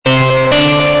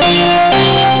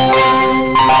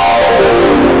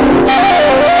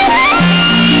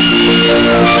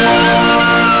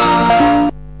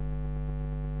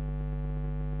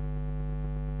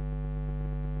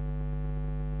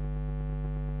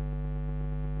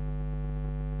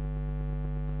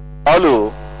చాలు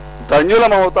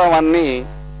ధన్యులమవుతామని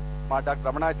మా డాక్టర్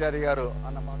రమణాచారి గారు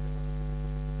అన్నమాట.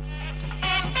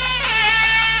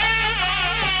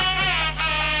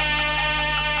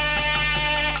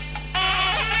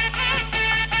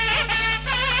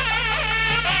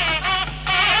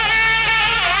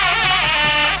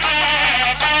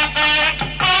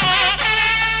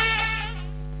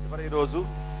 రోజు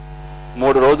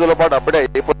 3 రోజుల పాటు అప్పుడే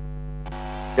అయిపోయింది.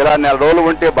 ఇలా 4 రోజులు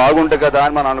ఉంటే బాగుంటుంది కదా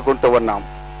అని మనం అనుకుంటూ ఉన్నాం.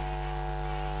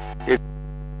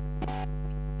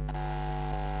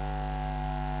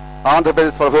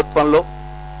 ఆంధ్రప్రదేశ్ ప్రభుత్వంలో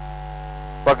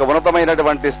ఒక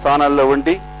ఉన్నతమైనటువంటి స్థానంలో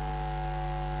ఉండి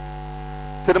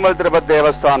తిరుమల తిరుపతి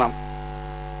దేవస్థానం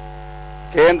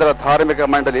కేంద్ర ధార్మిక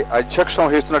మండలి అధ్యక్షం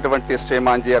వహిస్తున్నటువంటి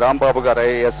శ్రీమాన్ జి రాంబాబు గారు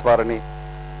ఐఏఎస్ వారిని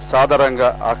సాదరంగా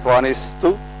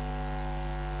ఆహ్వానిస్తూ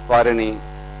వారిని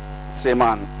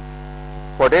శ్రీమాన్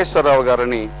కోటేశ్వరరావు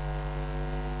గారిని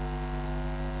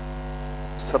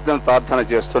సత్యం ప్రార్థన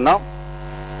చేస్తున్నాం.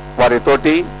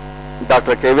 వారితోటి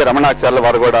డాక్టర్ కెవి రమణాచార్యుల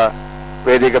వారు కూడా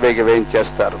వేదిక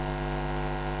వేయించేస్తారు.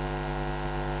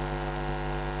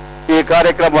 ఈ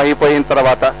కార్యక్రమం అయిపోయిన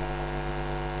తర్వాత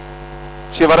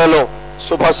చివరలో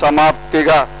శుభ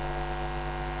సమాప్తిగా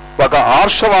ఒక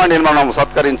ఆర్షవాణిని మనం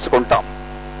సత్కరించుకుంటాం.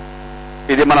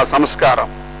 ఇది మన సంస్కారం.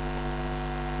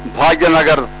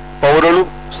 భాగ్యనగర్ పౌరులు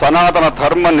సనాతన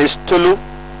ధర్మ నిష్ఠులు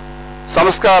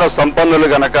సంస్కార సంపన్నులు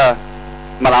గనక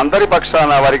మన అందరి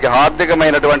పక్షాన వారికి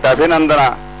హార్దికమైనటువంటి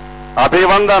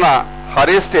అభివందన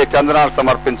హరిస్తే చందనాలు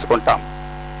సమర్పించుకుంటాం.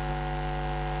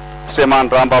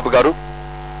 శ్రీమాన్ రాంబాబు గారు,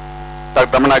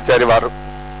 డాక్టర్ రమణాచారి వారు.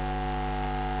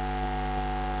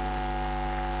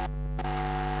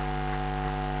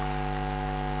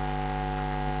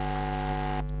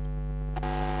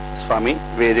 స్వామి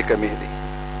వేదిక మీది.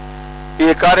 ఈ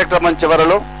కార్యక్రమం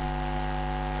చివరలో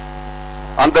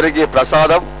అందరికీ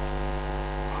ప్రసాదం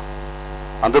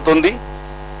అందుతుంది.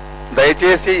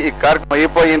 దయచేసి ఈ కార్యక్రమం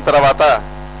అయిపోయిన తర్వాత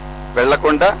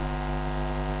వెళ్లకుండా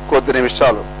కొద్ది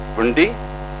నిమిషాలు ఉండి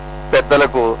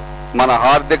పెద్దలకు మన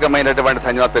హార్దికమైనటువంటి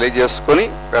ధన్యవాదాలు తెలియజేసుకుని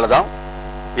వెళదాం.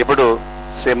 ఇప్పుడు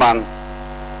శ్రీమాన్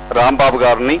రాంబాబు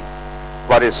గారిని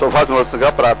వారి శుభాశంసలుగా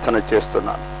ప్రార్థన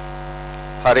చేస్తున్నాను.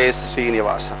 హరే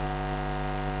శ్రీనివాస.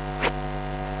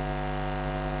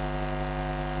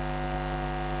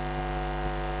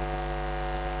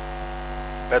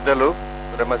 పెద్దలు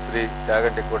బ్రహ్మశ్రీ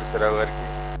చాగంటి కోటేశ్వరరావు గారికి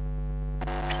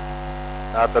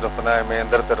నా తరఫున, మీ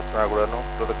అందరి తరఫున కూడాను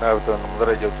కృతజ్ఞతతో ముందర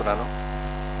చెబుతున్నాను.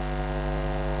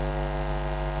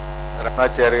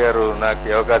 రమణాచార్య గారు నాకు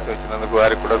ఈ అవకాశం ఇచ్చినందుకు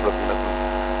వారికి కూడా కృతజ్ఞతలు.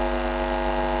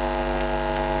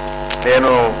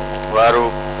 నేను వారు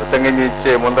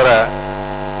ప్రసంగించే ముందర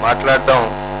మాట్లాడటం,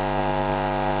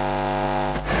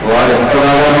 వారు ఎంత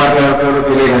బాగా మాట్లాడతారో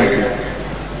తెలియదు.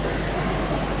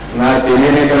 నా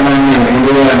తెలియని క్రమాన్ని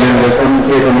ముందుగా నేను వ్యక్తం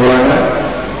చేయడం ద్వారా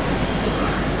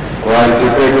వారు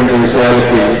చెప్పేటువంటి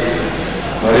విషయాలకి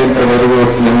మరింత మెరుగు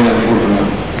వస్తుందని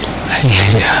అనుకుంటున్నాను.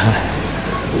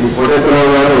 ఈ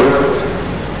కోటేశ్వరరావు గారు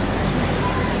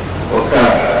ఒక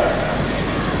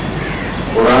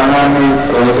పురాణాన్ని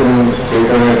ప్రవచనం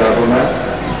చేయడమే కాకుండా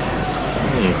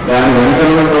దాని వెనుక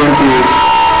ఉన్నటువంటి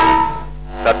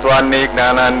తత్వాన్ని,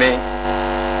 జ్ఞానాన్ని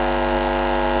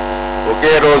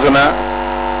ఒకే రోజున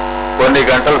కొన్ని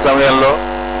గంటల సమయంలో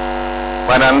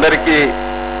మనందరికీ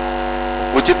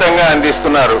ఉచితంగా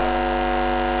అందిస్తున్నారు.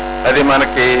 అది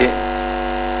మనకి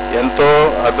ఎంతో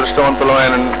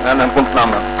అదృష్టవంతులమైన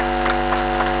అనుకుంటున్నాం.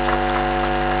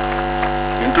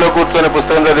 ఇంట్లో కూర్చొని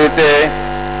పుస్తకం చదివితే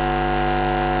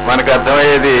మనకు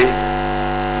అర్థమయ్యేది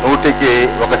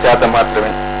 100%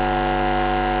 మాత్రమే.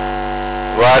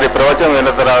 వారి ప్రవచనం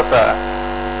విన్న తర్వాత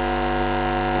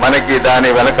మనకి దాని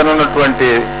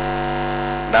వెనకనున్నటువంటి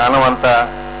జ్ఞానం అంతా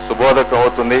సుబోధకం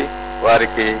అవుతుంది.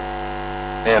 వారికి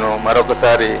నేను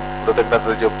మరొకసారి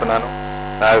కృతజ్ఞతలు చెప్తున్నాను.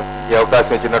 నాకు ఈ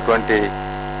అవకాశం ఇచ్చినటువంటి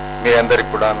మీ అందరికి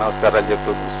కూడా నమస్కారాలు చెప్తూ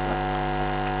చూస్తున్నాను.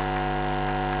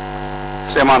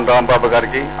 శ్రీమాన్ రాంబాబు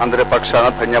గారికి అందరి పక్షాన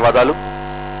ధన్యవాదాలు.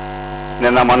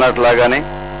 నిన్న మొన్నట్లాగానే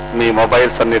మీ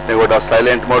మొబైల్స్ అన్నింటినీ కూడా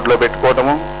సైలెంట్ మోడ్ లో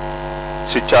పెట్టుకోవటము,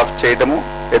 స్విచ్ ఆఫ్ చేయటము,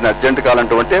 ఏదైనా అర్జెంట్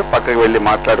కాలంటూ ఉంటే పక్కకి వెళ్లి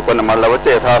మాట్లాడుకొని మళ్ళా వచ్చి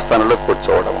యథాస్థానంలో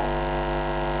కూర్చోవడము.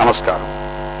 నమస్కారం.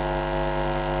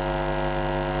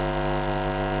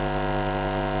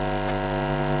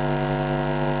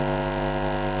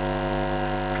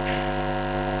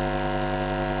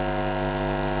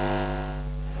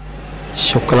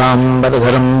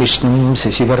 శుక్లాంబరధరం విష్ణుం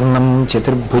శశివర్ణం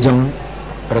చతుర్భుజం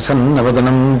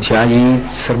ప్రసన్నవదనం ధ్యాయేత్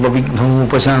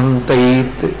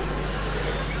సర్వవిఘ్నోపశాంతయేత్.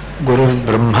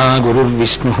 గురుర్బ్రహ్మా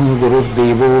గురుర్విష్ణుః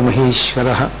గురుర్దేవో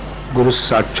మహేశ్వరః గురుః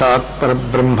సాక్షాత్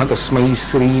పరబ్రహ్మ తస్మై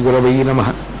శ్రీ గురవై నమః.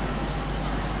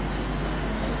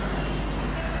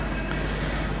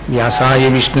 వ్యాసాయ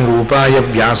విష్ణురూపాయ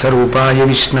వ్యాసరూపాయ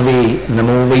విష్ణవే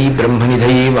నమో వై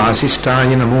బ్రహ్మనిధయే వాసిష్ఠాయ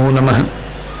నమో నమః.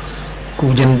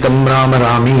 కూజంతం రామ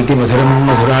రామేతి మధురం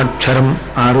మధురాక్షరం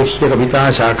ఆరుహ్య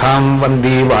కవితాశాఖాం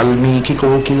వందే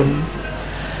వాల్మీకికోకిలం.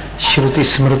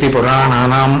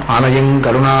 శ్రుతిస్మృతిపురాణానాం ఆలయం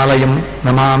కరుణాలయం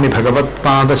నమామి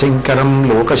భగవత్పాదశంకరం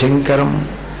లోకశంకరం.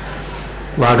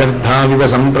 వాగర్ధావివ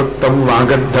సంపృక్తౌ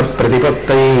వాగర్ధ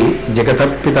ప్రతిపత్తయే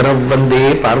జగతః పితరౌ వందే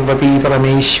పార్వతీ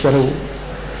పరమేశ్వరౌ.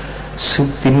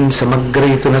 సూక్తిం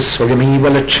సమగ్రయతున స్వయమేవ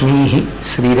లక్ష్మీః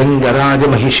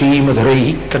శ్రీరంగరాజమహిషీ మధురైః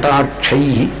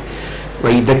కటాక్షైః.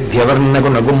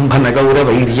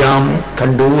 వైదగ్ధ్యవర్ణగుణగుంభనగౌరవైర్యాం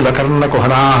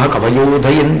కండూలకర్ణకుహరాः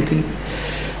కవయోధయంతి.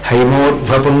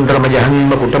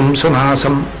 హైమోర్ధ్వపుండ్రమజహన్మకుటం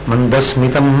సునాసం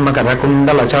మందస్మితం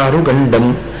మకరకుండలచారుగండం.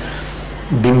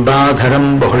 బింబాధరం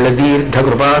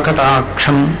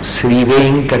బహుళదీర్ఘకృపాకటాక్షం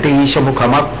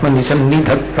శ్రీవేంకటేశముఖమాత్మని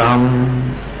సన్నిధత్తాం.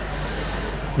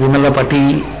 విమలపటీ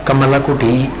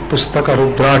కమలకుటీ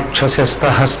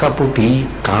పుస్తకరుద్రాక్షసస్తహస్తపుటీ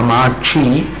కామాక్షి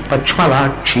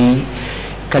పక్ష్మలాక్షి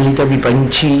కలిత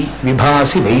విపంచి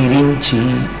విభాసి వైరించి.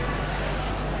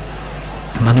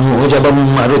 మనోజవం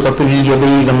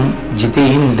మరుతతుల్యవేగం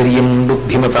జితేంద్రియం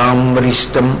బుద్ధిమతాం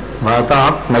వరిష్టం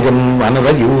వాతాత్మజం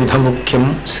వనరయూధముఖ్యం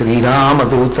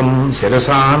శ్రీరామదూతం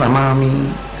శిరసా నమామి.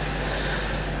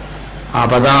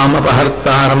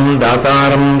 ఆపదామపహర్తారం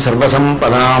దాతారం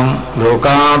సర్వసంపదాం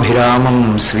లోకాభిరామం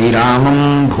శ్రీరామం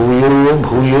భూయో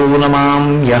భూయో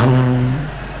నమామ్యహం.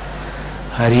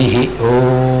 హరి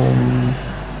ఓం.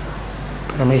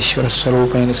 పరమేశ్వర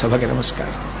స్వరూపైన సభకి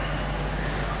నమస్కారం.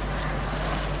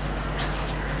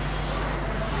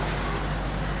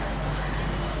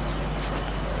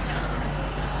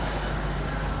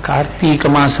 కార్తీక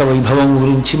మాస వైభవం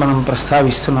గురించి మనం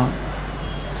ప్రస్తావిస్తున్నాం.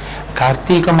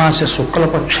 కార్తీక మాస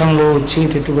శుక్లపక్షంలో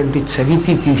వచ్చేటటువంటి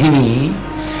చవితి తిథిని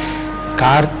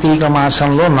కార్తీక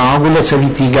మాసంలో నాగుల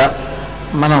చవితిగా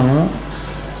మనం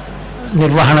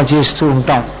నిర్వహణ చేస్తూ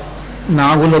ఉంటాం.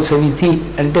 నాగుల చవితి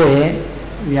అంటే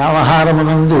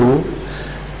వ్యవహారమునందు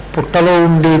పుట్టలో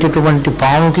ఉండేటటువంటి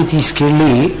పాముకి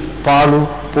తీసుకెళ్లి పాలు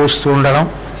పోస్తూ ఉండడం,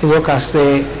 ఏదో కాస్త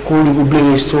కోడి గుడ్లు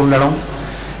వేస్తూ ఉండడం,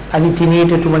 అది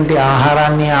తినేటటువంటి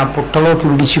ఆహారాన్ని ఆ పుట్టలోకి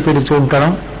విడిచిపెడుతూ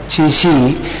ఉండడం చేసి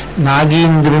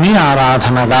నాగేంద్రుని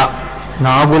ఆరాధనగా,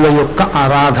 నాగుల యొక్క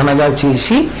ఆరాధనగా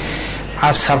చేసి ఆ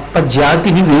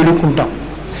సర్పజాతిని వేడుకుంటాం.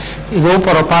 ఏదో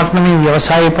పొరపాటున నీ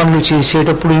వ్యవసాయ పనులు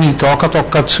చేసేటప్పుడు నీ తోక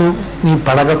తొక్కచ్చు, నీ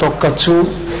పడగ తొక్కచ్చు,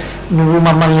 నువ్వు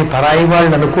మమ్మల్ని పరాయి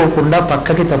వాళ్ళు అనుకోకుండా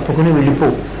పక్కకి తప్పుకుని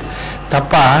వెళ్ళిపోవు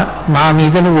తప్ప మా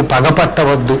మీద నువ్వు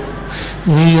పగపట్టవద్దు.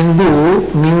 నీ యందు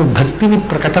మేము భక్తిని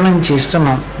ప్రకటనం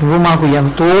చేస్తున్నాం. నువ్వు మాకు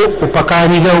ఎంతో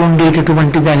ఉపకారిగా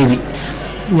ఉండేటటువంటి దానివి.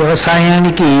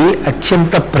 వ్యవసాయానికి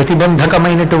అత్యంత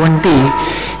ప్రతిబంధకమైనటువంటి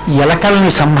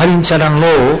ఎలకల్ని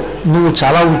సంహరించడంలో నువ్వు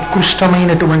చాలా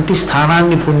ఉత్కృష్టమైనటువంటి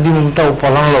స్థానాన్ని పొంది ఉంటావు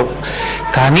పొలంలో.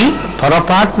 కానీ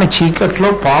పొరపాటున చీకట్లో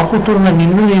పాకుతున్న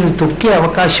నిన్ను నేను తొక్కే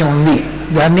అవకాశం ఉంది,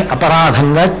 దాన్ని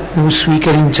అపరాధంగా నువ్వు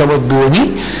స్వీకరించవద్దు అని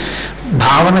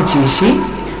భావన చేసి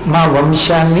మా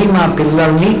వంశాన్ని మా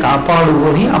పిల్లల్ని కాపాడు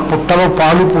అని ఆ పుట్టలో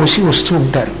పాలు పోసి వస్తూ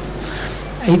ఉంటారు.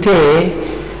 అయితే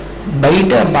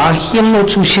బయట బాహ్యంలో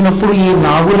చూసినప్పుడు ఈ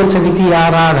నాగుల చవితి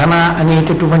ఆరాధన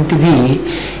అనేటటువంటిది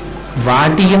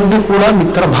వాటి యందు కూడా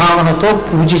మిత్రభావనతో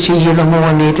పూజ చేయడము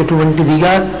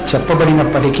అనేటటువంటిదిగా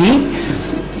చెప్పబడినప్పటికీ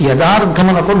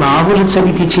యథార్థమునకు నాగుల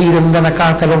చవితి చేయడం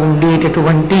వెనకాతల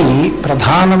ఉండేటటువంటి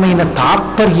ప్రధానమైన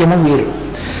తాత్పర్యము వేరు.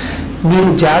 మీరు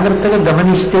జాగ్రత్తగా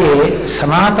గమనిస్తే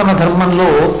సనాతన ధర్మంలో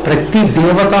ప్రతి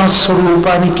దేవతా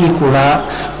స్వరూపానికి కూడా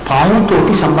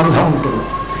పాముతోటి సంబంధం ఉంటుంది.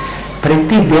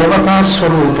 ప్రతి దేవతా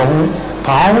స్వరూపం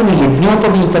పావుని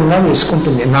యజ్ఞోపవీతంగా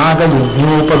వేసుకుంటుంది. నాగ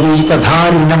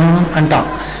యజ్ఞోపవీతధారిణం అంటాం.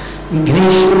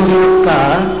 విఘ్నేశ్వరుడి యొక్క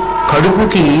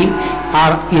కడుపుకి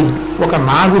ఒక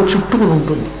నాగు చుట్టుకుని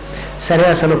ఉంటుంది. సరే,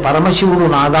 అసలు పరమశివుడు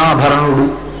నాగాభరణుడు.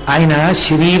 ఆయన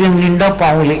శరీరం నిండా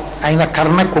పాములే, ఆయన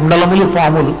కర్ణ కుండలములు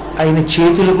పాములు, ఆయన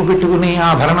చేతులకు పెట్టుకునే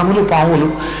ఆభరణములు పాములు.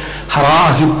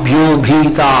 హరాహిభ్యో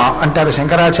భీత అంటారు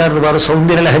శంకరాచార్యులు వారు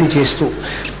సౌందర్యలహరి చేస్తూ.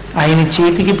 ఆయన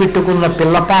చేతికి పెట్టుకున్న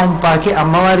పిల్లపాము పాకి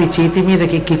అమ్మవారి చేతి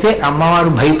మీదకి ఎక్కితే అమ్మవారు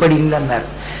భయపడిందన్నారు.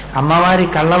 అమ్మవారి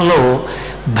కళ్ళల్లో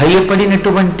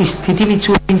భయపడినటువంటి స్థితిని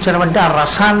చూపించడం అంటే ఆ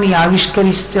రసాన్ని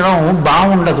ఆవిష్కరించడం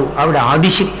బాగుండదు. ఆవిడ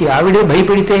ఆదిశక్తి, ఆవిడే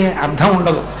భయపడితే అర్థం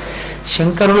ఉండదు.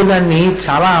 శంకరులు దాన్ని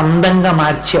చాలా అందంగా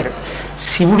మార్చారు.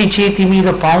 శివుడి చేతి మీద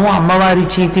పాము అమ్మవారి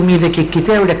చేతి మీదకి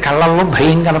ఎక్కితే ఆవిడ కళ్ళల్లో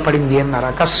భయం కనపడింది అన్నారు.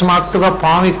 అకస్మాత్తుగా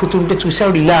పాము ఎక్కుతుంటే చూసి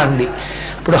ఆవిడ ఇలా అంది.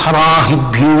 ఇప్పుడు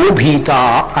హరాహిభ్యో భీత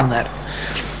అన్నారు.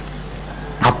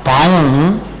 ఆ పాము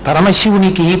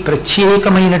పరమశివునికి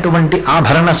ప్రత్యేకమైనటువంటి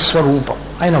ఆభరణ స్వరూపం.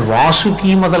 ఆయన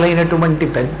వాసుకి మొదలైనటువంటి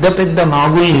పెద్ద పెద్ద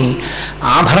నాగుల్ని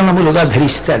ఆభరణములుగా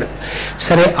ధరిస్తాడు.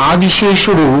 సరే,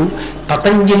 ఆదిశేషుడు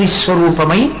పతంజలి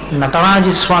స్వరూపమై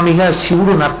నటరాజస్వామిగా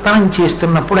శివుడు నర్తనం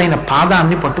చేస్తున్నప్పుడు ఆయన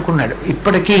పాదాన్ని పట్టుకున్నాడు.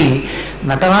 ఇప్పటికీ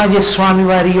నటరాజస్వామి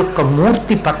వారి యొక్క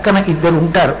మూర్తి పక్కన ఇద్దరు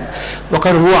ఉంటారు.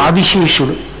 ఒకరు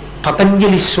ఆదిశేషుడు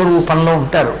పతంజలి స్వరూపంలో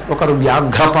ఉంటారు, ఒకరు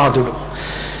వ్యాఘ్రపాదుడు.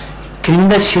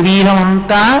 క్రింద శరీరం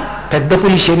అంతా పెద్ద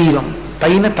పులి శరీరం,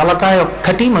 పైన తలకాయ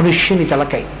ఒక్కటి మనుష్యుని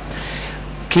తలకాయ.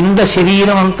 కింద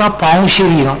శరీరం అంతా పాము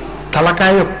శరీరం,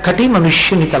 తలకాయ ఒక్కటి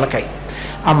మనుష్యుని తలకాయ.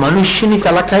 ఆ మనుష్యుని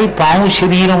తలకాయ పాము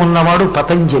శరీరం ఉన్నవాడు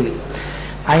పతంజలి.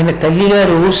 ఆయన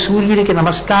తల్లిగారు సూర్యుడికి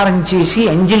నమస్కారం చేసి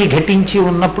అంజలి ఘటించి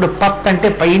ఉన్నప్పుడు పత్ అంటే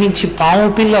పైనుంచి పాము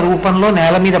పిల్ల రూపంలో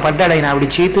నేల మీద పడ్డాడు. ఆయన ఆవిడ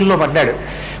చేతుల్లో పడ్డాడు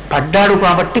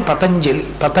కాబట్టి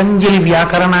పతంజలి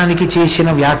వ్యాకరణానికి చేసిన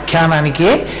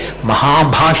వ్యాఖ్యానానికే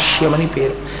మహాభాష్యమని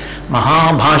పేరు.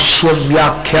 మహాభాష్య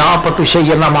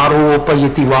వ్యాఖ్యాపటుశయన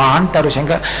మారోపయతివా అంటారు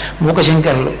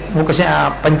మూకశంకరులు,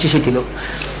 పంచశతిలో.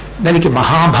 దానికి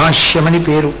మహాభాష్యమని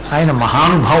పేరు. ఆయన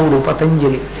మహానుభావుడు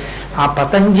పతంజలి. ఆ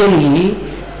పతంజలి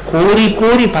కోరి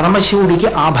కోరి పరమశివుడికి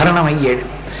ఆభరణమయ్యాడు.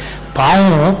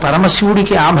 పాము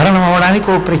పరమశివుడికి ఆభరణం అవడానికి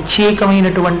ఓ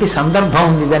ప్రత్యేకమైనటువంటి సందర్భం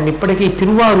ఉంది. దాన్ని ఇప్పటికీ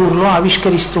తిరువారూరులో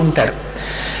ఆవిష్కరిస్తూ ఉంటారు.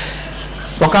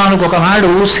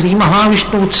 ఒకానొకనాడు శ్రీ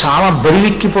మహావిష్ణువు చాలా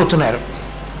బరువెక్కిపోతున్నారు.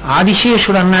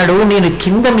 ఆదిశేషుడు అన్నాడు, నేను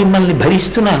కింద మిమ్మల్ని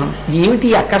భరిస్తున్నాను, ఏమిటి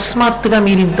అకస్మాత్తుగా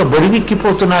మీరు ఇంత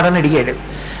బరువెక్కిపోతున్నారని అడిగాడు.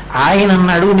 ఆయన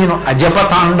అన్నాడు, నేను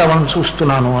అజపతాండవం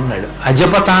చూస్తున్నాను అన్నాడు.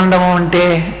 అజపతాండవం అంటే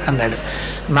అన్నాడు,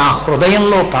 నా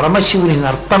హృదయంలో పరమశివుని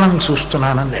నర్తనం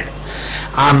చూస్తున్నానన్నాడు.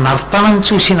 ఆ నర్తనం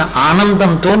చూసిన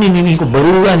ఆనందంతో నేను నీకు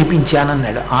బరువుగా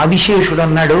అనిపించానన్నాడు. ఆదిశేషుడు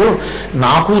అన్నాడు,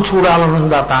 నాకు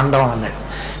చూడాలనుంది ఆ తాండవం అన్నాడు.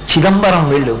 చిదంబరం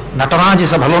వెళ్ళు, నటరాజ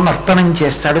సభలో నర్తనం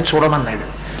చేస్తాడు, చూడమన్నాడు.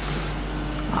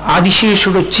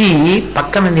 ఆదిశేషుడు వచ్చి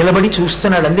పక్కన నిలబడి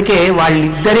చూస్తున్నాడు. అందుకే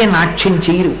వాళ్ళిద్దరే నాట్యం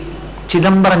చేయరు.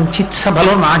 చిదంబరం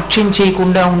చిత్సభలో నాట్యం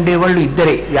చేయకుండా ఉండేవాళ్ళు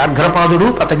ఇద్దరే, వ్యాఘ్రపాదుడు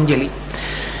పతంజలి.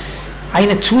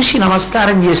 ఆయన చూసి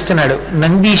నమస్కారం చేస్తున్నాడు.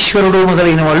 నందీశ్వరుడు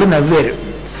మొదలైన వాళ్ళు నవ్వారు.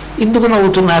 ఎందుకు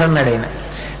నవ్వుతున్నారన్నాడు ఆయన.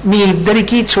 మీ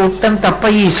ఇద్దరికీ చూడటం తప్ప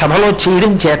ఈ సభలో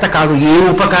చేయడం చేత కాదు, ఏ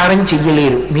ఉపకారం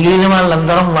చెయ్యలేరు. మిగిలిన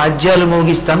వాళ్ళందరం వాద్యాలు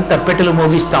మోగిస్తాం, తప్పెటలు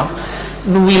మోగిస్తాం,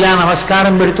 నువ్వు ఇలా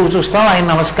నమస్కారం పెడుతూ చూస్తావు, ఆయన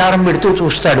నమస్కారం పెడుతూ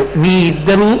చూస్తాడు. మీ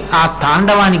ఇద్దరూ ఆ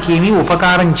తాండవానికి ఏమీ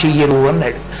ఉపకారం చెయ్యరు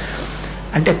అన్నాడు.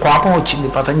 అంటే కోపం వచ్చింది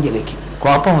పతంజలికి.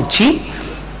 కోపం వచ్చి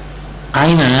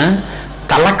ఆయన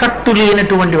తలకట్టు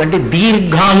లేనటువంటి, అంటే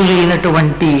దీర్ఘాలు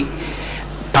లేనటువంటి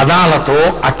పదాలతో,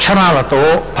 అక్షరాలతో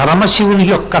పరమశివుని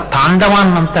యొక్క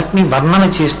తాండవాన్నంతటినీ వర్ణన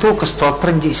చేస్తూ ఒక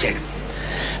స్తోత్రం చేశాడు.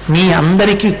 మీ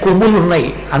అందరికీ కొమ్ములున్నాయి,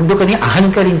 అందుకని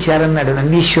అహంకరించారన్నాడు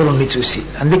నందీశ్వరుణ్ణి చూసి.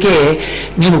 అందుకే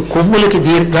నేను కొమ్ములకి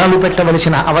దీర్ఘాలు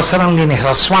పెట్టవలసిన అవసరం లేని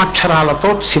హ్రస్వాక్షరాలతో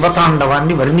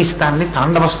శివతాండవాన్ని వర్ణిస్తానని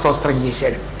తాండవ స్తోత్రం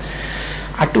చేశాడు.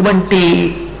 అటువంటి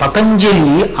పతంజలి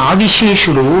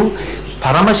ఆదిశేషుడు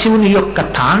పరమశివుని యొక్క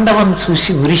తాండవం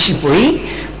చూసి మురిసిపోయి,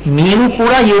 నేను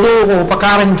కూడా ఏదో ఒక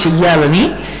ఉపకారం చెయ్యాలని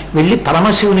వెళ్ళి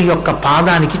పరమశివుని యొక్క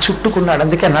పాదానికి చుట్టుకున్నాడు.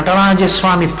 అందుకే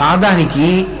నటరాజస్వామి పాదానికి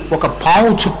ఒక పావు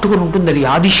చుట్టుకుని ఉంటుంది, అది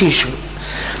ఆదిశేషుడు.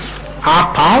 ఆ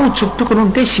పావు చుట్టుకుని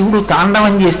ఉంటే శివుడు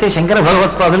తాండవం చేస్తే శంకర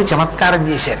భగవత్పాదులు చమత్కారం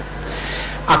చేశారు.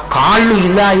 ఆ కాళ్ళు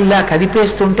ఇలా ఇలా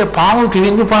కదిపేస్తుంటే పావుకి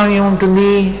వెంగు పాము ఏముంటుంది,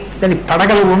 దాని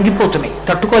పడగలు వంగిపోతున్నాయి,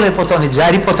 తట్టుకోలేకపోతుంది,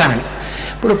 జారిపోతానని.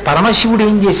 ఇప్పుడు పరమశివుడు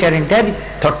ఏం చేశాడంటే అది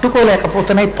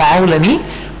తట్టుకోలేకపోతున్నాయి పావులని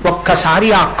ఒక్కసారి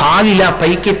ఆ కాలు ఇలా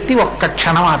పైకెత్తి ఒక్క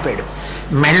క్షణం ఆపాడు.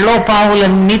 మెళ్ళో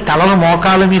పావులన్నీ తలలు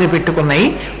మోకాల మీద పెట్టుకున్నాయి,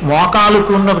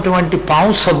 మోకాలకు ఉన్నటువంటి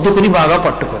పావు సర్దుకుని బాగా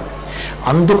పట్టుకుంది.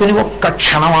 అందుకుని ఒక్క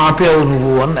క్షణం ఆపావు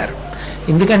నువ్వు అన్నారు.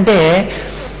 ఎందుకంటే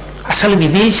అసలు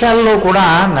విదేశాల్లో కూడా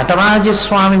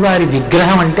నటరాజస్వామి వారి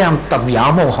విగ్రహం అంటే అంత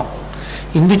వ్యామోహం.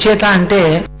 ఎందుచేత అంటే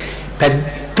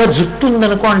పెద్ద జుట్టు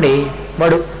ఉందనుకోండి,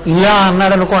 వాడు ఇలా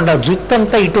అన్నాడు అనుకోండి, ఆ జుట్టు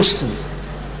అంతా ఇటు వస్తుంది.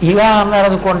 ఇలా అన్నాడు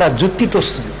అనుకోండి, ఆ జుట్టు ఇటు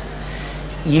వస్తుంది.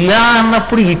 ఇలా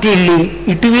అన్నప్పుడు ఇటు వెళ్ళి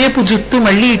ఇటువైపు జుట్టు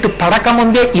మళ్ళీ ఇటు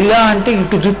పడకముందే ఇలా అంటే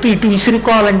ఇటు జుట్టు ఇటు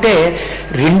విసురుకోవాలంటే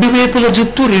రెండు వైపుల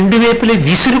జుట్టు రెండు వైపులే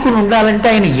విసురుకుని ఉండాలంటే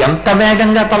ఆయన ఎంత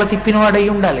వేగంగా తల తిప్పినవాడై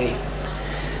ఉండాలి.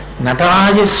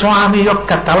 నటరాజస్వామి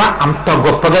యొక్క తల అంత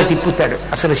గొప్పగా తిప్పుతాడు.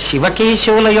 అసలు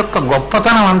శివకేశవుల యొక్క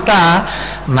గొప్పతనం అంతా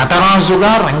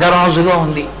నటరాజుగా రంగరాజుగా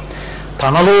ఉంది.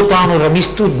 తనలో తాను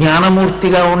రమిస్తూ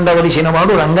జ్ఞానమూర్తిగా ఉండవలసిన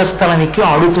వాడు రంగస్థలానికి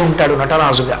ఆడుతూ ఉంటాడు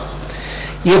నటరాజుగా.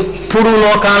 ఎప్పుడు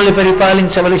లోకాల్ని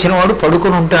పరిపాలించవలసిన వాడు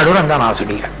పడుకుని ఉంటాడు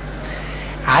రంగనాథుడిగా.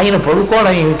 ఆయన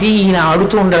పడుకోవడం ఏమిటి, ఈయన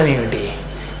ఆడుతూ ఉండడం ఏమిటి,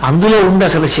 అందులో ఉంది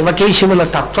అసలు శివకేశవుల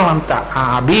తత్వం అంతా. ఆ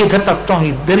అభేద తత్వం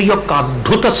ఇద్దరి యొక్క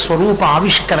అద్భుత స్వరూప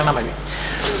ఆవిష్కరణమది.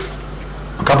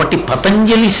 కాబట్టి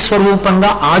పతంజలి స్వరూపంగా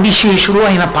ఆదిశేషుడు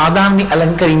ఆయన పాదాన్ని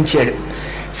అలంకరించాడు.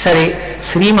 సరే,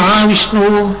 శ్రీ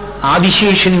మహావిష్ణువు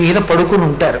ఆదిశేషుని మీద పడుకుని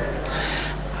ఉంటారు.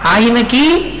 ఆయనకి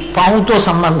పాముతో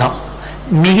సంబంధం,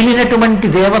 మిగిలినటువంటి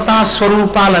దేవతా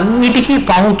స్వరూపాలన్నిటికీ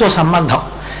పాముతో సంబంధం.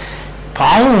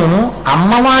 పాము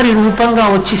అమ్మవారి రూపంగా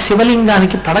వచ్చి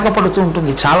శివలింగానికి పడకపడుతూ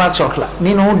ఉంటుంది చాలా చోట్ల.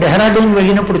 నేను డెహ్రాడూన్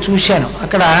వెళ్ళినప్పుడు చూశాను.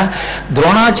 అక్కడ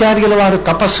ద్రోణాచార్యుల వారు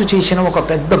తపస్సు చేసిన ఒక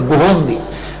పెద్ద గుహ ఉంది.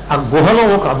 ఆ గుహలో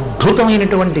ఒక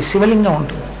అద్భుతమైనటువంటి శివలింగం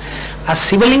ఉంటుంది. ఆ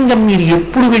శివలింగం మీరు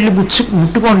ఎప్పుడు వెళ్ళి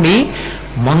ముట్టుకోండి,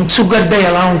 మంచుగడ్డ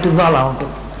ఎలా ఉంటుందో అలా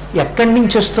ఉంటుంది. ఎక్కడి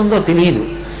నుంచి వస్తుందో తెలియదు.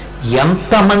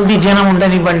 ఎంతమంది జనం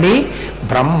ఉండనివ్వండి,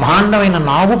 బ్రహ్మాండమైన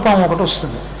నాగుపాము ఒకటి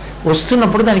వస్తుంది.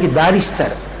 వస్తున్నప్పుడు దానికి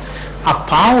దారిస్తారు. ఆ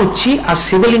పాము వచ్చి ఆ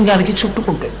శివలింగానికి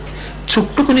చుట్టుకుంటుంది.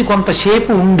 చుట్టుకుని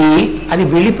కొంతసేపు ఉండి అది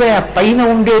వెళ్ళిపోయి ఆ పైన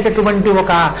ఉండేటటువంటి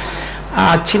ఒక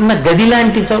చిన్న గది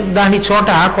లాంటి దాని చోట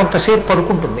కొంతసేపు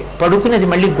పడుకుంటుంది. పడుకుని అది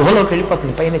మళ్ళీ గుహలోకి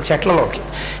వెళ్ళిపోతుంది, పైన చెట్లలోకి.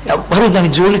 ఎవ్వరూ దాని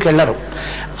జోలికి వెళ్ళరు.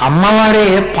 అమ్మవారే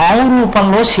పాము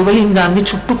రూపంలో శివలింగాన్ని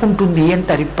చుట్టుకుంటుంది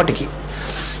అంటారు ఇప్పటికీ.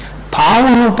 పాము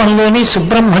రూపంలోనే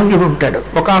సుబ్రహ్మణ్యుడు ఉంటాడు.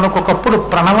 ఒకానొకప్పుడు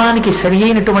ప్రణవానికి సరి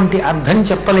అయినటువంటి అర్థం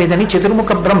చెప్పలేదని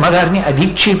చతుర్ముఖ బ్రహ్మగారిని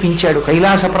అధిక్షేపించాడు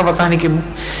కైలాస పర్వతానికి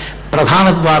ప్రధాన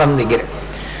ద్వారం దగ్గర.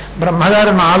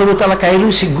 బ్రహ్మగారు 4 తలకాయలు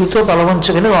సిగ్గుతో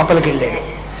తలవంచుకుని లోపలికి వెళ్ళాడు.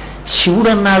 శివుడు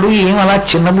అన్నాడు, ఏం అలా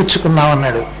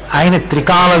చిన్నబుచ్చుకున్నావన్నాడు. ఆయన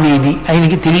త్రికాల వీధి,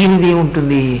 ఆయనకి తెలియనిది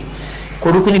ఏముంటుంది.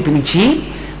 కొడుకుని పిలిచి,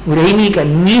 ఒరే నీకు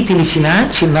అన్నీ తెలిసినా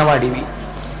చిన్నవాడివి,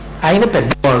 ఆయన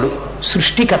పెద్దవాడు,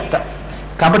 సృష్టికర్త.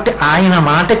 కాబట్టి ఆయన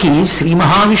మాటకి శ్రీ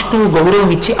మహావిష్ణువు గౌరవం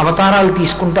ఇచ్చి అవతారాలు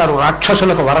తీసుకుంటారు.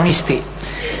 రాక్షసులకు వరమిస్తే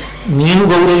నేను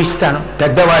గౌరవిస్తాను,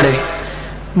 పెద్దవాడే,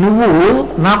 నువ్వు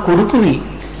నా కొడుకువి,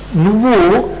 నువ్వు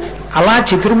అలా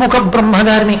చతుర్ముఖ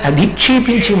బ్రహ్మగారిని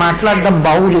అధిక్షేపించి మాట్లాడడం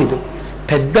బాగులేదు.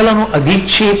 పెద్దలను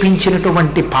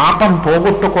అధిక్షేపించినటువంటి పాపం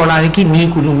పోగొట్టుకోవడానికి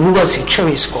నీకు నువ్వుగా శిక్ష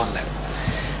వేసుకోన్నాడు.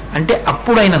 అంటే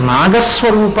అప్పుడు ఆయన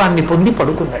నాగస్వరూపాన్ని పొంది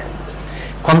పడుకున్నాడు.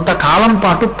 కొంతకాలం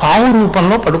పాటు పావు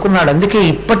రూపంలో పడుకున్నాడు. అందుకే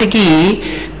ఇప్పటికీ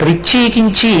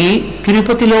ప్రత్యేకించి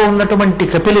తిరుపతిలో ఉన్నటువంటి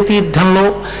కపిల తీర్థంలో,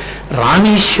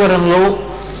 రామేశ్వరంలో,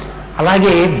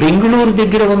 అలాగే బెంగుళూరు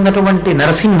దగ్గర ఉన్నటువంటి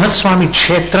నరసింహస్వామి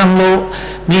క్షేత్రంలో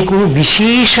మీకు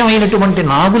విశేషమైనటువంటి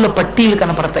నాగుల పట్టీలు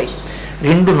కనపడతాయి.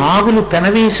 2 నాగులు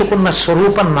పెనవేసుకున్న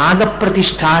స్వరూపం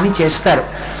నాగప్రతిష్ఠ అని చేస్తారు.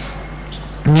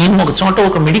 నేను ఒక చోట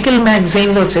ఒక మెడికల్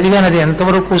మ్యాగజైన్లో చదివాను, అది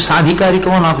ఎంతవరకు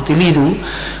సాధికారికమో నాకు తెలియదు.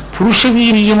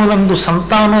 పురుషవీర్యములందు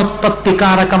సంతానోత్పత్తి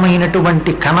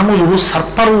కారకమైనటువంటి కణములు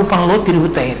సర్పరూపంలో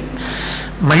తిరుగుతాయని.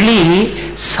 మళ్ళీ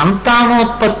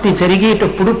సంతానోత్పత్తి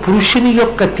జరిగేటప్పుడు పురుషుని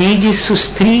యొక్క తేజస్సు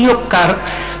స్త్రీ యొక్క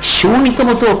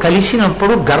శోణితముతో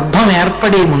కలిసినప్పుడు గర్భం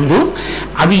ఏర్పడే ముందు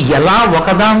అవి ఎలా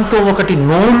ఒకదాంతో ఒకటి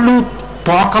నోళ్ళు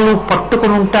తోకలు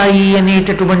పట్టుకుని ఉంటాయి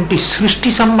అనేటటువంటి సృష్టి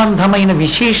సంబంధమైన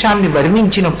విశేషాన్ని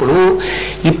వర్ణించినప్పుడు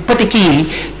ఇప్పటికీ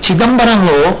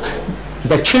చిదంబరంలో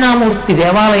దక్షిణామూర్తి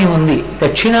దేవాలయం ఉంది.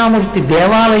 దక్షిణామూర్తి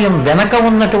దేవాలయం వెనక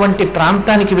ఉన్నటువంటి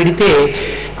ప్రాంతానికి వెడితే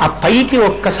ఆ పైకి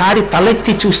ఒక్కసారి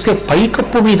తలెత్తి చూస్తే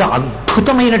పైకప్పు మీద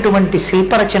అద్భుతమైనటువంటి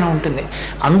శిల్పరచన ఉంటుంది.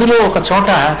 అందులో ఒక చోట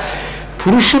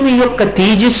పురుషుని యొక్క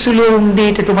తేజస్సులో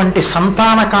ఉండేటటువంటి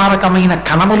సంతానకారకమైన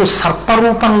కణములు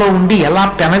సర్పరూపంలో ఉండి ఎలా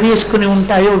పెనవేసుకుని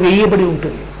ఉంటాయో వేయబడి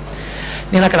ఉంటుంది.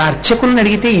 నేను అక్కడ అర్చకుల్ని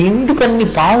అడిగితే ఎందుకన్ని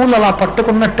పావులు అలా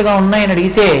పట్టుకున్నట్టుగా ఉన్నాయని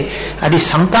అడిగితే అది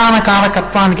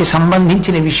సంతానకారకత్వానికి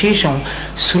సంబంధించిన విశేషం.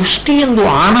 సృష్టి యందు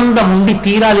ఆనందం ఉండి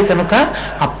తీరాలి కనుక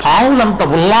ఆ పావులంత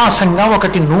ఉల్లాసంగా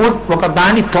ఒక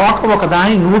దాని తోక ఒక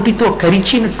దాని నోటితో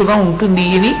కరిచినట్టుగా ఉంటుంది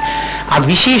అని ఆ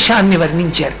విశేషాన్ని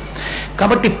వర్ణించారు.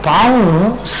 కాబట్టి పాము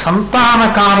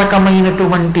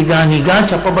సంతానకారకమైనటువంటి దానిగా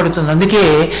చెప్పబడుతుంది. అందుకే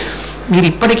మీరు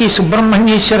ఇప్పటికీ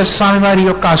సుబ్రహ్మణ్యేశ్వర స్వామి వారి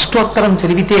యొక్క అష్టోత్తరం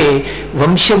చదివితే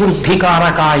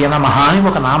వంశవృద్ధికారకాయ నమః అని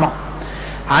ఒక నామం.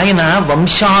 ఆయన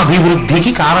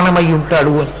వంశాభివృద్ధికి కారణమై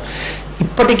ఉంటాడు అని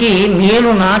ఇప్పటికీ నేను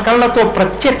నా కళ్ళతో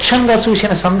ప్రత్యక్షంగా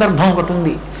చూసిన సందర్భం ఒకటి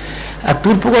ఉంది.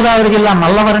 తూర్పుగోదావరి జిల్లా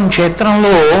మల్లవరం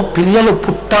క్షేత్రంలో పిల్లలు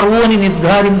పుట్టరు అని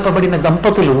నిర్ధారింపబడిన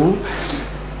దంపతులు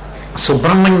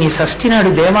సుబ్రహ్మణ్య షష్ఠి నాడు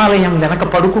దేవాలయం వెనక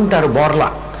పడుకుంటారు బోర్లా.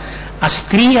 ఆ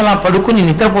స్త్రీ అలా పడుకుని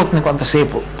నిద్రపోతుంది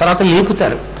కొంతసేపు, తర్వాత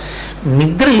లేపుతారు.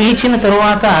 నిద్ర లేచిన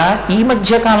తరువాత ఈ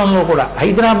మధ్య కాలంలో కూడా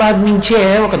హైదరాబాద్ నుంచే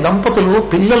ఒక దంపతులు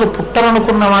పిల్లలు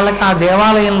పుట్టరనుకున్న వాళ్ళకి ఆ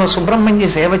దేవాలయంలో సుబ్రహ్మణ్య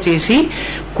సేవ చేసి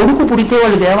కొడుకు పుడితే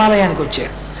వాళ్ళు దేవాలయానికి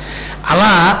వచ్చారు.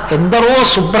 అలా ఎందరో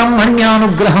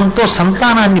సుబ్రహ్మణ్యానుగ్రహంతో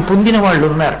సంతానాన్ని పొందిన వాళ్ళు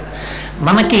ఉన్నారు.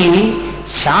 మనకి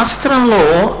శాస్త్రంలో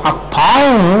ఆ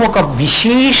పావు ఒక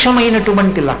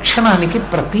విశేషమైనటువంటి లక్షణానికి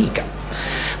ప్రతీక.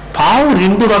 పావు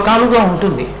 2 రకాలుగా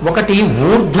ఉంటుంది. ఒకటి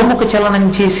ఊర్ధ్వముఖ చలనం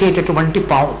చేసేటటువంటి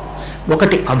పావు,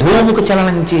 ఒకటి అధోముఖ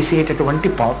చలనం చేసేటటువంటి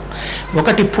పావు.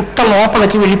 ఒకటి పుట్ట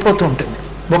లోపలికి వెళ్ళిపోతూ ఉంటుంది,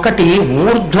 ఒకటి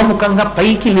ఊర్ధ్వముఖంగా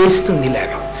పైకి లేస్తుంది.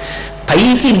 ఇలాగా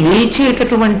పైకి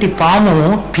లేచేటటువంటి పాము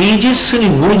తేజస్సుని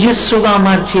ఓజస్సుగా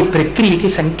మార్చే ప్రక్రియకి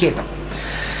సంకేతం.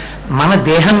 మన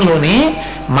దేహంలోనే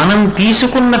మనం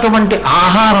తీసుకున్నటువంటి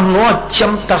ఆహారంలో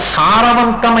అత్యంత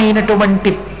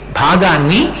సారవంతమైనటువంటి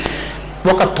భాగాన్ని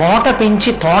ఒక తోట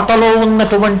పెంచి తోటలో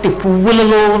ఉన్నటువంటి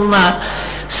పువ్వులలో ఉన్న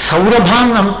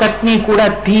సౌరభాన్నంతటినీ కూడా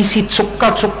తీసి చుక్క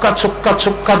చుక్క చుక్క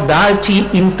చుక్క దాల్చి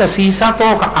ఇంత సీసాతో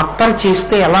ఒక అత్తర్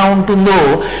చేస్తే ఎలా ఉంటుందో,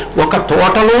 ఒక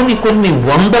తోటలోని కొన్ని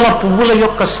వందల పువ్వుల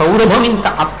యొక్క సౌరభం ఇంత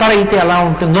అత్తరైతే ఎలా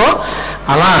ఉంటుందో,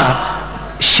 అలా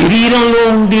శరీరంలో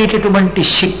ఉండేటటువంటి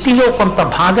శక్తిలో కొంత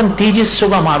భాగం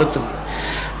తేజస్సుగా మారుతుంది.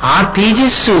 ఆ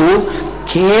తేజస్సు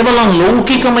కేవలం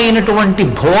లౌకికమైనటువంటి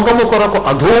భోగము కొరకు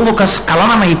అధోముఖ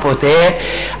స్ఖలనమైపోతే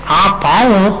ఆ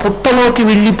పాము పుట్టలోకి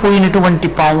వెళ్ళిపోయినటువంటి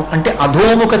పాము, అంటే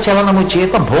అధోముఖ చలనము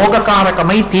చేత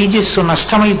భోగకారకమై తేజస్సు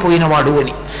నష్టమైపోయినవాడు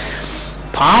అని.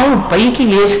 పాము పైకి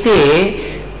వేస్తే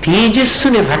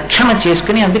తేజస్సుని రక్షణ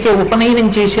చేసుకుని, అందుకే ఉపనయనం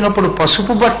చేసినప్పుడు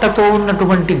పసుపు బట్టతో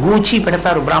ఉన్నటువంటి గూచి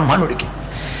పెడతారు బ్రాహ్మణుడికి.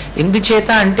 ఎందుచేత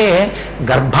అంటే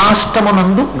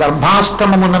గర్భాష్టమమునందు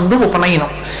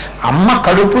ఉపనయనం. అమ్మ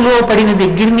కడుపులో పడిన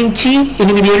దగ్గర నుంచి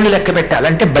 8 ఏళ్లు లెక్క పెట్టాలి.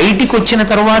 అంటే బయటికి వచ్చిన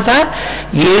తర్వాత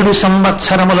 7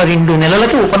 సంవత్సరముల 2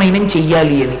 నెలలకి ఉపనయనం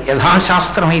చెయ్యాలి అని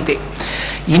యథాశాస్త్రం అయితే.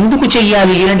 ఎందుకు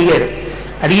చెయ్యాలి అని అడిగారు.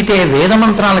 అడిగితే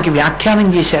వేదమంత్రాలకి వ్యాఖ్యానం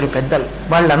చేశారు పెద్దలు.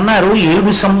 వాళ్ళు అన్నారు,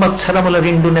 7 సంవత్సరముల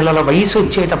 2 నెలల వయసు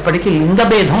వచ్చేటప్పటికి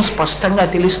లింగభేదం స్పష్టంగా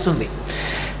తెలుస్తుంది.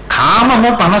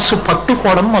 కామము మనస్సు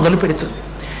పట్టుకోవడం మొదలు పెడుతుంది.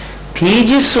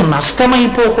 తేజస్సు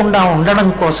నష్టమైపోకుండా ఉండడం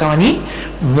కోసమని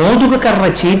మోదుగ కర్ర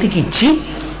చేతికి ఇచ్చి,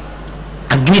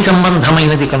 అగ్ని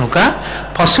సంబంధమైనది కనుక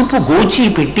పసుపు గోచి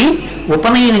పెట్టి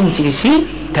ఉపనయనం చేసి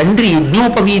తండ్రి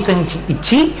యజ్ఞోపవీతం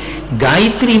ఇచ్చి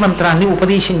గాయత్రీ మంత్రాన్ని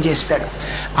ఉపదేశం చేస్తాడు.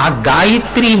 ఆ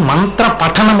గాయత్రీ మంత్ర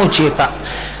పఠనము చేత,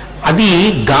 అది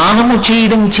గానము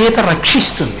చేయడం చేత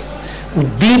రక్షిస్తుంది,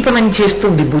 ఉద్దీపనం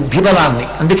చేస్తుంది బుద్ధిబలాన్ని.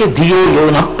 అందుకే ధియో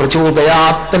యోన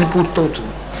ప్రచోదయాత్ అని పూర్తవుతుంది.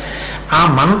 ఆ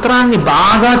మంత్రాన్ని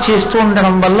బాగా చేస్తూ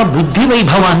ఉండడం వల్ల బుద్ధి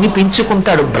వైభవాన్ని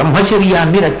పెంచుకుంటాడు,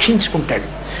 బ్రహ్మచర్యాన్ని రక్షించుకుంటాడు.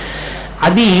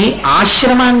 అది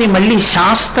ఆశ్రమాన్ని మళ్ళీ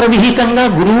శాస్త్రవిహితంగా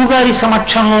గురువుగారి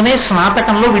సమక్షంలోనే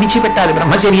స్నాతకంలో విడిచిపెట్టాలి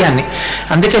బ్రహ్మచర్యాన్ని.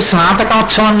 అందుకే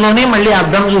స్నాతకోత్సవంలోనే మళ్ళీ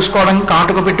అద్దం చూసుకోవడం,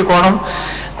 కాటుక పెట్టుకోవడం,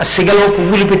 సిగలో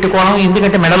పువ్వులు పెట్టుకోవడం,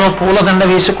 ఎందుకంటే మెడలో పూలదండ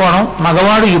వేసుకోవడం.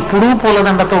 మగవాడు ఎప్పుడూ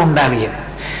పూలదండతో ఉండాలి అని.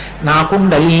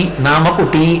 నాకుండై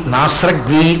నామకుటి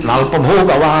నాస్రగ్వి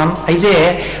నాల్పభోగవాన్. అయితే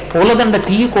పూలదండ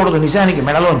తీయకూడదు నిజానికి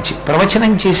మెడలోంచి,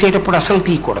 ప్రవచనం చేసేటప్పుడు అసలు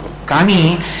తీయకూడదు. కానీ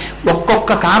ఒక్కొక్క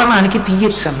కారణానికి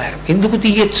తీయచ్చు అన్నారు. ఎందుకు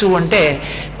తీయచ్చు అంటే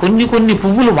కొన్ని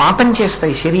పువ్వులు వాతం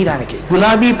చేస్తాయి శరీరానికి.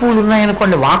 గులాబీ పూలు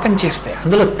ఉన్నాయనుకోండి వాతం చేస్తాయి,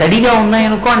 అందులో తడిగా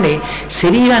ఉన్నాయనుకోండి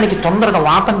శరీరానికి తొందరగా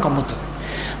వాతం కమ్ముతుంది.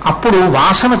 అప్పుడు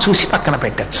వాసన చూసి పక్కన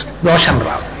పెట్టచ్చు, దోషం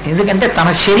రాదు. ఎందుకంటే తన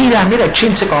శరీరాన్ని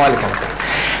రక్షించుకోవాలి కనుక.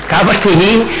 కాబట్టి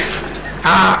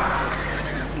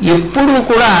ఎప్పుడూ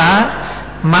కూడా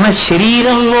మన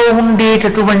శరీరంలో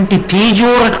ఉండేటటువంటి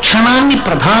తేజోరక్షణాన్ని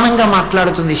ప్రధానంగా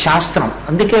మాట్లాడుతుంది శాస్త్రం.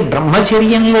 అందుకే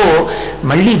బ్రహ్మచర్యంలో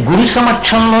మళ్ళీ గురు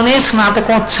సమక్షంలోనే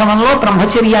స్నాతకోత్సవంలో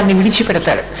బ్రహ్మచర్యాన్ని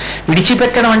విడిచిపెడతాడు.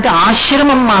 విడిచిపెట్టడం అంటే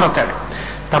ఆశ్రమం మారతాడు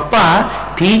తప్ప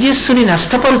తేజస్సుని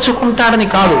నష్టపరుచుకుంటాడని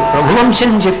కాదు.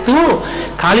 రఘువంశం చెప్తూ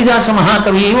కాళిదాస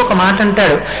మహాకవి ఒక మాట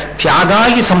అంటాడు,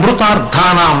 త్యాగాయ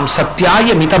సంభృతార్థానాం సత్యాయ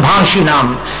మితభాషిణాం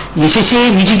యశసే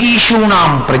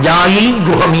విజిగీషూణాం ప్రజాయై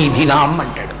గృహమీధినాం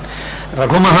అంటాడు.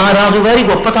 రఘుమహారాజు గారి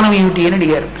గొప్పతనం ఏమిటి అని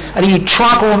అడిగారు. అది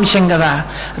ఇక్ష్వాకు వంశం కదా,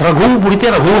 రఘువు పుడితే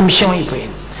రఘువంశం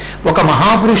అయిపోయింది. ఒక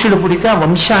మహాపురుషుడు పుడితే ఆ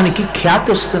వంశానికి ఖ్యాతి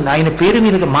వస్తుంది, ఆయన పేరు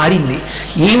మీదకి మారింది.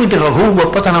 ఏమిటి రఘువు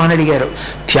గొప్పతనం అని అడిగారు.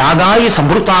 త్యాగాయ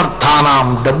సంభృతార్థానాం,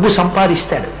 డబ్బు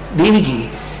సంపాదిస్తాడు. దేనికి?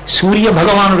 సూర్య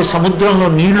భగవానుడు సముద్రంలో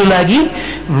నీళ్లు లాగి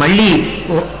మళ్ళీ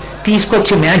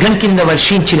తీసుకొచ్చి మేఘం కింద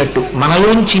వర్షించినట్టు,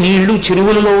 మనలోంచి నీళ్లు,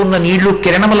 చెరువులలో ఉన్న నీళ్లు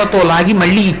కిరణములతో లాగి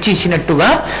మళ్ళీ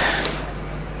ఇచ్చేసినట్టుగా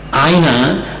ఆయన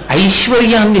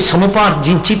ఐశ్వర్యాన్ని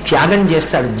సముపార్జించి త్యాగం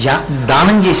చేస్తాడు,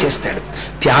 దానం చేసేస్తాడు.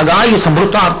 త్యాగాయ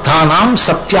సంభృతార్థానాం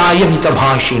సత్యాయ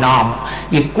మితభాషిణాం.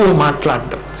 ఎక్కువ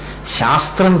మాట్లాడడం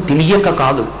శాస్త్రం తెలియక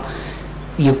కాదు,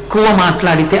 ఎక్కువ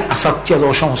మాట్లాడితే అసత్య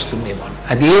దోషం వస్తుందేమో.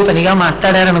 అదే పనిగా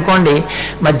మాట్లాడారనుకోండి,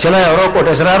 మధ్యలో ఎవరో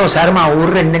కోటేశ్వరారు ఒకసారి మా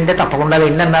ఊరు రెండింటే తప్పకుండా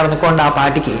వెళ్ళన్నారనుకోండి, ఆ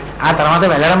పాటికి ఆ తర్వాత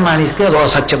వెళ్ళడం మానేస్తే అదో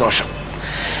అసత్య దోషం.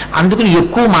 అందుకని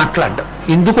ఎక్కువ మాట్లాడడం.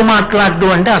 ఎందుకు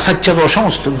మాట్లాడడం అంటే అసత్య దోషం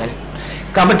వస్తుందని.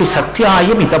 కాబట్టి సత్యాయ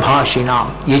మితభాషిణాం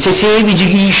యశసే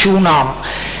విజిగీషూణాం.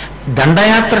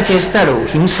 దండయాత్ర చేస్తాడు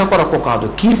హింస కొరకు కాదు,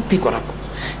 కీర్తి కొరకు.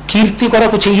 కీర్తి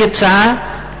కొరకు చెయ్యొచ్చా?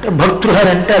 భర్తృహరి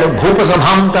అంటాడు,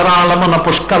 భూపసభాంతరాళమున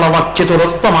పుష్కల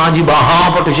వాక్యతురత్వమాజి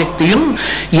బాహాపటు శక్తియున్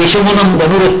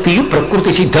యశమునందనురక్తియు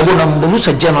ప్రకృతి సిద్ధగుణంబులు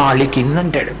సజ్జనాళికిన్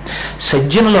అంటాడు.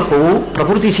 సజ్జనులకు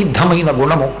ప్రకృతి సిద్ధమైన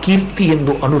గుణము కీర్తి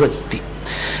ఎందు అనురక్తి.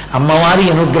 అమ్మవారి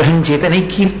అనుగ్రహం చేతనే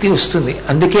కీర్తి వస్తుంది.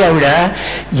 అందుకే ఆవిడ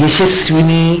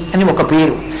యశస్విని అని ఒక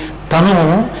పేరు. తను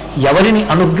ఎవరిని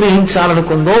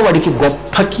అనుగ్రహించాలనుకుందో వాడికి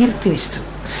గొప్ప కీర్తినిస్తుంది.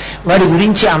 వాడి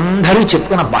గురించి అందరూ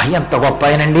చెప్పుకున్న బాహ్య ఎంత గొప్ప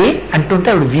ఆయనండి అంటుంటే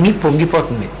ఆవిడ విని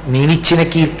పొంగిపోతుంది. నేనిచ్చిన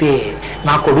కీర్తే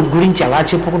నా కొడుకు గురించి ఎలా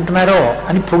చెప్పుకుంటున్నారో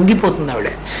అని పొంగిపోతుంది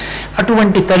ఆవిడ.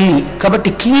 అటువంటి తల్లి. కాబట్టి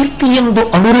కీర్తి యందు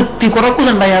అనురక్తి కొరకు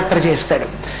దండయాత్ర చేస్తాడు.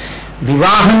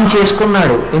 వివాహం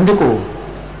చేసుకున్నాడు ఎందుకు?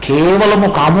 కేవలము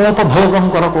కామోపభోగం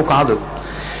కొరకు కాదు.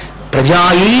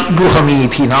 ప్రజాయీ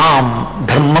గృహమీథినాం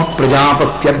ధర్మ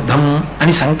ప్రజాపత్యర్థం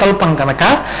అని సంకల్పం కనుక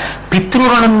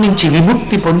పితృరుణం నుంచి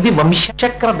విముక్తి పొంది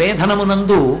వంశచక్ర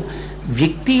భేదనమునందు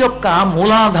వ్యక్తి యొక్క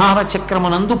మూలాధార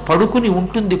చక్రమునందు పడుకుని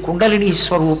ఉంటుంది కుండలిని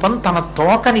స్వరూపం. తన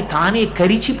తోకని తానే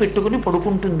కరిచి పెట్టుకుని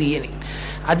పడుకుంటుంది అని.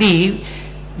 అది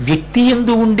వ్యక్తి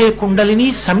యందు ఉండే కుండలిని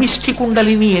సమిష్టి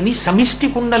కుండలిని అని, సమిష్టి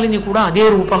కుండలిని కూడా అదే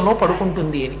రూపంలో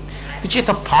పడుకుంటుంది అని.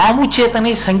 చేత పాము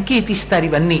చేతనే సంకేతిస్తారు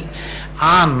ఇవన్నీ.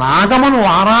 ఆ నాగమును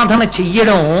ఆరాధన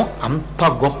చెయ్యడం అంత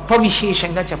గొప్ప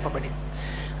విశేషంగా చెప్పబడింది.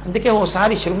 అందుకే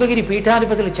ఓసారి శృంగగిరి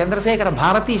పీఠాధిపతులు చంద్రశేఖర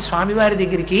భారతీ స్వామివారి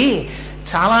దగ్గరికి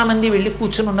చాలా మంది వెళ్ళి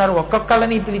కూర్చుని ఉన్నారు.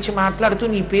 ఒక్కొక్కళ్ళని పిలిచి మాట్లాడుతూ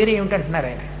నీ పేరు ఏమిటంటున్నారు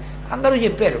ఆయన. అందరూ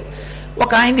చెప్పారు.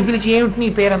 ఒక ఆయన్ని పిలిచి ఏమిటి నీ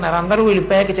పేరు అన్నారు. అందరూ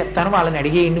వెళ్ళిపోయాక చెప్తాను వాళ్ళని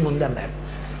అడిగేయండి ముందు అన్నారు.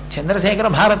 చంద్రశేఖర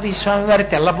భారతీ స్వామి వారి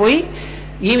తెల్లపోయి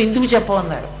ఏమి ఎందుకు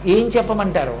చెప్పమన్నారు. ఏం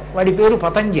చెప్పమంటారు? వాడి పేరు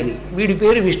పతంజలి, వీడి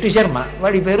పేరు విష్ణు శర్మ,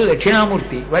 వాడి పేరు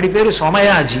దక్షిణామూర్తి, వాడి పేరు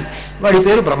సోమయాజి, వాడి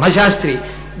పేరు బ్రహ్మశాస్త్రి.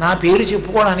 నా పేరు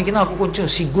చెప్పుకోవడానికి నాకు కొంచెం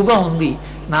సిగ్గుగా ఉంది.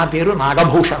 నా పేరు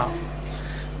నాగభూషణం,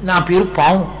 నా పేరు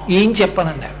పాము, ఏం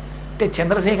చెప్పనన్నారు. అంటే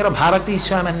చంద్రశేఖర భారతీ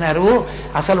స్వామి అన్నారు,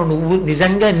 అసలు నువ్వు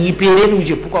నిజంగా నీ పేరే నువ్వు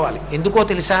చెప్పుకోవాలి. ఎందుకో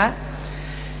తెలుసా?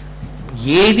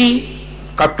 ఏది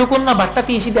కట్టుకున్న బట్ట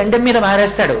తీసి దండం మీద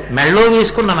మారేస్తాడు, మెళ్ళో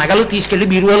వేసుకున్న నగలు తీసుకెళ్లి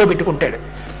బీరువాలో పెట్టుకుంటాడు.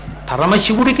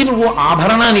 పరమశివుడికి నువ్వు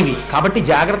ఆభరణానివి కాబట్టి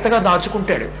జాగ్రత్తగా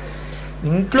దాచుకుంటాడు.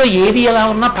 ఇంట్లో ఏది ఎలా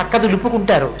ఉన్నా పక్క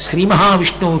దులుపుకుంటారు. శ్రీ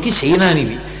మహావిష్ణువుకి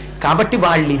శయనానివి కాబట్టి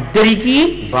వాళ్ళిద్దరికీ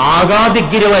బాగా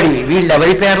దగ్గర వాడివి.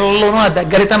 వీళ్ళెవరి పేర్లలోనూ ఆ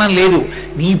దగ్గరితనం లేదు,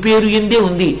 నీ పేరు ఎందే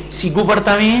ఉంది.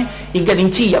 సిగ్గుపడతామే, ఇంక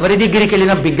నుంచి ఎవరి దగ్గరికి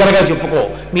వెళ్ళినా బిగ్గరగా చెప్పుకో,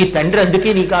 మీ తండ్రి అందుకే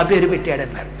నీకు ఆ పేరు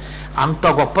పెట్టాడన్నారు. అంత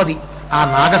గొప్పది ఆ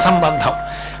నాగ సంబంధం.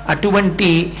 అటువంటి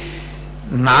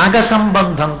నాగ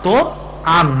సంబంధంతో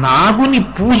ఆ నాగుని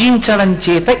పూజించడం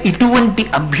చేత ఇటువంటి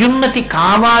అభ్యున్నతి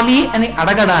కావాలి అని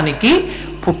అడగడానికి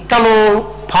పుట్టలో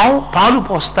పాలు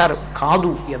పోస్తారు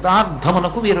కాదు.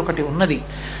 యథార్థమునకు వేరొకటి ఉన్నది.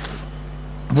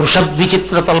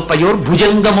 వృషద్విచిత్ర తల్పయోర్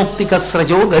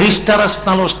భుజంగముక్తికస్రజో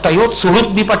గరిష్టరస్నలోష్టయో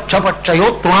సుహృద్విపక్షపక్షయో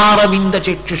త్వారవింద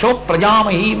చక్షుషో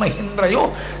ప్రజామహీ మహేంద్రయో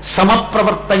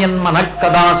సమప్రవర్తయన్మన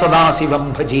కదా సదాశివం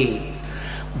భజే.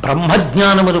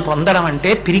 బ్రహ్మజ్ఞానములు పొందడం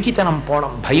అంటే పిరికితనం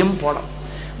పోవడం, భయం పోవడం.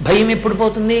 భయం ఎప్పుడు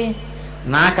పోతుంది?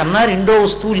 నాకన్నా రెండో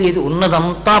వస్తువు లేదు,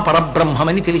 ఉన్నదంతా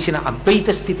పరబ్రహ్మమని తెలిసిన అద్వైత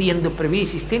స్థితి యందు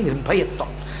ప్రవేశిస్తే నిర్భయత్వం.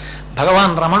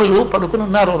 భగవాన్ రమణులు పడుకుని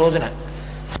ఉన్నారు. రోజున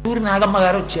సూర్య నాగమ్మ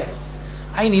గారు వచ్చారు.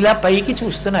 ఆయన ఇలా పైకి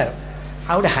చూస్తున్నారు.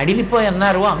 ఆవిడ హడిలిపోయి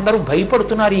అన్నారు, అందరూ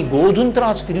భయపడుతున్నారు, ఈ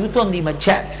గోధుంతరాజు తిరుగుతోంది ఈ మధ్య,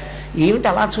 ఏమిటి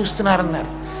అలా చూస్తున్నారన్నారు.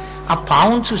 ఆ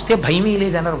పావును చూస్తే భయమే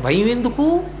లేదన్నారు. భయం ఎందుకు?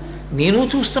 నేను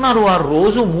చూస్తున్నాను, వారు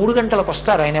రోజు 3 గంటలకు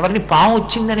వస్తారు. ఆయన ఎవరిని పాము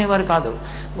వచ్చిందనేవారు కాదు,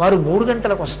 వారు 3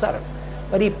 గంటలకు వస్తారు.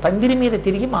 మరి పందిరి మీద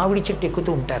తిరిగి మామిడి చెట్టు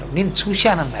ఎక్కుతూ ఉంటారు, నేను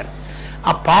చూశానన్నారు.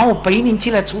 ఆ పాము పైనుంచి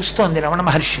ఇలా చూస్తోంది రమణ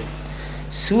మహర్షి.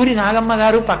 సూర్య నాగమ్మ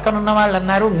గారు పక్కనున్న వాళ్ళు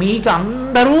అన్నారు, మీకు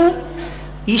అందరూ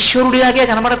ఈశ్వరుడిలాగే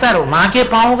కనబడతారు, మాకే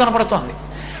పాము కనపడుతోంది,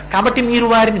 కాబట్టి మీరు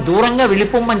వారిని దూరంగా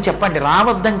వెళ్ళిపోమ్మని చెప్పండి,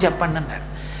 రావద్దని చెప్పండి అన్నారు.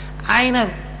 ఆయన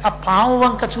ఆ పాము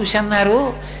వంక చూసి అన్నారు,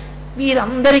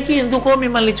 మీరందరికీ ఎందుకో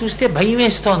మిమ్మల్ని చూస్తే భయం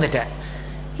వేస్తోందట.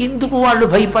 ఎందుకు వాళ్ళు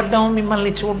భయపడ్డం,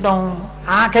 మిమ్మల్ని చూడడం?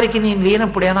 ఆఖరికి నేను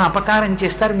లేనప్పుడు ఏమైనా అపకారం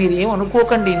చేస్తారు, మీరు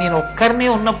ఏమనుకోకండి, నేను ఒక్కరినే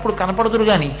ఉన్నప్పుడు కనపడదురు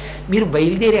కానీ మీరు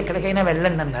బయలుదేరి ఎక్కడికైనా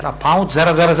వెళ్ళండి అన్నారు. ఆ పాము జర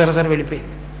జర జర జర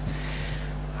వెళ్ళిపోయింది.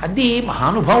 అది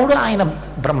మహానుభావుడు ఆయన,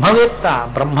 బ్రహ్మవేత్త,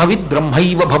 బ్రహ్మవిద్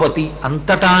బ్రహ్మైవ భవతి,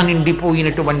 అంతటా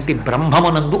నిండిపోయినటువంటి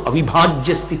బ్రహ్మమునందు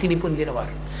అవిభాజ్య స్థితిని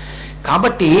పొందినవారు.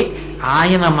 కాబట్టి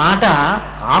ఆయన మాట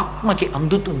ఆత్మకి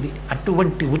అందుతుంది.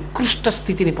 అటువంటి ఉత్కృష్ట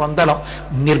స్థితిని పొందడం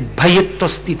నిర్భయత్వ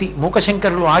స్థితి.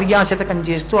 మూకశంకరులు ఆర్యాశతకం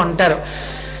చేస్తూ అంటారు,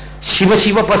 శివ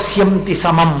శివ పశ్యంతి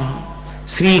సమం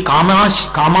శ్రీ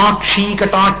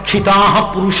కామాక్షీకటాక్షితా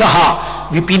పురుష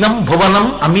విపినం భువనం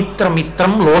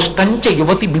అమిత్రమిత్రం లోష్టంచ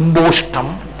యువతి బింబోష్టం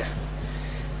అంటారు.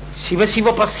 శివ శివ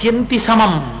పశ్యంతి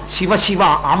సమం, శివ శివ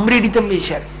ఆమ్రేడితం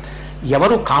వేశారు.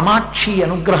 ఎవరు కామాక్షి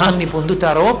అనుగ్రహాన్ని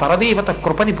పొందుతారో, పరదేవత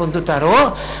కృపని పొందుతారో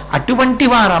అటువంటి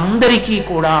వారందరికీ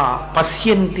కూడా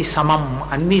పశ్యంతి సమం,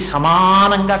 అన్ని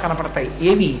సమానంగా కనపడతాయి.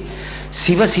 ఏవి?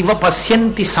 శివ శివ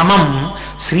పశ్యంతి సమం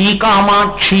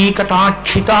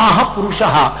శ్రీకామాక్షీకటాక్షితా పురుష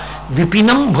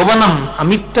విపినం భువనం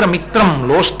అమిత్రమిత్రం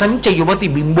లోష్టంచ యువతి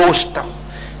బింబోష్టం.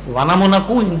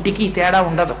 వనమునకు ఇంటికి తేడా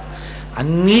ఉండదు,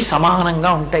 అన్నీ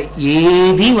సమానంగా ఉంటాయి,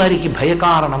 ఏది వారికి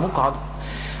భయకారణము కాదు.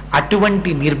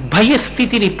 అటువంటి నిర్భయ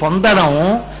స్థితిని పొందడం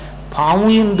పాము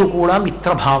యందు కూడా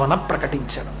మిత్రభావన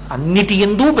ప్రకటించడం, అన్నిటి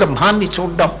యందు బ్రహ్మాన్ని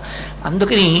చూడడం.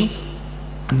 అందుకని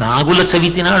నాగుల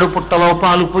చవితి నాడు పుట్టలో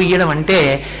పాలు పొయ్యడం అంటే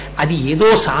అది ఏదో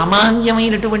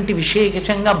సామాన్యమైనటువంటి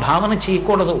విశేషంగా భావన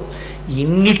చేయకూడదు.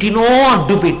 ఎన్నిటినో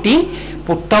అడ్డుపెట్టి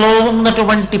పుట్టలో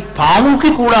ఉన్నటువంటి పాముకి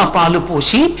కూడా పాలు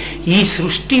పోసి ఈ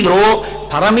సృష్టిలో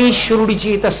పరమేశ్వరుడి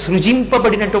చేత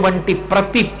సృజింపబడినటువంటి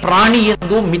ప్రతి ప్రాణి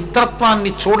యందు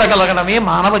మిత్రత్వాన్ని చూడగలగడమే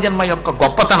మానవ జన్మ యొక్క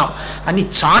గొప్పతనం అని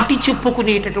చాటి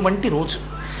చెప్పుకునేటటువంటి రోజు.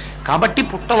 కాబట్టి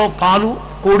పుట్టలో పాలు,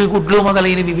 కోడిగుడ్లు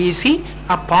మొదలైనవి వేసి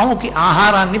ఆ పాముకి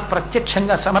ఆహారాన్ని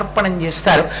ప్రత్యక్షంగా సమర్పణం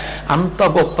చేస్తారు. అంత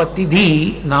గొప్ప తిథి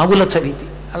నాగుల చవితి.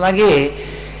 అలాగే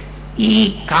ఈ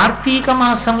కార్తీక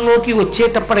మాసంలోకి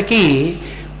వచ్చేటప్పటికీ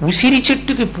ఉసిరి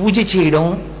చెట్టుకి పూజ చేయడం,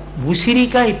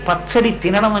 ఉసిరికాయ పచ్చడి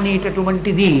తినడం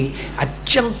అనేటటువంటిది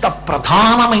అత్యంత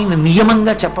ప్రధానమైన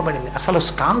నియమంగా చెప్పబడింది. అసలు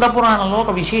స్కాంద పురాణంలో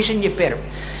ఒక విశేషం చెప్పారు.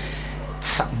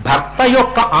 భర్త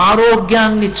యొక్క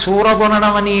ఆరోగ్యాన్ని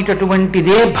చూరగొనడం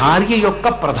అనేటటువంటిదే భార్య యొక్క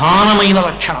ప్రధానమైన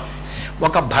లక్షణం.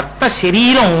 ఒక భర్త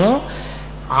శరీరం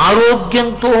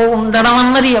ఆరోగ్యంతో ఉండడం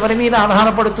అన్నది ఎవరి మీద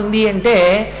ఆధారపడుతుంది అంటే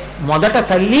మొదట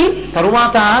తల్లి,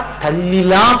 తరువాత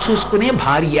తల్లిలా చూసుకునే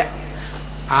భార్య.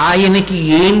 ఆయనకి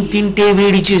ఏం తింటే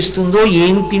వేడి చేస్తుందో,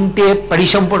 ఏం తింటే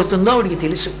పడిశం పడుతుందో ఆవిడికి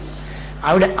తెలుసు.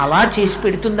 ఆవిడ అలా చేసి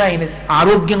పెడుతుంది ఆయన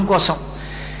ఆరోగ్యం కోసం.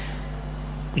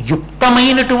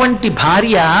 యుక్తమైనటువంటి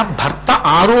భార్య, భర్త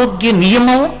ఆరోగ్య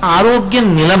నియమం, ఆరోగ్యం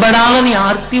నిలబడాలని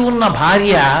ఆర్తి ఉన్న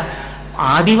భార్య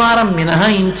ఆదివారం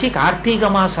మినహాయించి కార్తీక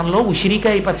మాసంలో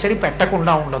ఉసిరికాయ పచ్చడి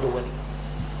పెట్టకుండా ఉండదు అని.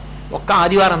 ఒక్క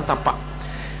ఆదివారం తప్ప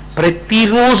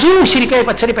ప్రతిరోజు ఉసిరికాయ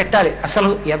పచ్చడి పెట్టాలి. అసలు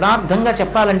యథార్థంగా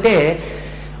చెప్పాలంటే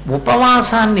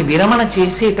ఉపవాసాన్ని విరమణ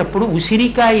చేసేటప్పుడు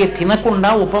ఉసిరికాయ తినకుండా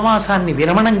ఉపవాసాన్ని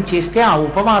విరమణం చేస్తే ఆ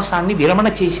ఉపవాసాన్ని విరమణ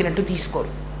చేసినట్టు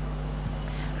తీసుకోరు.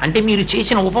 అంటే మీరు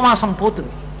చేసిన ఉపవాసం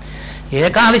పోతుంది.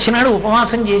 ఏకాదశి నాడు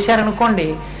ఉపవాసం చేశారనుకోండి,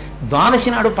 ద్వాదశి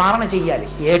నాడు పారణ చెయ్యాలి.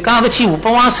 ఏకాదశి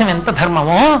ఉపవాసం ఎంత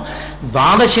ధర్మమో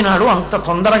ద్వాదశి నాడు అంత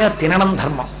తొందరగా తినడం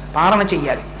ధర్మం. పారణ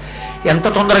చెయ్యాలి ఎంత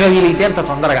తొందరగా వీలైతే అంత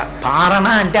తొందరగా. పారణ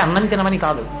అంటే అన్నం తినమని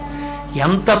కాదు,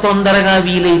 ఎంత తొందరగా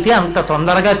వీలైతే అంత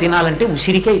తొందరగా తినాలంటే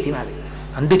ఉసిరికాయ తినాలి.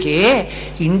 అందుకే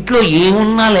ఇంట్లో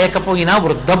ఏమున్నా లేకపోయినా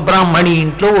వృద్ధ బ్రాహ్మణి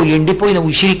ఇంట్లో ఓ ఎండిపోయిన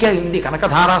ఉసిరికాయ ఉంది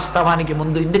కనకధారాస్తవానికి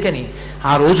ముందు. ఎందుకని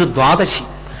ఆ రోజు ద్వాదశి,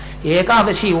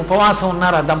 ఏకాదశి ఉపవాసం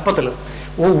ఉన్నారు ఆ దంపతులు.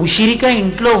 ఓ ఉసిరికాయ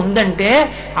ఇంట్లో ఉందంటే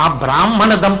ఆ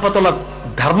బ్రాహ్మణ దంపతుల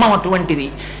ధర్మం అటువంటిది.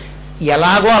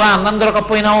 ఎలాగో అలా అన్నం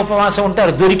దొరకపోయినా ఉపవాసం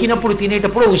ఉంటారు. దొరికినప్పుడు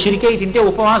తినేటప్పుడు ఉసిరికాయ తింటే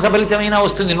ఉపవాస ఫలితమైనా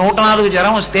వస్తుంది. 104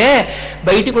 జ్వరం వస్తే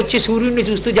బయటికి వచ్చి సూర్యుడిని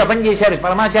చూస్తూ జపం చేశారు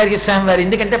పరమాచార్య స్వామి వారు.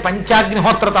 ఎందుకంటే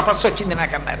పంచాగ్నిహోత్ర తపస్సు వచ్చింది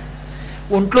నాకన్నారు.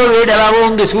 ఒంట్లో వేడి ఎలాగో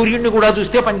ఉంది, సూర్యుడిని కూడా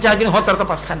చూస్తే పంచాగ్నిహోత్ర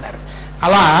తపస్సు అన్నారు.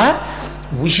 అలా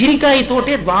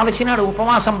ఉసిరికాయతోటే ద్వాదశి నాడు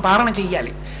ఉపవాసం పారణ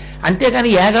చెయ్యాలి. అంతేకాని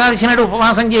ఏకాదశి నాడు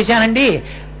ఉపవాసం చేశానండి,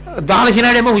 ద్వాదశి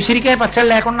నాడేమో ఉసిరికాయ పచ్చడి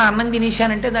లేకుండా అన్నం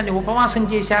తినేశానంటే దాన్ని ఉపవాసం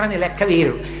చేశారని లెక్క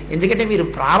వేరు. ఎందుకంటే మీరు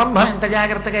ప్రారంభం ఎంత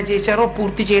జాగ్రత్తగా చేశారో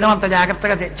పూర్తి చేయడం అంత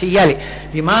జాగ్రత్తగా చెయ్యాలి.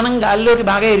 విమానం గాల్లోకి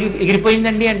బాగా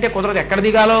ఎగిరిపోయిందండి అంటే కుదరదు. ఎక్కడ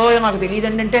దిగాలో నాకు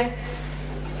తెలియదండి అంటే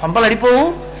పంపలు అడిపోవు.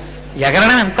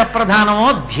 ఎగరడం ఎంత ప్రధానమో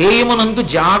ధ్యేయమునందు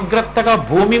జాగ్రత్తగా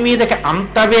భూమి మీదకి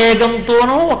అంత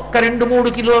వేగంతోనూ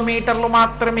 1-2-3 కిలోమీటర్లు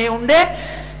మాత్రమే ఉండే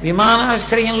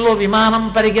విమానాశ్రయంలో విమానం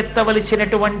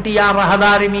పరిగెత్తవలసినటువంటి ఆ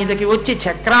రహదారి మీదకి వచ్చి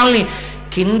చక్రాల్ని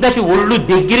కిందకి ఒళ్ళు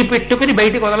దగ్గర పెట్టుకుని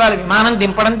బయటకు వదలాలి. విమానం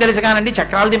దింపడం తెలుసు కానండి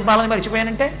చక్రాలు దింపాలని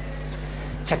మర్చిపోయానంటే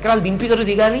చక్రాలు దింపిగలు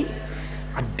దిగాలి.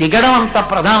 దిగడం అంత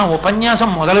ప్రధానం. ఉపన్యాసం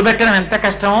మొదలు పెట్టడం ఎంత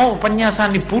కష్టమో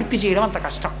ఉపన్యాసాన్ని పూర్తి చేయడం అంత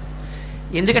కష్టం.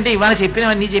 ఎందుకంటే ఇవాళ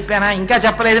చెప్పినవన్నీ చెప్పానా, ఇంకా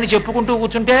చెప్పలేదని చెప్పుకుంటూ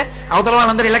కూర్చుంటే అవతల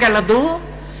వాళ్ళందరూ ఇళ్ళకి వెళ్ళొద్దు.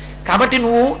 కాబట్టి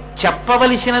నువ్వు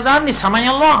చెప్పవలసిన దాన్ని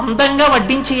సమయంలో అందంగా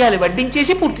వడ్డించేయాలి,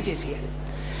 వడ్డించేసి పూర్తి చేసేయాలి.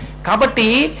 కాబట్టి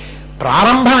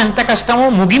ప్రారంభం ఎంత కష్టమో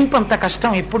ముగింపు అంత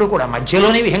కష్టం. ఎప్పుడు కూడా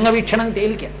మధ్యలోనే విహంగ వీక్షణం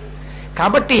తేలిక.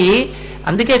 కాబట్టి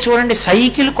అందుకే చూడండి,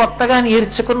 సైకిల్ కొత్తగా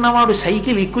నేర్చుకున్నవాడు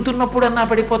సైకిల్ ఎక్కుతున్నప్పుడన్నా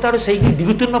పడిపోతాడు, సైకిల్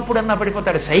దిగుతున్నప్పుడన్నా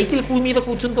పడిపోతాడు. సైకిల్ మీద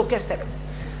కూర్చుని తొక్కేస్తాడు.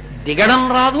 దిగడం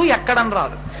రాదు, ఎక్కడం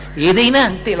రాదు. ఏదైనా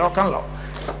అంతే లోకంలో.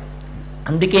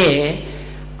 అందుకే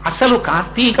అసలు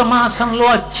కార్తీక మాసంలో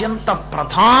అత్యంత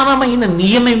ప్రధానమైన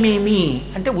నియమమేమి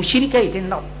అంటే ఉసిరికాయ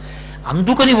తినడం.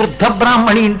 అందుకని వృద్ధ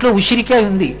బ్రాహ్మణి ఇంట్లో ఉసిరికాయ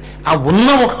ఉంది. ఆ ఉన్న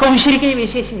ఒక్క ఉసిరికాయ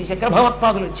వేసేసింది. శంకర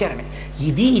భగవత్పాదులు వచ్చారని.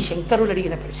 ఇది శంకరుడు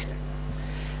అడిగిన ప్రశ్న.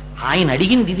 ఆయన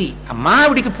అడిగింది ఇది. అమ్మా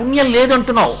ఆవిడికి పుణ్యం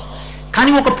లేదంటున్నావు,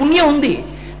 కానీ ఒక పుణ్యం ఉంది.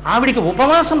 ఆవిడికి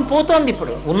ఉపవాసం పోతోంది.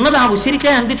 ఇప్పుడు ఉన్నది ఆ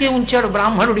ఉసిరికాయ, అందుకే ఉంచాడు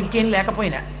బ్రాహ్మణుడు, ఇంకేం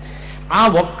లేకపోయినా. ఆ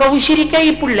ఒక్క ఉసిరికాయ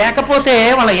ఇప్పుడు లేకపోతే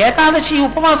వాళ్ళ ఏకాదశి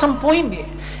ఉపవాసం పోయింది.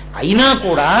 అయినా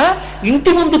కూడా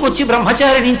ఇంటి ముందుకొచ్చి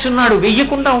బ్రహ్మచారి నించున్నాడు,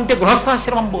 వెయ్యకుండా ఉంటే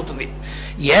గృహస్థాశ్రమం పోతుంది.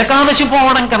 ఏకాదశి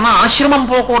పోవడం కన్నా ఆశ్రమం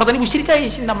పోకూడదని ఉసిరికాయ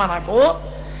వేసిందమ్మా నాకు.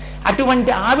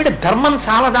 అటువంటి ఆవిడ ధర్మం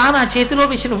చాలదా, నా చేతిలో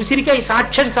వేసిన ఉసిరికాయ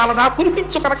సాక్ష్యం చాలదా,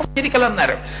 కురిపించు కనుక ఉసిరికలు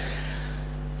అన్నారు.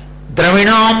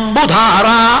 ద్రవిణాంబుధార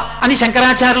అని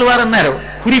శంకరాచార్యులు వారు అన్నారు.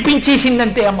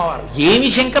 కురిపించేసిందంతే అమ్మవారు. ఏమి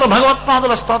శంకర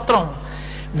భగవత్పాదుల స్తోత్రం!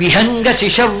 విహంగ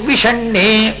శిశవిషణ్ణే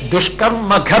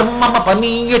దుష్కర్మ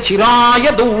ఘర్మమపనీయ చిరాయ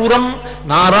దూరం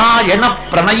నారాయణ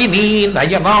ప్రణయిని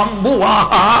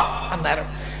నయనాంబువాహ అన్నారు.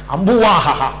 అంబువాహ,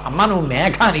 అమ్మ నువ్వు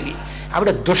మేఘానివి,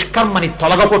 ఆవిడ దుష్కర్మని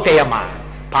తొలగొట్టేయమ్మా,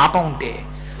 పాపం ఉంటే.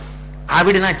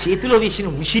 ఆవిడ నా చేతిలో వేసిన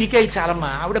ఉసిరికాయ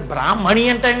చాలమ్మా. ఆవిడ బ్రాహ్మణి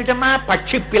అంటే ఏమిటమ్మా?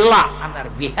 పక్షి పిల్ల అన్నారు.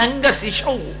 విహంగ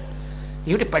శిశవు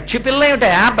ఏమిటి? పక్షి పిల్ల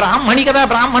ఏమిటా? బ్రాహ్మణి కదా,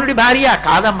 బ్రాహ్మణుడి భార్య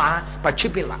కాదమ్మా, పక్షి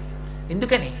పిల్ల.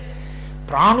 ఎందుకని?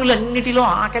 ప్రాణులన్నిటిలో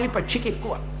ఆకలి పక్షికి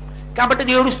ఎక్కువ, కాబట్టి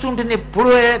అది ఏడుస్తూ ఉంటుంది, ఎప్పుడు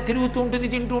తిరుగుతూ ఉంటుంది,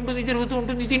 తింటూ ఉంటుంది, తిరుగుతూ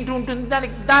ఉంటుంది, తింటూ ఉంటుంది.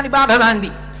 దాని బాధ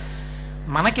దాంది.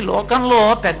 మనకి లోకంలో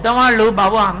పెద్దవాళ్ళు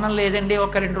బాబు అన్నం లేదండి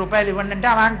ఒక 2 రూపాయలు ఇవ్వండి అంటే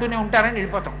అలా అంటూనే ఉంటారని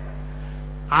వెళ్ళిపోతాం.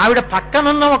 ఆవిడ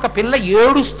పక్కనున్న ఒక పిల్ల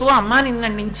ఏడుస్తూ, అమ్మా నిన్న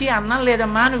నుంచి అన్నం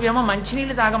లేదమ్మా, నువ్వేమో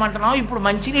మంచినీళ్ళు తాగమంటున్నావు, ఇప్పుడు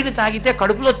మంచినీళ్ళు తాగితే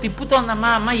కడుపులో తిప్పుతోందమ్మా,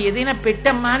 అమ్మ ఏదైనా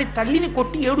పెట్టమ్మా అని తల్లిని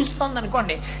కొట్టి ఏడుస్తోంది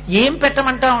అనుకోండి. ఏం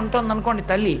పెట్టమంటా ఉంటుంది అనుకోండి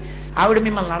తల్లి, ఆవిడ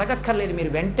మిమ్మల్ని అడగక్కర్లేదు,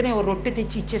 మీరు వెంటనే ఓ రొట్టె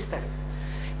తెచ్చి ఇచ్చేస్తారు.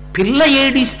 పిల్ల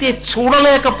ఏడిస్తే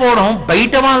చూడలేకపోవడం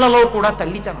బయట వాళ్ళలో కూడా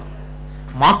తల్లితనం,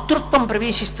 మాతృత్వం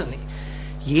ప్రవేశిస్తుంది.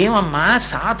 ఏమమ్మా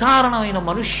సాధారణమైన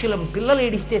మనుష్యులం పిల్లలు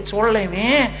ఏడిస్తే చూడలేమే,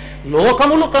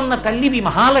 లోకములు కన్న తల్లివి,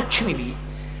 మహాలక్ష్మివి.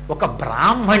 ఒక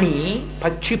బ్రాహ్మణి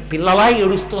పక్షి పిల్లలా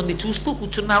ఏడుస్తోంది, చూస్తూ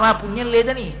కూర్చున్నావా పుణ్యం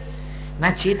లేదని? నా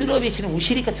చేతిలో వేసిన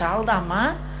ఉసిరిక చాలదా అమ్మా?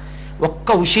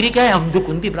 ఒక్క ఉసిరికాయ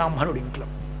అందుకుంది బ్రాహ్మణుడి ఇంట్లో.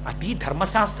 అది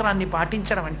ధర్మశాస్త్రాన్ని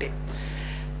పాటించడం అంటే.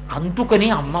 అందుకని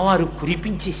అమ్మవారు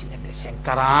కురిపించేసిందంటే,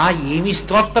 శంకరా ఏమి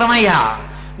స్తోత్రమయ్యా,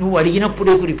 నువ్వు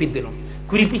అడిగినప్పుడే కురిపిద్దును.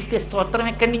 కురిపిస్తే స్తోత్రం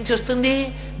ఎక్కడి నుంచి వస్తుంది?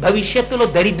 భవిష్యత్తులో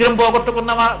దరిద్రం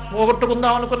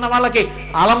పోగొట్టుకుందాం అనుకున్న వాళ్ళకి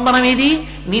ఆలంబనమేది?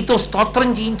 నీతో స్తోత్రం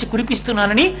చేయించి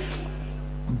కురిపిస్తున్నానని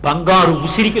బంగారు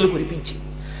ఉసిరికలు కురిపించి.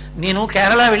 నేను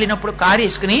కేరళ వెళ్ళినప్పుడు కారు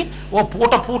వేసుకుని ఓ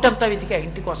పూటంతా వెతికా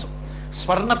ఇంటి కోసం.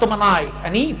 స్వర్ణతుమనాయ్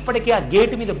అని ఇప్పటికీ ఆ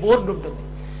గేటు మీద బోర్డు ఉంటుంది.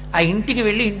 ఆ ఇంటికి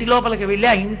వెళ్ళి, ఇంటి లోపలికి వెళ్ళి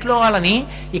ఆ ఇంట్లో వాళ్ళని,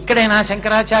 ఇక్కడైనా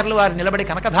శంకరాచార్యులు వారు నిలబడి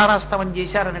కనకధారాస్తవం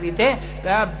చేశారని అడిగితే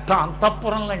పెద్ద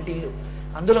అంతఃపురం లాంటి ఇల్లు.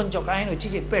 అందులోంచి ఒక ఆయన వచ్చి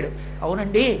చెప్పాడు,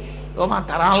 అవునండి మా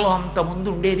తరాల్లో అంత ముందు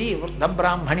ఉండేది వృద్ధ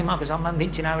బ్రాహ్మణి మాకు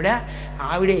సంబంధించిన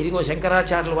ఆవిడే ఇదిగో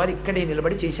శంకరాచార్యుల వారు ఇక్కడే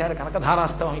నిలబడి చేశారు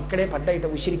కనకధారాస్తవం, ఇక్కడే పడ్డాయిట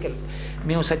ఉసిరికలు.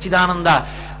 మేము సచ్చిదానంద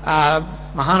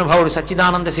మహానుభావుడు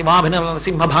సచ్చిదానంద శివాభినవ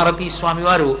నరసింహభారతీ స్వామి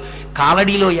వారు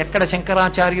కాలడీలో ఎక్కడ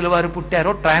శంకరాచార్యుల వారు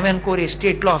పుట్టారో ట్రావెన్కోర్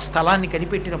ఎస్టేట్లో ఆ స్థలాన్ని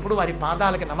కనిపెట్టినప్పుడు వారి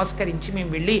పాదాలకు నమస్కరించి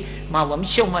మేము వెళ్ళి మా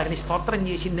వంశం వారిని స్తోత్రం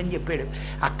చేసిందని చెప్పాడు.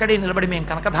 అక్కడే నిలబడి మేము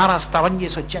కనకధారా స్తవం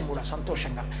చేసి వచ్చాం కూడా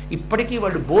సంతోషంగా. ఇప్పటికీ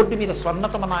వాళ్ళు బోర్డు మీద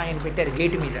స్వర్ణతమనాయని పెట్టారు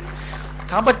గేటు మీద.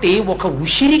 కాబట్టి ఒక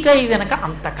ఉసిరికాయ వెనక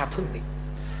అంత కథ ఉంది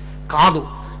కాదు.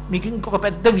 మీకు ఇంకొక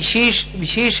పెద్ద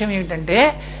విశేషం ఏమిటంటే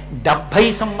 70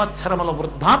 సంవత్సరముల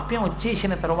వృద్ధాప్యం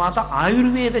వచ్చేసిన తర్వాత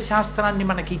ఆయుర్వేద శాస్త్రాన్ని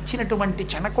మనకి ఇచ్చినటువంటి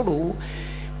చనకుడు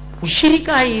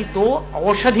ఉసిరికాయతో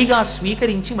ఔషధిగా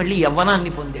స్వీకరించి మళ్ళీ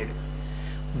యవ్వనాన్ని పొందాడు.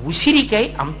 ఉసిరికాయ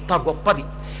అంత గొప్పది.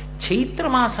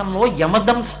 చైత్రమాసంలో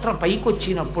యమదంస్ట్ర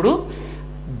పైకొచ్చినప్పుడు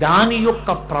దాని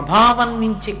యొక్క ప్రభావం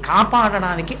నుంచి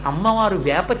కాపాడడానికి అమ్మవారు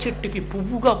వేప చెట్టుకి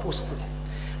పువ్వుగా పూస్తుంది.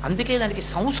 అందుకే దానికి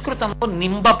సంస్కృతంలో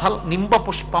నింబ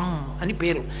పుష్పం అని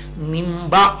పేరు.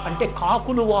 నింబ అంటే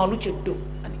కాకులు వాలు చెట్టు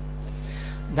అని.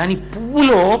 దాని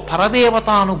పువ్వులో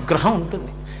పరదేవతానుగ్రహం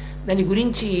ఉంటుంది. దాని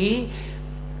గురించి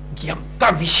ఎంత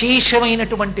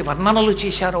విశేషమైనటువంటి వర్ణనలు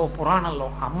చేశారో పురాణంలో.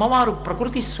 అమ్మవారు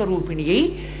ప్రకృతి స్వరూపిణి అయి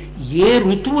ఏ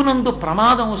ఋతువునందు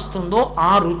ప్రమాదం వస్తుందో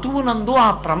ఆ ఋతువునందు ఆ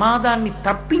ప్రమాదాన్ని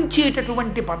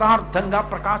తప్పించేటటువంటి పదార్థంగా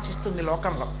ప్రకాశిస్తుంది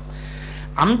లోకంలో.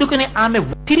 అందుకని ఆమె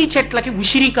ఉసిరి చెట్లకి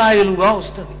ఉసిరికాయలుగా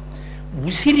వస్తుంది.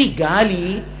 ఉసిరి గాలి,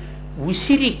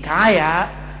 ఉసిరికాయ,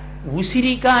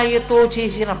 ఉసిరికాయతో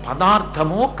చేసిన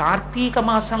పదార్థము కార్తీక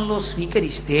మాసంలో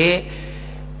స్వీకరిస్తే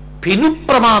పెను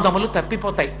ప్రమాదములు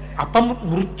తప్పిపోతాయి.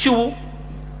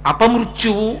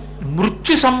 అపమృత్యువు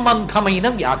మృత్యు సంబంధమైన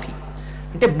వ్యాధి,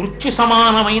 అంటే మృత్యు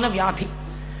సమానమైన వ్యాధి.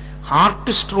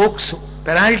 హార్ట్ స్ట్రోక్స్,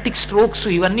 పెరాలిటిక్ స్ట్రోక్స్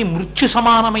ఇవన్నీ మృత్యు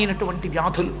సమానమైనటువంటి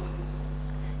వ్యాధులు.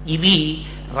 ఇవి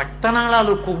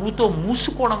రక్తనాళాలు కొవ్వుతో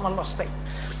మూసుకోవడం వల్ల వస్తాయి.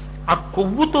 ఆ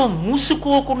కొవ్వుతో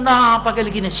మూసుకోకుండా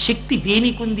ఆపగలిగిన శక్తి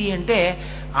దేనికుంది అంటే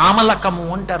ఆమలకము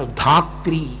అంటారు,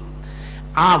 ధాత్రి.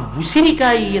 ఆ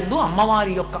ఉసిరికాయ యందు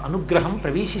అమ్మవారి యొక్క అనుగ్రహం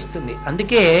ప్రవేశిస్తుంది.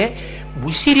 అందుకే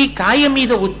ఉసిరికాయ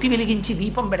మీద ఒత్తి వెలిగించి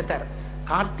దీపం పెడతారు.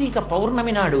 కార్తీక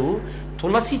పౌర్ణమి నాడు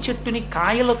తులసి చెట్టుని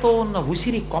కాయలతో ఉన్న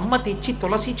ఉసిరి కొమ్మ తెచ్చి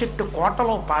తులసి చెట్టు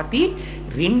కోటలో పాతి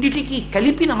రెండిటికి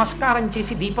కలిపి నమస్కారం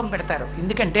చేసి దీపం పెడతారు.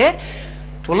 ఎందుకంటే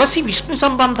తులసి విష్ణు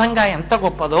సంబంధంగా ఎంత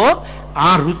గొప్పదో ఆ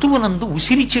ఋతువునందు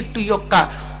ఉసిరి చెట్టు యొక్క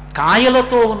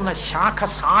కాయలతో ఉన్న శాఖ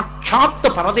సాక్షాత్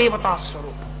పరదేవతా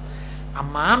స్వరూపం.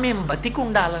 అమ్మా మేము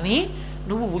బతికుండాలని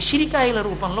నువ్వు ఉసిరికాయల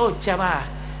రూపంలో వచ్చావా,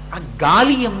 ఆ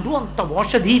గాలి యందు అంత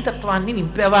ఓషధీతత్వాన్ని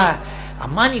నింపావా,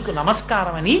 అమ్మా నీకు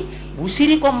నమస్కారం అని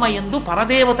ఉసిరి కొమ్మ యందు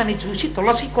పరదేవతని చూసి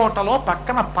తులసి కోటలో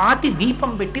పక్కన పాతి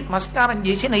దీపం పెట్టి నమస్కారం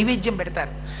చేసి నైవేద్యం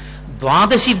పెడతారు.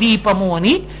 ద్వాదశి దీపము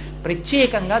అని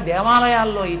ప్రత్యేకంగా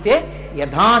దేవాలయాల్లో అయితే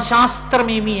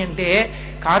యథాశాస్త్రమేమి అంటే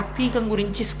కార్తీకం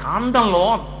గురించి స్కాందంలో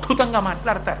అద్భుతంగా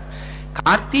మాట్లాడతారు.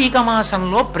 కార్తీక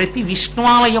మాసంలో ప్రతి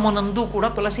విష్ణువాలయమునందు కూడా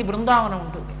తులసి బృందావనం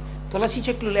ఉంటుంది. తులసి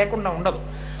చెట్లు లేకుండా ఉండదు.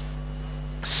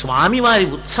 స్వామివారి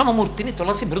ఉత్సవమూర్తిని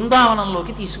తులసి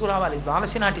బృందావనంలోకి తీసుకురావాలి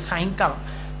ద్వాదశి నాటి సాయంకాలం.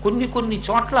 కొన్ని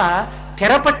చోట్ల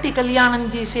తెరపట్టి కళ్యాణం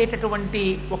చేసేటటువంటి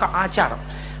ఒక ఆచారం.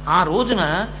 ఆ రోజున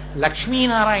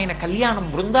లక్ష్మీనారాయణ కళ్యాణం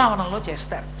బృందావనంలో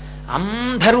చేస్తారు.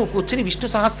 అందరూ కూర్చుని విష్ణు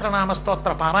సహస్రనామ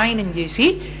స్తోత్ర పారాయణం చేసి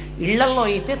ఇళ్లల్లో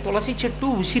అయితే తులసి చెట్టు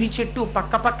ఉసిరి చెట్టు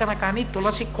పక్క పక్కన కానీ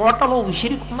తులసి కోటలో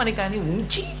ఉసిరి కొమ్మని కానీ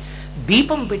ఉంచి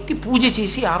దీపం పెట్టి పూజ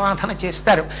చేసి ఆరాధన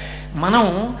చేస్తారు. మనం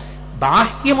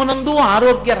బాహ్యమునందు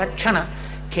ఆరోగ్య రక్షణ,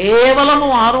 కేవలము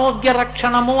ఆరోగ్య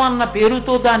రక్షణము అన్న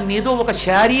పేరుతో దాన్ని ఏదో ఒక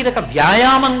శారీరక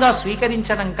వ్యాయామంగా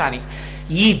స్వీకరించడం కానీ,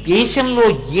 ఈ దేశంలో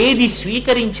ఏది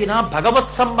స్వీకరించినా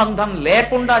భగవత్ సంబంధం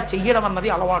లేకుండా చెయ్యడం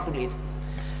అన్నది అలవాటు లేదు.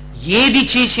 ఏది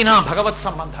చేసినా భగవత్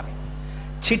సంబంధమే.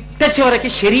 చిట్ట చివరికి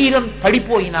శరీరం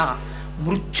పడిపోయినా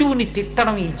మృత్యువుని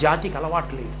తిట్టడం ఈ జాతికి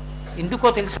అలవాటు లేదు. ఎందుకో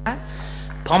తెలుసా?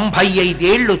 95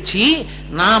 ఏళ్ళొచ్చి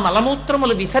నా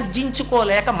మలమూత్రములు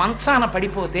విసర్జించుకోలేక మంచాన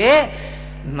పడిపోతే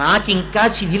నాకింకా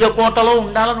శిథిలకోటలో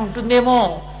ఉండాలని ఉంటుందేమో.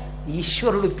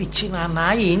 ఈశ్వరుడు పిచ్చి నాన్న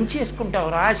ఏం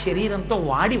చేసుకుంటావురా, శరీరంతో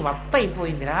వాడి వర్త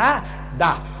అయిపోయిందిరా,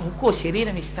 దా ఇంకో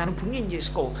శరీరం ఇస్తాను పుణ్యం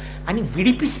చేసుకో అని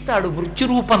విడిపిస్తాడు మృత్యు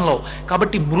రూపంలో.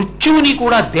 కాబట్టి మృత్యువుని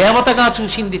కూడా దేవతగా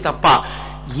చూసింది తప్ప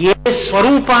ఏ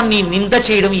స్వరూపాన్ని నింద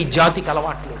చేయడం ఈ జాతికి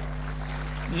అలవాట్లేదు.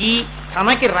 ఈ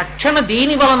తనకి రక్షణ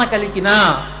దేని వలన కలిగినా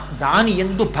దాని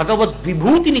యందు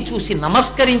భగవద్విభూతిని చూసి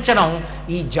నమస్కరించడం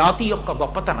ఈ జాతి యొక్క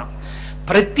గొప్పతనం.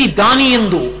 ప్రతి దాని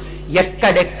యందు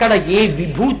ఎక్కడెక్కడ ఏ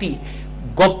విభూతి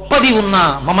గొప్పది ఉన్నా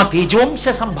మమ తేజోంశ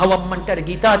సంభవం అంటాడు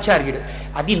గీతాచార్యుడు.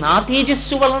 అది నా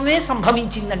తేజస్సు వలనే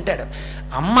సంభవించిందంటాడు.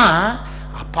 అమ్మ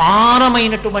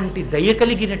అపారమైనటువంటి దయ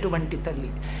కలిగినటువంటి తల్లి.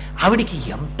 ఆవిడికి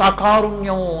ఎంత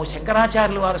కారుణ్యం.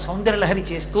 శంకరాచార్యులు వారు సౌందర్యలహరి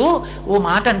చేస్తూ ఓ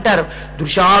మాట అంటారు,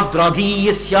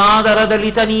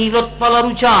 దృశాద్రాధీయస్యాదరదలిత నీలోత్పల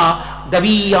రుచ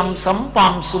దవీయాంసం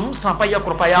పాంసుం స్నపయ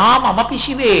కృపయా మమపి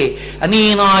శివే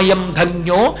అనేనాయం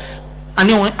ధన్యో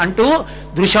అని అంటూ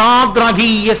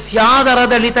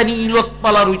దృశాద్రాధీయస్యాదరదలిత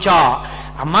నీలోత్పల రుచ.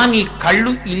 అమ్మా నీ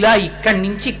కళ్ళు ఇలా ఇక్కడి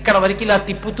నుంచి ఇక్కడ వరకు ఇలా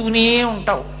తిప్పుతూనే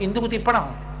ఉంటావు. ఎందుకు తిప్పడం?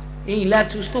 ఇలా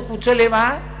చూస్తూ కూర్చోలేవా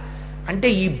అంటే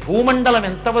ఈ భూమండలం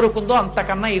ఎంతవరకు ఉందో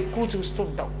అంతకన్నా ఎక్కువ చూస్తూ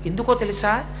ఉంటావు. ఎందుకో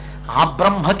తెలుసా? ఆ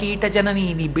బ్రహ్మకీట జనని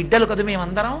నీ బిడ్డలు కదా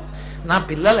మేమందరం, నా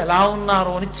పిల్లలు ఎలా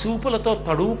ఉన్నారో అని చూపులతో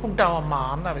తడువుకుంటావమ్మా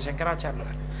అన్నారు శంకరాచార్యులు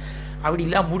గారు. ఆవిడ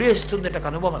ఇలా ముడేస్తుందట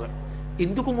కనుబొమలు.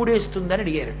 ఎందుకు ముడేస్తుందని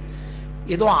అడిగారు.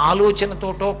 ఏదో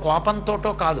ఆలోచనతోటో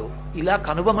కోపంతోటో కాదు, ఇలా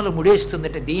కనుబొమలు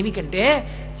ముడేస్తుందట. దేనికంటే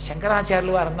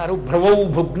శంకరాచార్యులు వారు అన్నారు, భ్రువౌ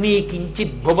భుగ్నీ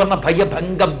కించిత్ భువన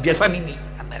భయభంగ వ్యసనిని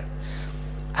అన్నారు.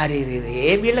 అరే రే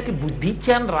వీళ్ళకి బుద్ధి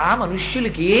ఇచ్చాను రా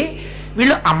మనుష్యులకి,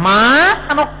 వీళ్ళు అమ్మా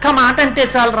అనొక్క మాట అంటే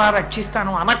చాలు రా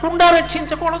రక్షిస్తాను, అనకుండా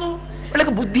రక్షించకూడదు.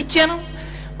 వీళ్ళకి బుద్ధి ఇచ్చాను,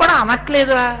 వాడు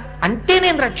అనట్లేదురా అంటే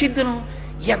నేను రక్షిద్దును.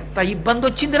 ఎంత ఇబ్బంది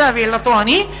వచ్చిందిరా వీళ్లతో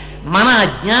అని మన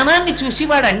అజ్ఞానాన్ని చూసి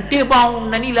వాడు అంటే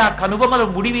బాగుండని ఇలా కనుబొమలు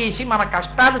ముడివేసి మన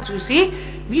కష్టాలు చూసి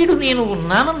వీడు నేను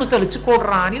ఉన్నానన్ను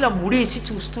తలుచుకోడరా అని ఇలా ముడేసి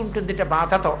చూస్తూ ఉంటుందిట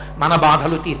బాధతో. మన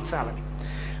బాధలు తీర్చాలని,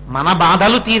 మన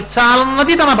బాధలు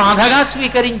తీర్చాలన్నది తన బాధగా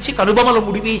స్వీకరించి కనుబొమలు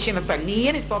ముడివేసిన తల్లి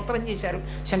అని స్తోత్రం చేశారు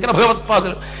శంకర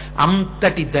భగవత్పాదులు.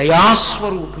 అంతటి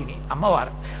దయాస్వరూపిణి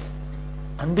అమ్మవారు.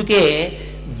 అందుకే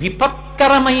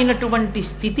విపత్కరమైనటువంటి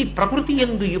స్థితి ప్రకృతి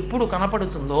యందు ఎప్పుడు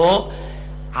కనపడుతుందో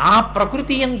ఆ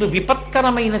ప్రకృతి యందు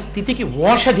విపత్కరమైన స్థితికి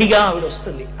ఓషధిగా ఆవిడ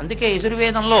వస్తుంది. అందుకే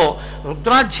యజుర్వేదంలో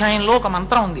రుద్రాధ్యాయంలో ఒక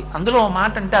మంత్రం ఉంది. అందులో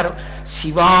మాట అంటారు,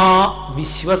 శివా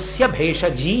విశ్వస్య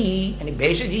భేషజీ అని.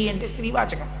 భేషజీ అంటే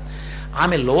స్త్రీవాచకం.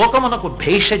 ఆమె లోకమునకు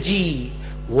భేషజీ,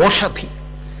 ఓషధి.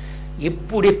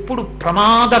 ఎప్పుడెప్పుడు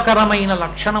ప్రమాదకరమైన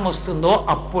లక్షణం వస్తుందో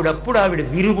అప్పుడప్పుడు ఆవిడ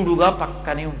విరుగుడుగా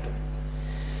పక్కనే ఉంటుంది.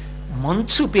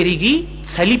 మంచు పెరిగి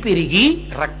చలి పెరిగి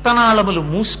రక్తనాళములు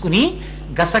మూసుకుని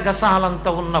గసగసాలంత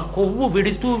ఉన్న కొవ్వు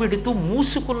వెడుతూ వెడుతూ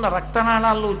మూసుకున్న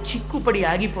రక్తనాళాల్లో చిక్కుపడి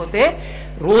ఆగిపోతే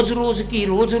రోజు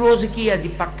రోజుకి అది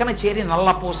పక్కన చేరి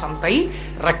నల్లపూసంతై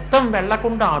రక్తం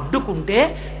వెళ్లకుండా అడ్డుకుంటే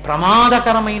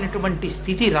ప్రమాదకరమైనటువంటి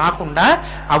స్థితి రాకుండా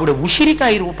ఆవిడ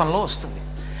ఉసిరికాయ రూపంలో వస్తుంది.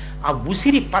 ఆ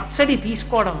ఉసిరి పచ్చడి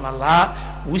తీసుకోవడం వల్ల,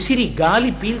 ఉసిరి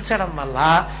గాలి పీల్చడం వల్ల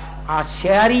ఆ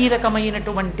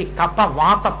శారీరకమైనటువంటి కప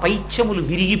వాత పైత్యములు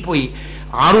విరిగిపోయి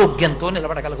ఆరోగ్యంతో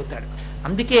నిలబడగలుగుతాడు.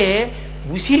 అందుకే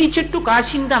ఉసిరి చెట్టు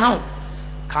కాసిందనం,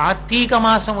 కార్తీక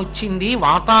మాసం వచ్చింది,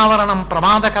 వాతావరణం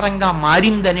ప్రమాదకరంగా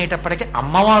మారిందనేటప్పటికీ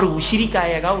అమ్మవారు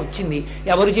ఉసిరికాయగా వచ్చింది.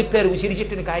 ఎవరు చెప్పారు ఉసిరి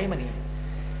చెట్టుని కాయమని?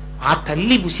 ఆ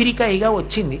తల్లి ఉసిరికాయగా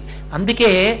వచ్చింది.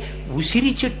 అందుకే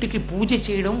ఉసిరి చెట్టుకి పూజ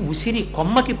చేయడం, ఉసిరి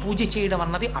కొమ్మకి పూజ చేయడం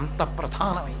అన్నది అంత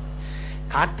ప్రధానమైంది.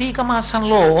 కార్తీక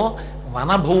మాసంలో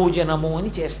వనభోజనము అని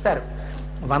చేస్తారు.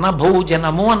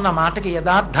 వనభోజనము అన్న మాటకి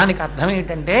యథార్థానికి అర్థం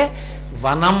ఏంటంటే,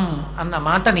 వనం అన్న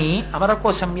మాటని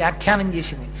అమరకోశం వ్యాఖ్యానం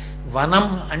చేసింది. వనం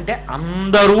అంటే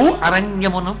అందరూ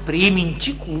అరణ్యమును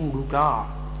ప్రేమించి కూడుట.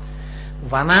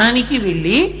 వనానికి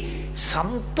వెళ్ళి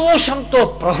సంతోషంతో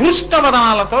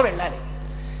ప్రహృష్టవదనాలతో వెళ్ళాలి.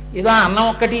 ఏదో అన్నం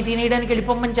ఒక్కటి తినేయడానికి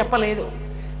వెళ్ళిపోమని చెప్పలేదు.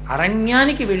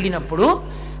 అరణ్యానికి వెళ్ళినప్పుడు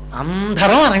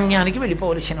అందరం అరణ్యానికి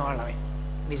వెళ్ళిపోవలసిన వాళ్ళమే.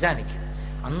 నిజానికి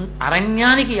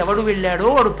అరణ్యానికి ఎవడు వెళ్ళాడో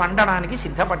వాడు పండడానికి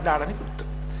సిద్ధపడ్డాడని గుర్తు.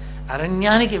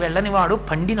 అరణ్యానికి వెళ్ళని వాడు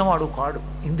పండినవాడు కాడు.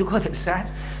 ఎందుకో తెలుసా?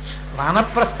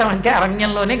 వానప్రస్థం అంటే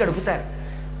అరణ్యంలోనే గడుపుతారు.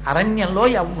 అరణ్యంలో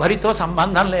ఎవ్వరితో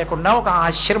సంబంధం లేకుండా ఒక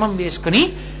ఆశ్రమం వేసుకుని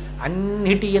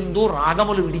అన్నిటి యందు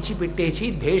రాగములు విడిచిపెట్టేసి,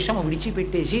 ద్వేషము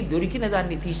విడిచిపెట్టేసి, దొరికిన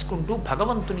దాన్ని తీసుకుంటూ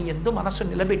భగవంతుని యందు మనసు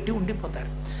నిలబెట్టి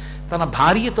ఉండిపోతాడు. తన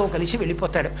భార్యతో కలిసి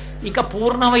వెళ్ళిపోతాడు. ఇక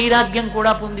పూర్ణ వైరాగ్యం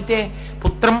కూడా పొందితే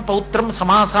పుత్రం పౌత్రం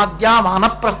సమాసాద్య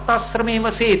వానప్రస్థాశ్రమే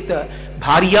వసేత్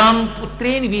భార్యాం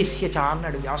పుత్రే నివేశ్యచ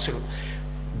అన్నాడు వ్యాసుడు.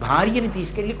 భార్యని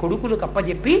తీసుకెళ్లి కొడుకులకు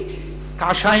అప్పజెప్పి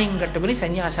కాషాయం కట్టుకుని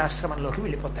సన్యాసాశ్రమంలోకి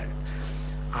వెళ్ళిపోతాడు.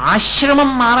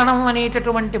 ఆశ్రమం మారడం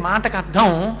అనేటటువంటి మాటకు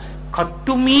అర్థం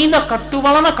కట్టు మీద కట్టు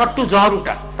వలన కట్టు జారుట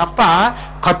తప్ప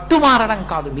కట్టు మారడం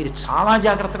కాదు. మీరు చాలా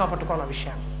జాగ్రత్తగా పట్టుకోవాలి ఆ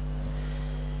విషయాన్ని.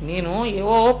 నేను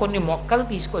ఏవో కొన్ని మొక్కలు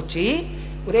తీసుకొచ్చి,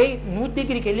 ఒరే నూతి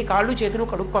దగ్గరికి వెళ్ళి కాళ్ళు చేతులు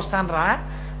కడుక్కొస్తాను రా,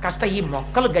 కాస్త ఈ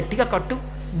మొక్కలు గట్టిగా కట్టు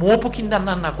మోపు కింద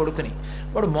అన్నాను నా కొడుకుని.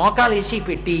 వాడు మోకాలు వేసి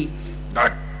పెట్టి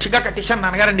గట్టిగా కట్టేశాను.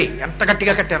 నాన్నగారండి ఎంత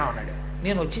గట్టిగా కట్టానో అన్నాడు.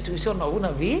 నేను వచ్చి చూసి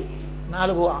నవ్వి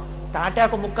 4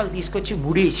 తాటాకు ముక్కలు తీసుకొచ్చి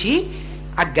ముడేసి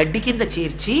ఆ గడ్డి కింద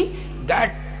చేర్చి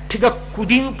గట్టిగా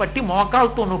కుదిమి పట్టి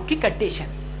మోకాలతో నొక్కి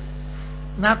కట్టేశాను.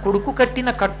 నా కొడుకు కట్టిన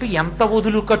కట్టు ఎంత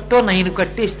వదులు కట్టో నేను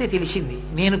కట్టేస్తే తెలిసింది.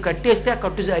 నేను కట్టేస్తే ఆ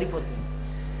కట్టు జారిపోతుంది.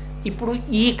 ఇప్పుడు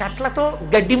ఈ కట్లతో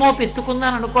గడ్డి మోపు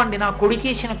ఎత్తుకుందాను అనుకోండి, నా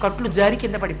కొడుకేసిన కట్లు జారి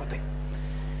కింద పడిపోతాయి.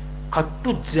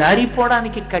 కట్టు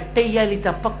జారిపోవడానికి కట్టెయ్యాలి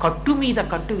తప్ప కట్టు మీద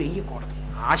కట్టు వేయకూడదు.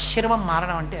 ఆశ్రమం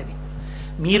మారడం అంటే అది.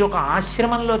 మీరు ఒక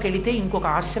ఆశ్రమంలోకి వెళితే ఇంకొక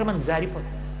ఆశ్రమం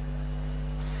జారిపోతుంది.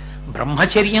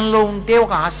 బ్రహ్మచర్యంలో ఉంటే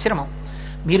ఒక ఆశ్రమం,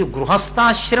 మీరు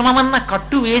గృహస్థాశ్రమం అన్న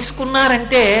కట్టు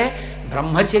వేసుకున్నారంటే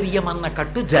బ్రహ్మచర్యం అన్న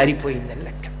కట్టు జారిపోయిందని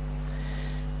లెక్క.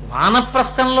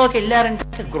 వానప్రస్థంలోకి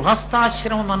వెళ్ళారంటే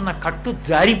గృహస్థాశ్రమం అన్న కట్టు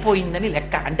జారిపోయిందని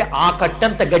లెక్క. అంటే ఆ కట్టు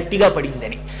అంత గట్టిగా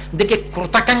పడిందని. అందుకే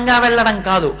కృతకంగా వెళ్ళడం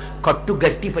కాదు, కట్టు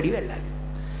గట్టిపడి వెళ్ళాలి.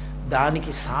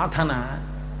 దానికి సాధన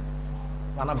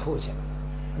వనభోజనం.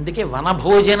 అందుకే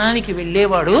వనభోజనానికి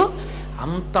వెళ్ళేవాడు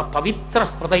అంత పవిత్ర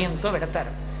హృదయంతో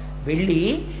వెడతారు. వెళ్ళి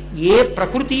ఏ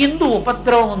ప్రకృతి యందు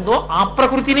ఉపద్రవం ఉందో ఆ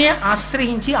ప్రకృతినే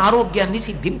ఆశ్రయించి ఆరోగ్యాన్ని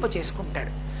సిద్ధింప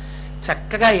చేసుకుంటాడు.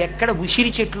 చక్కగా ఎక్కడ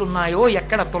ఉసిరి చెట్లున్నాయో,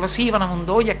 ఎక్కడ తులసీవనం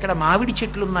ఉందో, ఎక్కడ మామిడి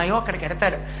చెట్లున్నాయో అక్కడికి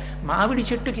ఎడతాడు. మామిడి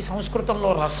చెట్టుకి సంస్కృతంలో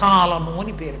రసాలము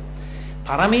అని పేరు.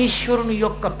 పరమేశ్వరుని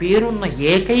యొక్క పేరున్న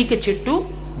ఏకైక చెట్టు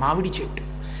మామిడి చెట్టు.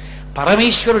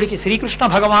 పరమేశ్వరుడికి, శ్రీకృష్ణ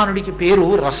భగవానుడికి పేరు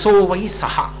రసోవై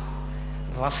సహ,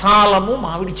 రసాలము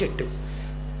మామిడి చెట్టు.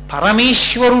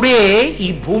 పరమేశ్వరుడే ఈ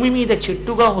భూమి మీద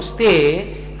చెట్టుగా వస్తే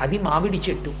అది మామిడి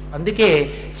చెట్టు. అందుకే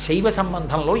శైవ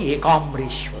సంబంధంలో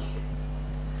ఏకాంబరేశ్వరుడు.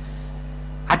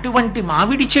 అటువంటి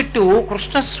మామిడి చెట్టు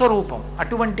కృష్ణస్వరూపం,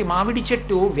 అటువంటి మామిడి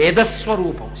చెట్టు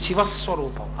వేదస్వరూపం,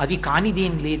 శివస్వరూపం. అది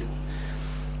కానిదేం లేదు.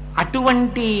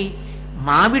 అటువంటి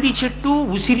మామిడి చెట్టు,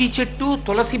 ఉసిరి చెట్టు,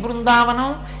 తులసి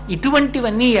బృందావనం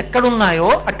ఇటువంటివన్నీ ఎక్కడున్నాయో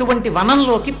అటువంటి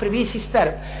వనంలోకి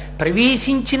ప్రవేశిస్తారు.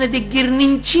 ప్రవేశించిన దగ్గర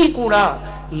నుంచి కూడా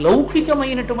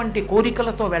లౌకికమైనటువంటి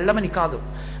కోరికలతో వెళ్ళమని కాదు,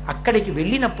 అక్కడికి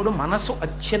వెళ్ళినప్పుడు మనసు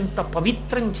అత్యంత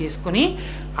పవిత్రం చేసుకుని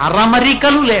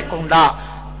అరమరికలు లేకుండా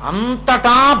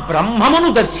అంతటా బ్రహ్మమును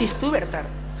దర్శిస్తూ వెడతారు.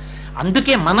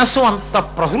 అందుకే మనసు అంత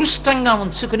ప్రహృష్టంగా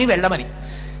ఉంచుకుని వెళ్ళమని.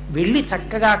 వెళ్ళి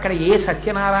చక్కగా అక్కడ ఏ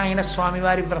సత్యనారాయణ స్వామి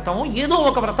వారి వ్రతమో ఏదో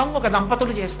ఒక వ్రతం ఒక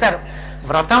దంపతులు చేస్తారు.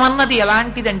 వ్రతం అన్నది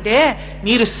ఎలాంటిదంటే,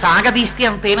 మీరు సాగదీస్తే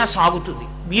ఎంతైనా సాగుతుంది,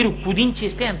 మీరు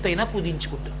కుదించేస్తే ఎంతైనా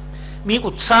కుదించుకుంటుంది. మీకు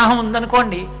ఉత్సాహం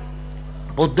ఉందనుకోండి,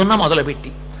 పొద్దున్న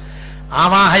మొదలుపెట్టి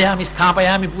ఆవాహయామి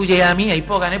స్థాపయామి పూజయామి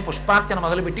అయిపోగానే పుష్పార్చన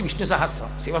మొదలుపెట్టి విష్ణు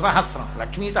సహస్రం, శివ సహస్రం,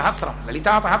 లక్ష్మీ సహస్రం,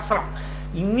 లలితా సహస్రం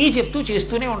ఇన్ని చెప్తూ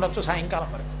చేస్తూనే ఉండొచ్చు సాయంకాలం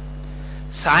వరకు.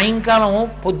 సాయంకాలం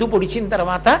పొద్దు పొడిచిన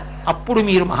తర్వాత అప్పుడు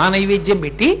మీరు మహానైవేద్యం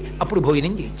పెట్టి అప్పుడు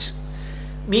భోజనం చేయొచ్చు.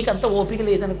 మీకంత ఓపిక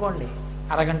లేదనుకోండి,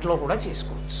 అరగంటలో కూడా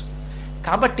చేసుకోవచ్చు.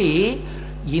 కాబట్టి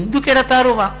ఎందుకు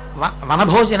ఎడతారు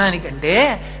వనభోజనానికంటే,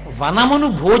 వనమును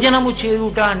భోజనము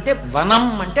చేయుట అంటే, వనం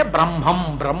అంటే బ్రహ్మం,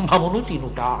 బ్రహ్మమును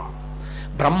తినుట.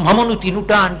 బ్రహ్మమును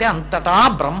తినుట అంటే అంతటా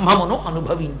బ్రహ్మమును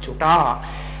అనుభవించుట.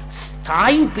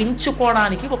 స్థాయి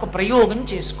పెంచుకోవడానికి ఒక ప్రయోగం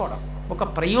చేసుకోవడం, ఒక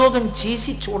ప్రయోగం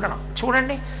చేసి చూడడం.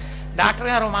 చూడండి, డాక్టర్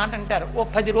గారు మాట అంటారు, ఓ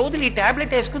 10 రోజులు ఈ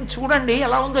టాబ్లెట్ వేసుకుని చూడండి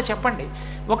ఎలా ఉందో చెప్పండి.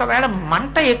 ఒకవేళ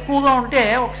మంట ఎక్కువగా ఉంటే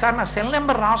ఒకసారి నా సెల్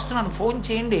నెంబర్ రాస్తున్నాను, ఫోన్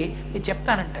చేయండి, నేను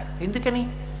చెప్తానంటారు. ఎందుకని?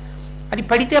 అది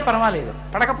పడితే పర్వాలేదు,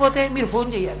 పడకపోతే మీరు ఫోన్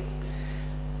చేయాలి.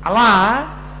 అలా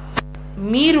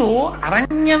మీరు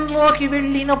అరణ్యంలోకి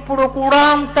వెళ్ళినప్పుడు కూడా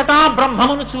అంతటా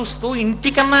బ్రహ్మమును చూస్తూ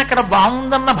ఇంటికన్నా అక్కడ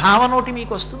బాగుందన్న భావనోటి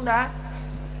మీకు వస్తుందా?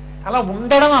 అలా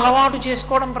ఉండడం అలవాటు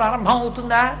చేసుకోవడం ప్రారంభం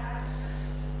అవుతుందా?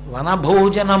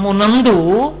 వనభోజనమునందు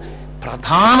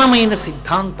ప్రధానమైన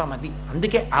సిద్ధాంతం అది.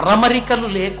 అందుకే అరమరికలు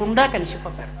లేకుండా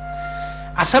కలిసిపోతారు.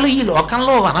 అసలు ఈ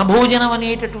లోకంలో వనభోజనం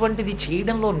అనేటటువంటిది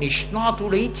చేయడంలో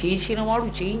నిష్ణాతుడై చేసినవాడు,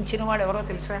 చేయించినవాడు ఎవరో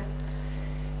తెలుసా?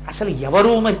 అసలు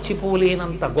ఎవరూ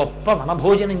మర్చిపోలేనంత గొప్ప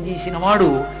వనభోజనం చేసినవాడు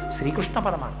శ్రీకృష్ణ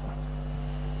పరమాత్మ.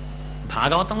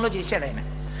 భాగవతంలో చేశాడు ఆయన.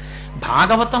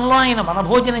 భాగవతంలో ఆయన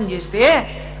వనభోజనం చేస్తే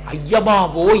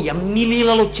అయ్యబాబో ఎన్ని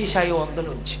లీలలు వచ్చేశాయో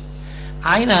అందులోంచి.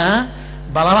 ఆయన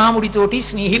బలరాముడితోటి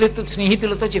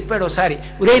స్నేహితులతో చెప్పాడు ఒకసారి,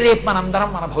 ఒరే రేపు మనందరం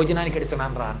మన భోజనానికి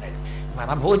వెడుతున్నాను రా అన్నాడు.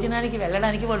 మన భోజనానికి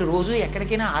వెళ్ళడానికి వాళ్ళు రోజు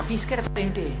ఎక్కడికైనా ఆఫీస్కి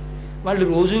వెడతారేంటి? వాళ్ళు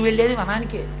రోజు వెళ్ళేది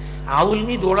వనానికే.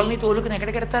 ఆవుల్ని దూడల్ని తోలుకుని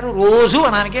ఎక్కడికెడతారు? రోజు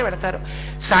వనానికే పెడతారు.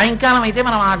 సాయంకాలం అయితే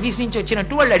మనం ఆఫీస్ నుంచి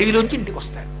వచ్చినట్టు వాళ్ళు అడవిలోంచి ఇంటికి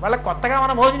వస్తారు. వాళ్ళకి కొత్తగా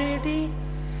మన భోజనం ఏంటి?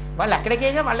 వాళ్ళు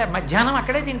అక్కడికేగా, వాళ్ళ మధ్యాహ్నం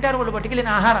అక్కడే తింటారు వాళ్ళు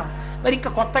పట్టుకెళ్ళిన ఆహారం. మరి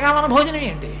ఇంకా కొత్తగా మన భోజనం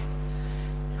ఏంటి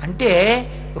అంటే,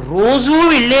 రోజూ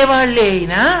వెళ్ళేవాళ్ళే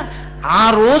అయినా ఆ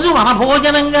రోజు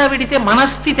వనభోజనంగా వెడితే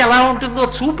మనస్థితి ఎలా ఉంటుందో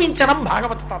చూపించడం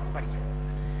భాగవత తాత్పర్యం.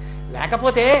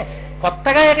 లేకపోతే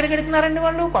కొత్తగా ఎక్కడికి వెడుతున్నారండి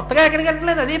వాళ్ళు? కొత్తగా ఎక్కడికి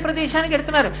వెళ్తలేదు, అదే ప్రదేశానికి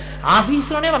వెడుతున్నారు.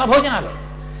 ఆఫీసులోనే వనభోజనాలు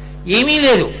ఏమీ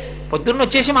లేదు. పొద్దున్న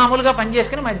వచ్చేసి మామూలుగా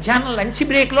పనిచేసుకుని మధ్యాహ్నం లంచ్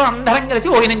బ్రేక్ లో అందరం కలిసి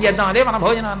భోజనం చేద్దాం, అదే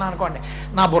వనభోజనం అన్నా అనుకోండి.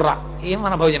 నా బుర్ర ఏం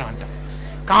వనభోజనం అంట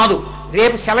కాదు.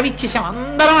 రేపు సెలవు ఇచ్చేసాం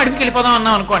అందరం అడిగికి వెళ్ళిపోదాం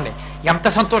అన్నాం అనుకోండి, ఎంత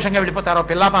సంతోషంగా వెళ్ళిపోతారో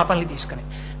పిల్లా పాపల్ని తీసుకుని.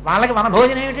 వాళ్ళకి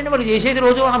వనభోజనం ఏమిటంటే వాళ్ళు చేసేది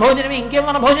రోజు వనభోజనమే. ఇంకేం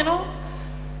వనభోజనం?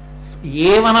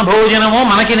 ఏ వనభోజనమో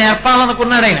మనకి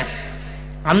నేర్పాలనుకున్నాడు ఆయన.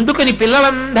 అందుకని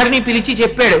పిల్లలందరినీ పిలిచి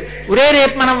చెప్పాడు, ఒరే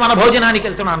రేపు మనం వనభోజనానికి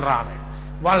వెళ్తున్నాను రా.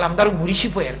 వాళ్ళందరూ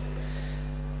మురిసిపోయారు.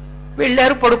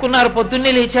 వెళ్ళారు, పడుకున్నారు.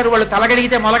 పొద్దున్నే లేచారు. వాళ్ళు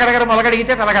తలగడిగితే మొలగడగరు,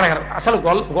 మొలగడిగితే తలగడగరు. అసలు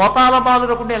గోపాల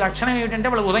బాలులకు ఉండే లక్షణం ఏమిటంటే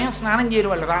వాళ్ళు ఉదయం స్నానం చేయరు,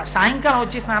 వాళ్ళు సాయంకాలం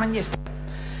వచ్చి స్నానం చేస్తారు.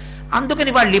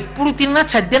 అందుకని వాళ్ళు ఎప్పుడు తిన్నా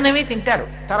చద్దన్నమే తింటారు.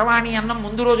 తర్వాణి అన్నం,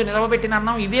 ముందు రోజు నిలవబెట్టిన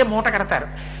అన్నం ఇవే మూట కడతారు.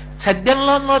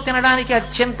 చద్దన్నంలో తినడానికి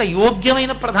అత్యంత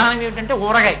యోగ్యమైన ప్రధానం ఏమిటంటే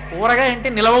ఊరగాయ. ఊరగాయ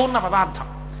అంటే నిలవ ఉన్న పదార్థం.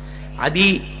 అది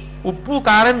ఉప్పు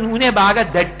కారం నూనె బాగా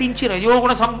దట్టించి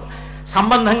రజోగుణ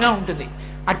సంబంధంగా ఉంటుంది.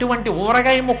 అటువంటి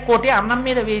ఊరగాయ ముక్కోటి అన్నం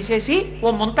మీద వేసేసి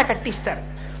ఓ ముంత కట్టిస్తారు.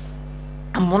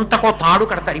 ఆ ముంతకో తాడు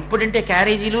కడతారు. ఇప్పుడంటే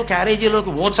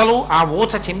క్యారేజీలోకి ఊచలు, ఆ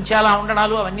ఊచ చెంచాలా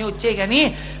ఉండడాలు అవన్నీ వచ్చాయి. కానీ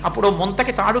అప్పుడు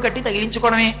ముంతకి తాడు కట్టి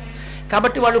తగిలించుకోవడమే.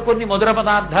 కాబట్టి వాళ్ళు కొన్ని మధుర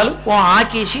పదార్థాలు, ఓ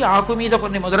ఆకేసి ఆకు మీద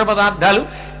కొన్ని మధుర పదార్థాలు,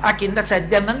 ఆ కింద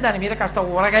చద్దన్నం, దాని మీద కాస్త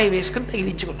ఊరగాయ వేసుకుని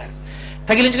తగిలించుకున్నారు.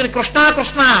 తగిలించుకుని కృష్ణ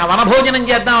కృష్ణ వనభోజనం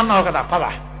చేద్దాం అన్నావు కదా, పద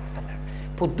అన్నాడు.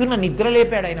 పొద్దున్న నిద్ర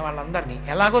లేపాడు ఆయన వాళ్ళందరినీ.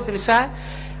 ఎలాగో తెలుసా?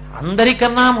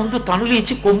 అందరికన్నా ముందు తను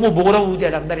లేచి కొమ్ము బూర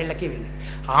ఊదాడు అందరిళ్ళకి వెళ్ళి.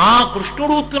 ఆ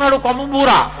కృష్ణుడు ఊతున్నాడు కొమ్ము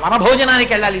బూర,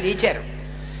 వనభోజనానికి వెళ్ళాలి. లేచారు,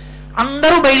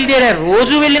 అందరూ బయలుదేరారు.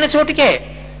 రోజు వెళ్ళిన చోటికే.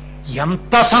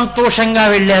 ఎంత సంతోషంగా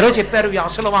వెళ్ళారో చెప్పారు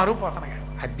వ్యాసుల వారు, పోతన గారు.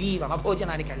 అది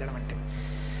వనభోజనానికి వెళ్ళడం అంటే.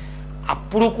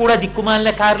 అప్పుడు కూడా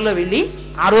దిక్కుమాలిన కారులో వెళ్ళి,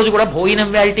 ఆ రోజు కూడా భోజనం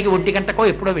వేళటికి 1 గంటకో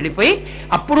ఎప్పుడో వెళ్ళిపోయి,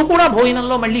 అప్పుడు కూడా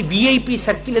భోజనంలో మళ్ళీ విఐపి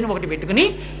సర్కిల్ అని ఒకటి పెట్టుకుని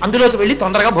అందులోకి వెళ్ళి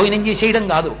తొందరగా భోజనం చేసేయడం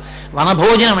కాదు.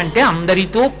 వనభోజనం అంటే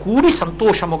అందరితో కూడి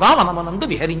సంతోషముగా వనమనందు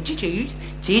విహరించి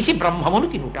చేసి బ్రహ్మమును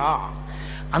తినుట.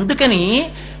 అందుకని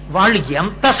వాళ్ళు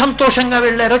ఎంత సంతోషంగా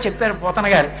వెళ్ళారో చెప్పారు పోతన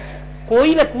గారు.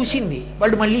 కోయిల కూసింది,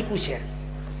 వాళ్ళు మళ్ళీ కూశారు.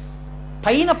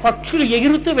 పైన పక్షులు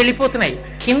ఎగురుతూ వెళ్ళిపోతున్నాయి,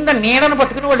 కింద నీడను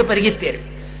పట్టుకుని వాళ్ళు పరిగెత్తారు.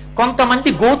 కొంతమంది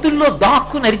గోతుల్లో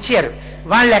దాక్కు నరిచారు,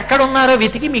 వాళ్ళు ఎక్కడున్నారో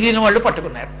వెతికి మిగిలిన వాళ్ళు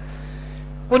పట్టుకున్నారు.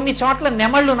 కొన్ని చోట్ల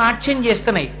నెమళ్ళు నాట్యం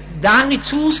చేస్తున్నాయి, దాన్ని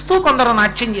చూస్తూ కొందరు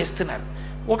నాట్యం చేస్తున్నారు.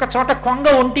 ఒక చోట కొంగ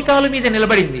ఒంటికాలు మీద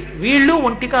నిలబడింది, వీళ్ళు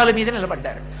ఒంటికాలు మీద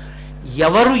నిలబడ్డారు.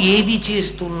 ఎవరు ఏది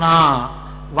చేస్తున్నా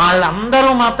వాళ్ళందరూ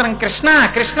మాత్రం కృష్ణ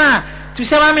కృష్ణ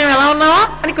చూసావా మేము ఎలా ఉన్నావా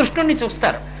అని కృష్ణుణ్ణి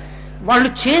చూస్తారు. వాళ్ళు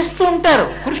చేస్తూ ఉంటారు,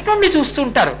 కృష్ణుణ్ణి చూస్తూ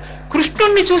ఉంటారు,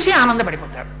 కృష్ణుణ్ణి చూసి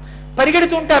ఆనందపడిపోతారు.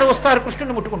 పరిగెడుతూ ఉంటారు, వస్తారు,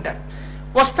 కృష్ణుణ్ణి ముట్టుకుంటారు,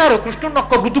 వస్తారు, కృష్ణుడిని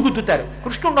ఒక్క గుద్దు గుద్దుతారు,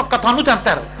 కృష్ణుడిని ఒక్క తన్ను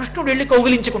తంతారు, కృష్ణుడు వెళ్ళి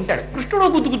కౌగిలించుకుంటాడు,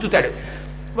 కృష్ణుడు గుద్దు గుద్దుతాడు.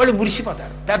 వాళ్ళు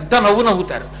మురిసిపోతారు, పెద్ద నవ్వు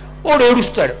నవ్వుతారు. ఓడు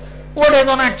ఏడుస్తాడు,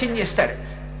 ఓడేదో నాట్యం చేస్తాడు.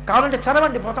 కావాలంటే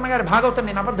చదవండి పోతన గారి భాగవతం,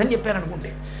 నేను అబద్ధం చెప్పాను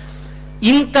అనుకుంటే.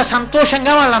 ఇంత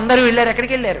సంతోషంగా వాళ్ళందరూ వెళ్ళారు.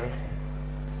 ఎక్కడికి వెళ్ళారు?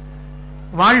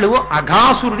 వాళ్ళు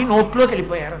అఘాసురుడి నోట్లోకి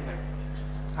వెళ్ళిపోయారు అన్నారు.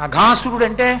 అఘాసురుడు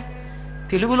అంటే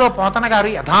తెలుగులో పోతన గారు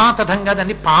యథాతథంగా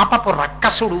దాన్ని పాపపు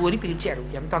రక్కసుడు అని పిలిచారు.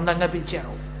 ఎంత అందంగా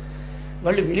పిలిచారు.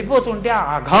 వాళ్ళు వెళ్ళిపోతుంటే ఆ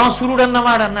అఘాసురుడు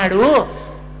అన్నవాడు అన్నాడు,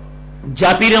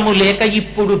 జపిరము లేక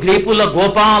ఇప్పుడు గ్రేపుల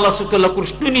గోపాలసుతుల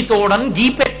కృష్ణుని తోడన్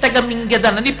గీపెట్టగ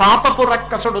మింగెదనని పాపపు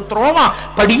రక్కసుడు త్రోవ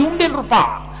పడి ఉండే నృప.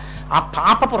 ఆ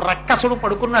పాపపు రక్కసుడు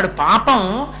పడుకున్నాడు. పాపం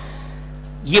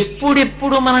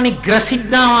ఎప్పుడెప్పుడు మనని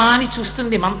గ్రసిద్దామా అని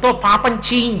చూస్తుంది, మనతో పాపం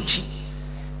చేయించి.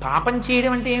 పాపం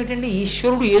చేయడం అంటే ఏమిటండి?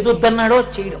 ఈశ్వరుడు ఏదొద్దన్నాడో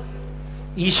అది చేయడం.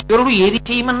 ఈశ్వరుడు ఏది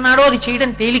చేయమన్నాడో అది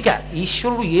చేయడం తేలిక.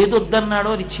 ఈశ్వరుడు ఏదొద్దన్నాడో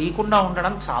అది చేయకుండా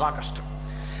ఉండడం చాలా కష్టం.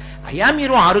 అయ్యా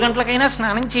మీరు 6 గంటలకైనా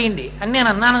స్నానం చేయండి అని నేను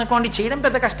అన్నాను అనుకోండి, చేయడం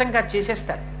పెద్ద కష్టం కాదు,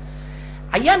 చేసేస్తారు.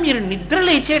 అయ్యా మీరు నిద్ర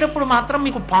లేచేటప్పుడు మాత్రం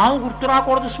మీకు పాము గుర్తు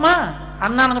రాకూడదు సుమా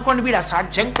అన్నాను అనుకోండి, వీడు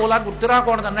అసాధ్యం కోలా గుర్తు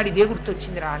రాకూడదు అన్నాడు, ఇదే గుర్తు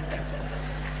వచ్చిందిరా అంటారు.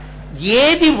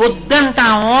 ఏది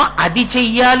వద్దంటామో అది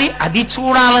చెయ్యాలి, అది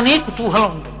చూడాలనే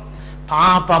కుతూహలం ఉంటుంది.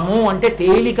 పాపము అంటే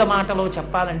తేలిక మాటలో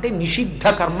చెప్పాలంటే నిషిద్ధ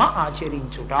కర్మ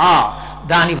ఆచరించుట.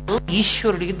 దానివల్ల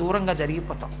ఈశ్వరుడికి దూరంగా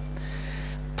జరిగిపోతాం.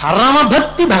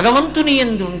 పరమభక్తి భగవంతుని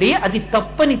యందుండి అది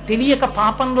తప్పని తెలియక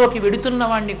పాపంలోకి వెడుతున్న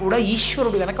వాడిని కూడా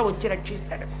ఈశ్వరుడు వెనక వచ్చి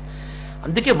రక్షిస్తాడు.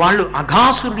 అందుకే వాళ్ళు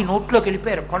అఘాసురుడి నోట్లోకి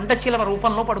వెళ్ళిపోయారు. కొండ చిలవ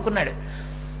రూపంలో పడుకున్నాడు.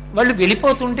 వాళ్ళు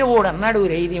వెళ్ళిపోతుంటే ఓడు అన్నాడు,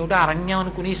 రే ఇది ఏమిటో అరణ్యం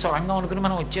అనుకుని సొరంగం అనుకుని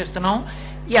మనం వచ్చేస్తున్నాం,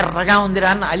 ఎర్రగా ఉందిరా,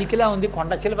 నాలికలా ఉంది,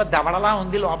 కొండ చిలవ దవడలా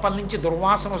ఉంది, లోపల నుంచి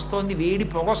దుర్వాసన వస్తోంది, వేడి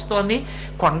పొగొస్తోంది,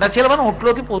 కొండ చిలవ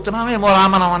నోట్లోకి పోతున్నామేమోరా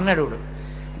మనం అన్నాడు.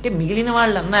 అంటే మిగిలిన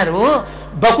వాళ్ళు అన్నారు,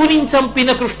 బకునిం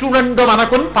చంపిన కృష్ణుడండు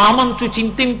మనకున్ పామంచు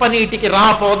చింతింపనీటికి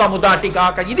రాపోదము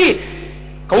దాటిగాక ఇది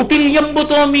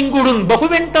కౌటిల్యంబుతో మింగుడున్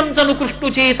బహువెంటంచను కృష్ణు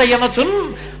చేతయనచున్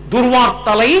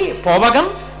దుర్వార్తలై పోవగం.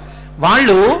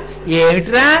 వాళ్ళు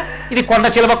ఏమిట్రా ఇది కొండ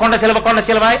చిలవ కొండ చిలవ కొండ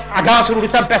చిలవ అఘాసురుడు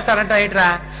చంపేస్తాడంట ఏమిట్రా,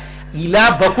 ఇలా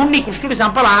బకుణ్ణి కృష్ణుడు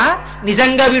చంపలా,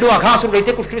 నిజంగా వీడు అఘాసురుడు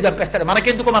అయితే కృష్ణుడు చంపేస్తాడు,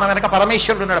 మనకెందుకు, మన వెనక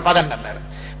పరమేశ్వరుడు ఉన్నాడు పదండి అన్నారు.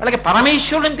 వాళ్ళకి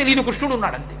పరమేశ్వరుడు అని తెలియదు, కృష్ణుడు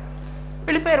ఉన్నాడు అంతే.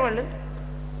 వెళ్ళిపోయారు వాళ్ళు.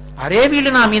 అరే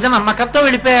వీళ్ళు నా మీద నమ్మకంతో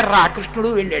వెళ్ళిపోయారు రా, కృష్ణుడు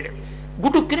వెళ్ళాడు,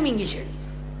 గుటుక్కుని మింగేశాడు.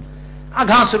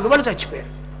 అఘాసురుడు వాళ్ళు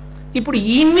చచ్చిపోయారు. ఇప్పుడు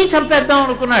ఈయన్ని చంపేద్దాం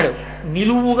అనుకున్నాడు,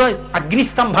 నిలువుగా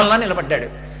అగ్నిస్తంభంలా నిలబడ్డాడు.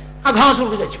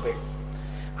 అఘాసురుడు చచ్చిపోయాడు.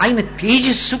 ఆయన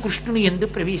తేజస్సు కృష్ణుని యందు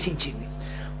ప్రవేశించింది.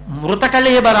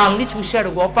 మృతకళేబరాల్ని చూశాడు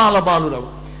గోపాల బాలురావు.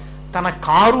 తన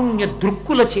కారుణ్య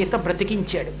దృక్కుల చేత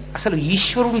బ్రతికించాడు. అసలు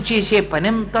ఈశ్వరుడు చేసే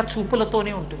పనంతా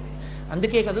చూపులతోనే ఉంటుంది.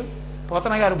 అందుకే కదా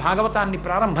పోతన గారు భాగవతాన్ని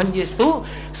ప్రారంభం చేస్తూ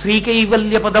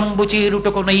శ్రీకైవల్య పదంబు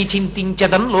చేరుటకు నై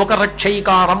చింతించదన్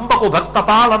లోకరక్షైకారంభకు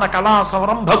భక్తపాలన కళా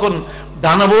సంరంభకున్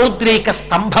దానవోద్రేక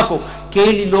స్తంభకు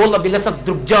కేళిలోల విలస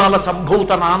దృగ్జాల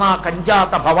సంభూత నానా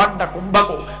కంజాత భవాండ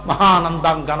కుంభకు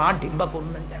మహానందాంగనా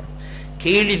డింబకున్నంటారు.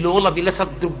 కేళిలోల విలస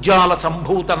దృగ్జాల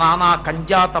సంభూత నానా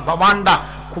కంజాత భవాండ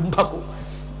కుంభకు.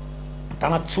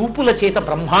 తన చూపుల చేత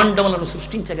బ్రహ్మాండములను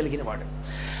సృష్టించగలిగిన వాడు.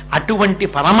 అటువంటి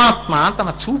పరమాత్మ తన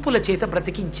చూపుల చేత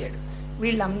బ్రతికించాడు.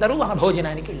 వీళ్ళందరూ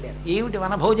వనభోజనానికి వెళ్ళారు. ఏమిటి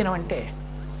వనభోజనం అంటే,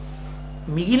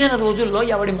 మిగిలిన రోజుల్లో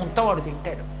ఎవడి ముంత వాడు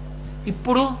తింటాడు.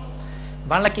 ఇప్పుడు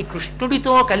వాళ్ళకి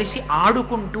కృష్ణుడితో కలిసి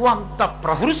ఆడుకుంటూ అంత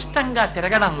ప్రహృష్టంగా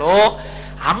తిరగడంలో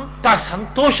అంత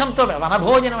సంతోషంతో,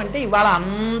 వనభోజనం అంటే ఇవాళ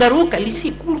అందరూ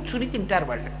కలిసి కూర్చుని తింటారు.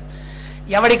 వాళ్ళు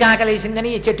ఎవడికి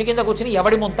ఆకలేసిందని చెట్టు కింద కూర్చుని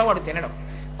ఎవడి ముంత వాడు తినడం,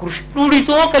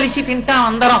 కృష్ణుడితో కలిసి తింటాం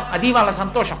అందరం, అది వాళ్ళ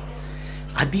సంతోషం.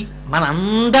 అది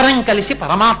మనందరం కలిసి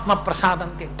పరమాత్మ ప్రసాదం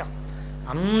తింటాం.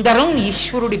 అందరం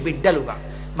ఈశ్వరుడి బిడ్డలుగా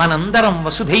మనందరం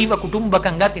వసుధైవ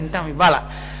కుటుంబకంగా తింటాం. ఇవాళ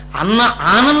అన్న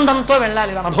ఆనందంతో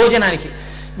వెళ్ళాలి వనభోజనానికి.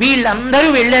 వీళ్ళందరూ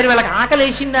వెళ్ళారు. వాళ్ళకి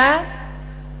ఆకలేసిందా?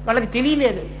 వాళ్ళకి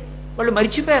తెలియలేదు. వాళ్ళు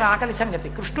మరిచిపోయారు ఆకలి సంగతి.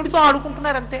 కృష్ణుడితో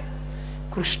ఆడుకుంటున్నారంతే.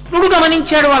 కృష్ణుడు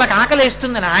గమనించాడు వాళ్ళకి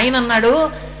ఆకలేస్తుందని. ఆయన అన్నాడు,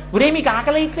 ఒరే మీకు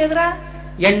ఆకలేయట్లేదురా,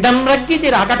 ఎండం రగ్గితి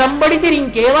రాకటంబడితి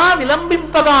ఇంకేవా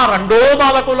విలంబింపగా రెండో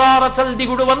బాలకులారసల్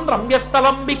దిగుడువన్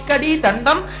రమ్యస్థలం బిక్కడి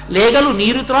దండం లేగలు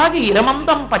నీరు త్రాగి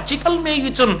ఇరమందం పచ్చికల్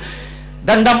మేయుచున్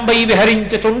దండంబై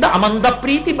విహరించుచుండ అమంద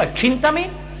ప్రీతి భక్షింతమే.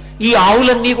 ఈ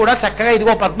ఆవులన్నీ కూడా చక్కగా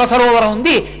ఇదిగో పద్మసరోవరం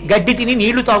ఉంది, గడ్డి తిని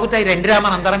నీళ్లు తాగుతాయి, రెండురా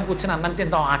మనందరం కూర్చుని అన్నం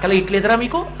తిందాం, ఆకలి ఇట్లేదురా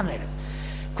మీకు అన్నాడు.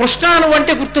 కృష్ణ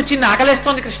నువ్వంటే గుర్తొచ్చింది,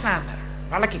 ఆకలేస్తోంది కృష్ణ అన్నారు.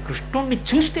 వాళ్ళకి కృష్ణుణ్ణి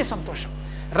చూస్తే సంతోషం.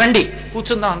 రండి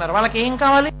కూర్చుందాం అన్నారు. వాళ్ళకి ఏం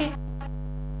కావాలి?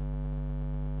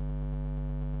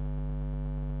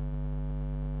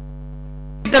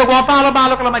 ఇద్దరు గోపాల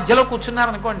బాలకుల మధ్యలో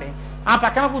కూర్చున్నారనుకోండి, ఆ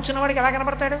పక్కన కూర్చున్న వాడికి ఎలా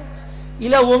కనపడతాడు?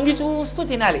 ఇలా వంగి చూస్తూ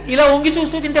తినాలి. ఇలా వంగి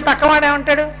చూస్తూ తింటే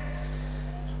పక్కవాడేమంటాడు?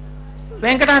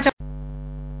 వెంకటాచలం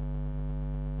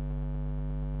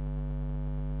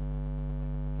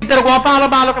ఇద్దరు గోపాల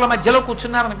బాలకుల మధ్యలో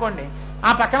కూర్చున్నారనుకోండి,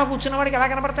 ఆ పక్కన కూర్చున్న వాడికి ఎలా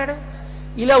కనపడతాడు?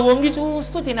 ఇలా వంగి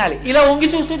చూస్తూ తినాలి. ఇలా వంగి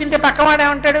చూస్తూ తింటే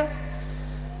పక్కవాడేమంటాడు?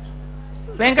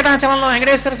 వెంకటాచలంలో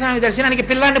వెంకటేశ్వర స్వామి దర్శనానికి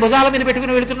పిల్లాన్ని భుజాల మీద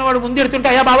పెట్టుకుని వెళుతున్నవాడు ముందెడుతుంటే,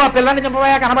 అయ్యా బాబా పిల్లాన్ని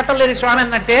చంపబోయా కనబట్టలేదు స్వామి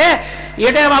అన్నట్టే,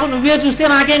 ఏటా బాబు నువ్వే చూస్తే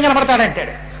నాకేం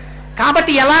కనబడతాడంటాడు.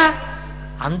 కాబట్టి ఎలా?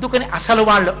 అందుకని అసలు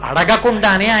వాళ్ళు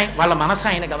అడగకుండానే వాళ్ళ మనసు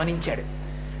ఆయన గమనించాడు.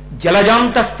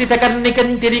 జలజాంత స్థిత కర్ణికం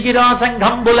తిరిగిరా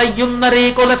సంఘంబులయ్యున్న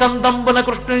రేకుల చందంబున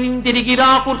కృష్ణుని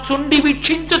తిరిగిరా కూర్చుండి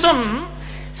వీక్షించుతున్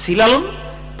శిలలు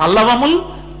పల్లవముల్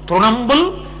తృణంబుల్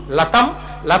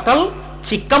లతల్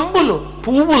చిక్కంబులు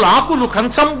పువ్వులాకులు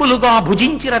కంచంబులుగా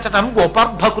భుజించి రచటం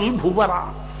గోపర్భకుల్ భూవరా.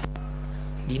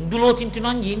 ఇందులో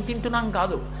తింటున్నాం ఏం తింటున్నాం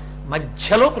కాదు,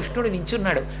 మధ్యలో కృష్ణుడు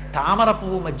నించున్నాడు. తామర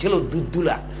పువ్వు మధ్యలో దుద్దుల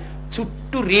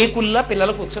చుట్టూ రేకుల్లా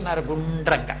పిల్లలు కూర్చున్నారు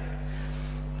గుండ్రంగా.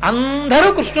 అందరూ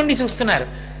కృష్ణుణ్ణి చూస్తున్నారు.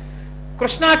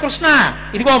 కృష్ణ కృష్ణ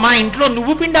ఇదిగో మా ఇంట్లో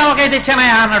నువ్వు పిండి ఆవకాయ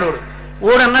తెచ్చానయా అన్నాడు.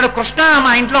 ఓడన్నాడు, కృష్ణ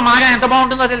మా ఇంట్లో మాగాయ ఎంత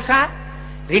బాగుంటుందో తెలుసా?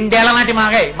 2 ఏళ్ల నాటి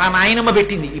మాగాయ మా నాయనమ్మ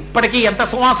పెట్టింది, ఇప్పటికీ ఎంత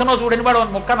సువాసనో చూడని వాడు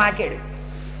ముక్క నాకాడు.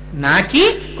 నాకి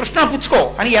కృష్ణ పుచ్చుకో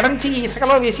అని ఎడంచి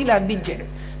ఇసుకలో వేసి ఇలా అందించాడు.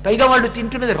 పైగా వాళ్ళు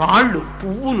తింటున్నది రాళ్ళు,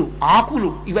 పువ్వులు,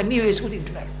 ఆకులు ఇవన్నీ వేసుకు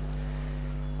తింటున్నారు.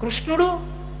 కృష్ణుడు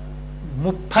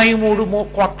 33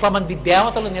 కోట్ల మంది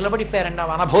దేవతలు నిలబడిపోయారండి ఆ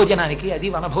వనభోజనానికి. అది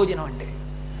వనభోజనం అంటే.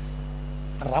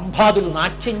 రంభాదులు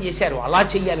నాట్యం చేశారు, అలా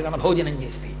చెయ్యాలి వనభోజనం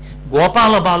చేస్తే.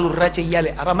 గోపాల బాలుర్రా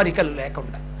చెయ్యాలి అరమరికలు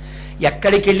లేకుండా.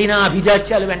 ఎక్కడికి వెళ్ళినా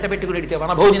అభిజాత్యాలు వెంట పెట్టుకుని వెడితే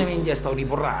వనభోజనం ఏం చేస్తావు నీ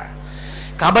బుర్ర?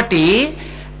 కాబట్టి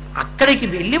అక్కడికి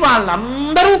వెళ్ళి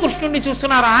వాళ్ళందరూ కృష్ణుణ్ణి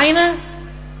చూస్తున్నారు.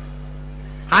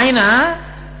 ఆయన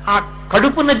ఆ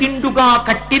కడుపున దిండుగా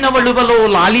కట్టిన వలువలో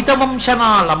లాలిత వంశన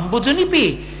లంబుజునిపి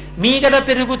మీగడ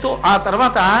పెరుగుతూ, ఆ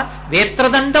తర్వాత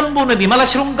వేత్రదండంబును విమల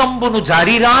శృంగంబును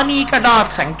జారిరానీకడా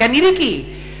శంకనిరికి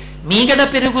మీగడ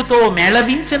పెరుగుతో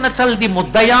మేళవించిన చల్ది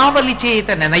ముద్దయావలి చేత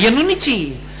నెనయనునిచి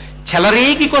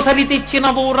చెలరేగి కొసరి తెచ్చిన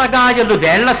ఊరగాయలు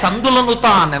వేళ్ల సందులను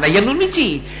తా నెనయనునిచి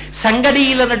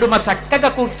సంగడీల నడుమ చక్కగా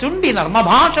కూర్చుండి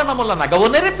నర్మభాషణముల నగవు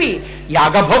నెరపి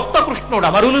యాగభోక్త కృష్ణుడు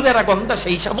అమరులు వెరగొంద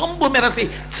శైశవంబు మెరసి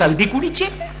చల్ది కుడిచే.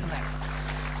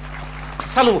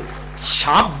 అసలు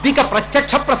శాబ్దిక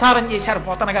ప్రత్యక్ష ప్రసారం చేశారు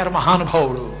పోతన గారు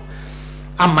మహానుభావుడు.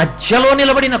 ఆ మధ్యలో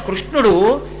నిలబడిన కృష్ణుడు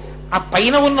ఆ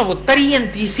పైన ఉన్న ఉత్తరీయం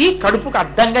తీసి కడుపుకు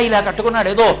అడ్డంగా ఇలా కట్టుకున్నాడు.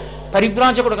 ఏదో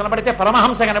పరివ్రాజకుడు కనబడితే,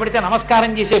 పరమహంస కనబడితే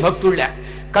నమస్కారం చేసే భక్తుళ్ళ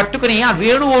కట్టుకుని ఆ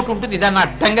వేణు ఓటు ఉంటుంది దాన్ని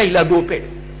అడ్డంగా ఇలా దోపాడు.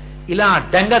 ఇలా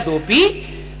అడ్డంగా దోపి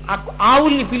ఆ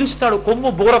ఆవుల్ని పిలుస్తాడు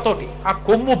కొమ్ము బూరతోటి. ఆ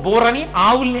కొమ్ము బూరని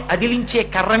ఆవుల్ని అదిలించే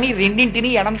కర్రని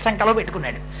రెండింటినీ ఎడం సంకలో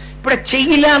పెట్టుకున్నాడు. ఇప్పుడు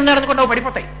చెయ్యిలా అన్నాడు అనుకుంటా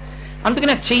పడిపోతాయి.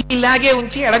 అందుకని చెయ్యిలాగే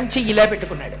ఉంచి ఎడం చెయ్యి ఇలా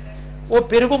పెట్టుకున్నాడు. ఓ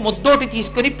పెరుగు ముద్దోటి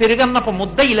తీసుకుని పెరుగన్నపు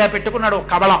ముద్ద ఇలా పెట్టుకున్నాడు. ఓ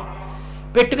కబళం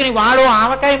పెట్టుకుని వాడో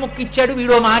ఆవకాయ ముక్కిచ్చాడు,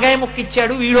 వీడో మాగాయ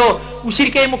ముక్కిచ్చాడు, వీడో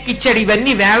ఉసిరికాయ ముక్కిచ్చాడు.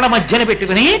 ఇవన్నీ వేళ్ల మధ్యన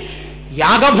పెట్టుకుని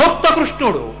యాగభోక్త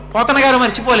కృష్ణుడు పోతన గారు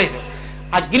మర్చిపోలేదు.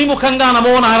 అగ్నిముఖంగా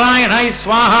నమో నారాయణ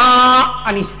స్వాహ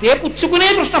అనిస్తే పుచ్చుకునే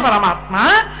కృష్ణ పరమాత్మ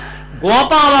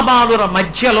గోపాల బాలుర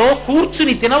మధ్యలో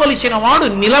కూర్చుని తినవలసిన వాడు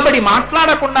నిలబడి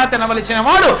మాట్లాడకుండా తినవలసిన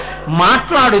వాడు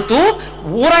మాట్లాడుతూ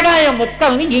ఊరగాయ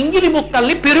ముక్కల్ని, ఎంగిలి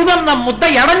ముక్కల్ని పెరుగన్న ముద్ద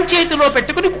ఎడం చేతిలో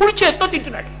పెట్టుకుని కుడి చేతితో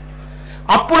తింటున్నాడు.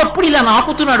 అప్పుడప్పుడు ఇలా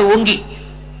నాకుతున్నాడు వంగి.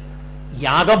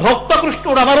 యాగభోక్త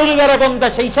కృష్ణుడు అమరులు వెరగొంద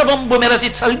శైశవంబు మెరసి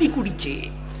చల్ది కుడిచే.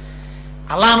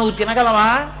 అలా నువ్వు తినగలవా?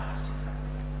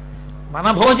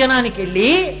 వనభోజనానికి వెళ్ళి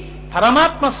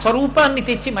పరమాత్మ స్వరూపాన్ని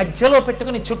తెచ్చి మధ్యలో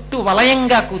పెట్టుకుని చుట్టూ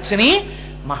వలయంగా కూర్చుని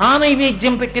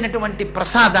మహానైవేద్యం పెట్టినటువంటి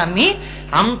ప్రసాదాన్ని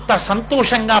అంత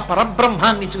సంతోషంగా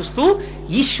పరబ్రహ్మాన్ని చూస్తూ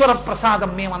ఈశ్వర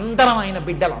ప్రసాదం, మేమందరం ఆయన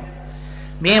బిడ్డలం,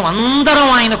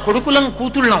 మేమందరం ఆయన కొడుకులం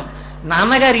కూతుళ్ళం,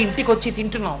 నాన్నగారి ఇంటికి వచ్చి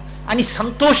తింటున్నాం అని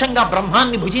సంతోషంగా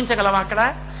బ్రహ్మాన్ని భుజించగలవా? అక్కడ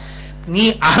నీ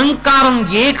అహంకారం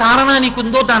ఏ కారణానికి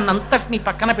ఉందో దాన్నంతటినీ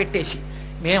పక్కన పెట్టేసి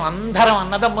మేమందరం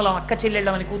అన్నదమ్ములం, అక్క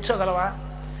చెల్లెళ్ళమని కూర్చోగలవా?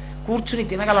 కూర్చుని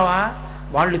తినగలవా?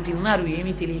 వాళ్ళు తిన్నారు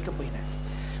ఏమీ తెలియకపోయినా.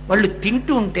 వాళ్ళు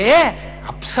తింటూ ఉంటే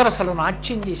అప్సరసలు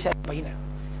నాట్యం చేశారు పైన.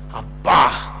 అబ్బా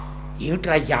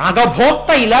ఏమిట్రా యాగభోక్త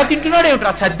ఇలా తింటున్నాడు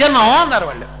ఏమిట్రా సద్యన్నావా అన్నారు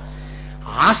వాళ్ళు.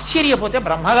 ఆశ్చర్యపోతే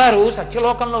బ్రహ్మగారు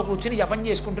సత్యలోకంలో కూర్చుని జపం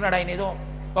చేసుకుంటున్నాడు. ఆయన ఏదో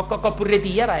ఒక్కొక్క పుర్రె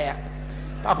తీయరాయ,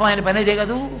 పాపం ఆయన పని అదే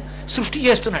కాదు, సృష్టి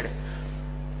చేస్తున్నాడు.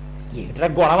 ఏమిట్రా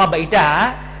గొడవ బయట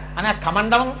అని ఆ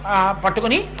కమండం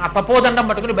పట్టుకుని, ఆ తపోదండం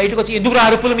పట్టుకుని బయటకు వచ్చి, ఎందుకు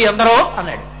అరుపులు మీ అందరూ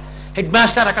అన్నాడు. హెడ్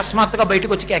మాస్టర్ అకస్మాత్తుగా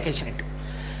బయటకు వచ్చి కేకేసినట్టు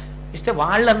ఇస్తే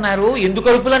వాళ్ళు అన్నారు, ఎందుకు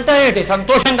అరుపులంటే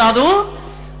సంతోషం కాదు,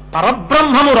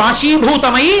 పరబ్రహ్మము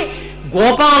రాశీభూతమై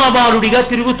గోపాల బాలుడిగా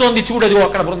తిరుగుతోంది చూడదు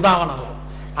అక్కడ బృందావనంలో.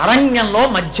 అరణ్యంలో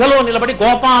మధ్యలో నిలబడి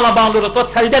గోపాల బాలులతో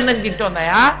చలిదన్నం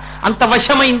తింటోందయా, అంత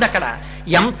వశమైంది అక్కడ.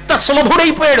 ఎంత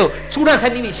సులభుడైపోయాడు చూడ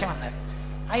సన్నివేశం అన్నారు.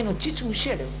 ఆయన వచ్చి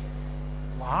చూశాడు,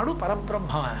 వాడు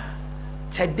పరబ్రహ్మమా,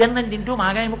 చద్దన్నం తింటూ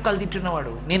మాగాయ ముక్కలు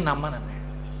తింటున్నవాడు, నేను నమ్మనన్నాడు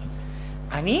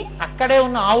అని అక్కడే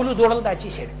ఉన్న ఆవులు దూడలు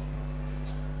దాచేశాడు.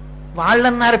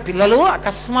 వాళ్ళన్నారు పిల్లలు,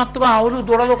 అకస్మాత్తుగా ఆవులు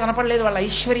దూడలు కనపడలేదు, వాళ్ళ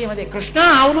ఐశ్వర్యం అదే, కృష్ణ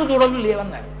ఆవులు దూడలు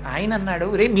లేవన్నారు. ఆయన అన్నాడు,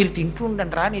 రే మీరు తింటూ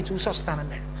ఉండండిరా, నేను చూసి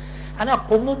వస్తానన్నాడు అని ఆ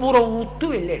కొమ్ము బూర ఊత్తూ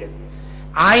వెళ్ళాడు.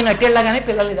 ఆయన అటెళ్ళగానే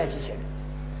పిల్లల్ని దాచేశాడు.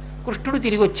 కృష్ణుడు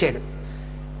తిరిగి వచ్చాడు.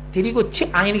 తిరిగి వచ్చి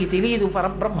ఆయనకి తెలియదు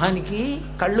పరబ్రహ్మానికి,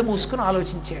 కళ్ళు మూసుకుని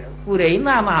ఆలోచించాడు.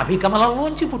 ఊరైనా నా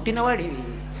అభికమలంలోంచి పుట్టినవాడివి,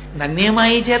 నన్నే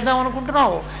మాయ చేద్దాం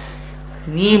అనుకుంటున్నావు,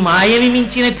 నీ మాయని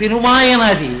మించిన పెనుమాయ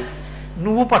నాది,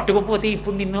 నువ్వు పట్టుకపోతే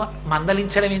ఇప్పుడు నిన్ను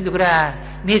మందలించడం ఎందుకురా,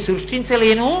 నీ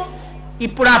సృష్టించలేను,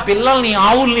 ఇప్పుడు ఆ పిల్లల్ని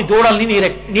ఆవుల్ని దూడల్ని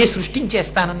నీ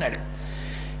సృష్టించేస్తానన్నాడు.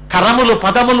 కరములు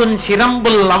పదములున్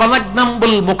శిరంబుల్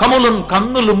లవనగ్నంబుల్ ముఖములున్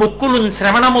కన్నులు ముక్కులున్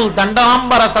శ్రవణముల్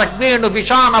దండాంబర సగ్నేణు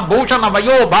విషాణ భూషణ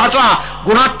వయో భాష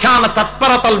గుణాఖ్యాన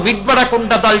తత్పరతల్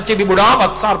విగ్వడకుండ దల్చి విబుడా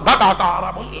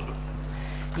వత్సర్భకాకారముల్.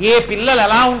 ఏ పిల్లలు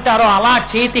ఎలా ఉంటారో అలా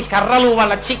చేతి కర్రలు,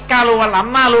 వాళ్ళ చిక్కాలు, వాళ్ళ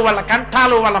అన్నాలు, వాళ్ళ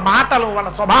కంఠాలు, వాళ్ళ మాటలు, వాళ్ళ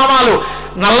స్వభావాలు,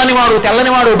 నల్లనివాడు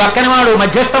తెల్లనివాడు బక్కనివాడు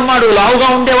మధ్యస్థం వాడు, లావుగా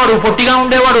ఉండేవాడు పొట్టిగా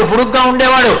ఉండేవాడు పొడుగ్గా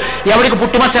ఉండేవాడు, ఎవడికి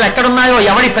పుట్టుమచ్చలు ఎక్కడున్నాయో,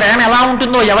 ఎవడి ప్రేమ ఎలా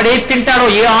ఉంటుందో, ఎవడేది తింటాడో,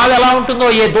 ఏ ఆవు ఎలా ఉంటుందో,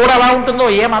 ఏ దూడ ఎలా ఉంటుందో,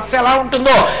 ఏ మత్స్య ఎలా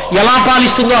ఉంటుందో, ఎలా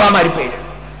పాలిస్తుందో అలా మారిపోయాడు.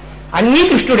 అన్నీ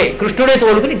కృష్ణుడే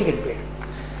తోలుకుని ఇంటికి వెళ్ళిపోయాడు.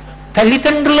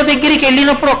 తల్లిదండ్రుల దగ్గరికి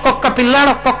వెళ్ళినప్పుడు ఒక్కొక్క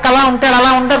పిల్లాడు ఒక్కొక్కలా ఉంటాడు,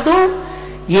 అలా ఉండద్దు.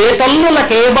 ఏ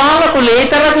తల్లులకు ఏ బాలకు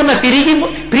లేతరగున తిరిగి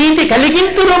ప్రీతి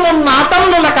కలిగింతులము నా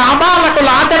తల్లులకు ఆ బాలకు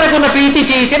లాతరగున ప్రీతి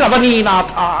చేసి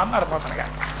రవనీనాథ అన్నారు పోతనగా.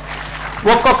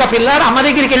 ఒక్కొక్క పిల్లాడు అమ్మ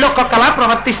దగ్గరికి వెళ్ళి ఒక్కొక్కలా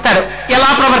ప్రవర్తిస్తాడు, ఎలా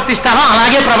ప్రవర్తిస్తారో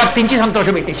అలాగే ప్రవర్తించి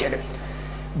సంతోషపెట్టేశాడు.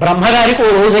 బ్రహ్మగారికి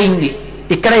ఓ రోజైంది,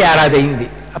 ఇక్కడ ఏడాది అయింది.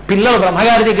 పిల్లలు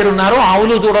బ్రహ్మగారి దగ్గర ఉన్నారు,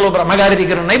 ఆవులు దూడలు బ్రహ్మగారి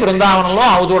దగ్గర ఉన్నాయి. బృందావనంలో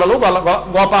ఆవు దూడలు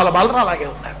గోపాల బాలు అలాగే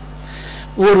ఉన్నారు.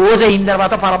 ఓ రోజు అయిన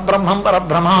తర్వాత పరబ్రహ్మం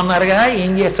అన్నారుగా,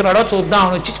 ఏం చేస్తున్నాడో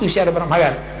చూద్దామని వచ్చి చూశారు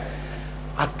బ్రహ్మగారు.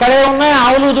 అక్కడే ఉన్నాయి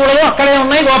ఆవులు దూడలు, అక్కడే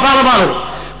ఉన్నాయి గోపాల బాలుడు.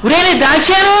 ఉరేని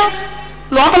దాచాను,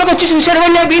 లోపలికి వచ్చి చూశారు,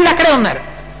 వీళ్ళు అక్కడే ఉన్నారు.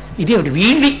 ఇదేమిటి,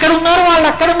 వీళ్ళు ఇక్కడ ఉన్నారు వాళ్ళు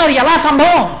అక్కడ ఉన్నారు, ఎలా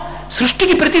సంభవం?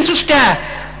 సృష్టికి ప్రతి సృష్టి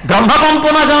బ్రహ్మ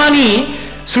పంపున గాని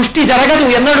సృష్టి జరగదు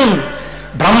ఎన్నడు.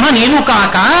 బ్రహ్మ నేను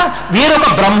కాక వేరొక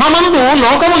బ్రహ్మమందు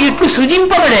లోకము ఇట్లు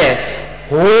సృజింపబడే.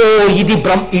 ఓ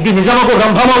ఇది నిజమకు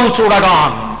బ్రహ్మమవు చూడగా.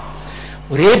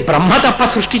 ఒరే బ్రహ్మ తప్ప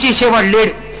సృష్టి చేసేవాడు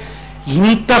లేడు.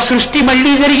 ఇంత సృష్టి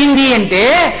మళ్ళీ జరిగింది అంటే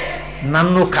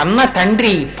నన్ను కన్న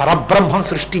తండ్రి పరబ్రహ్మం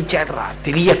సృష్టించాడు రా.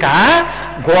 తెలియక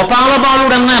గోపాల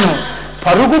బాలుడన్నాను.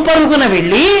 పరుగున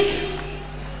వెళ్ళి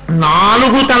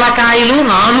 4 తలకాయలు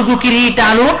 4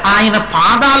 కిరీటాలు ఆయన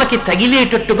పాదాలకి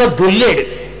తగిలేటట్టుగా దొల్లాడు.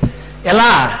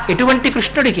 ఎలా? ఎటువంటి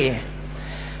కృష్ణుడికి?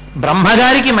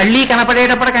 బ్రహ్మగారికి మళ్ళీ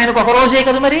కనపడేటప్పటికి ఆయనకు ఒక రోజే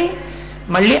కదా మరి.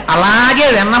 మళ్ళీ అలాగే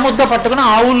వెన్నముద్ద పట్టుకుని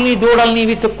ఆవుల్ని దూడల్ని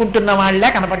తొక్కుంటున్న వాళ్ళే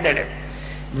కనపడ్డాడు.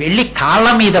 వెళ్ళి కాళ్ళ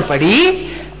మీద పడి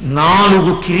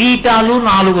 4 కిరీటాలు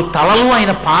 4 తలలు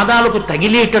ఆయన పాదాలకు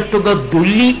తగిలేటట్టుగా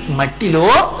దొల్లి మట్టిలో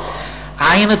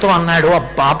ఆయనతో అన్నాడు,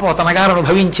 అబ్బా పోతనగారు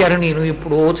అనుభవించారు, నేను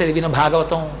ఎప్పుడో చదివిన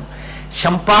భాగవతం.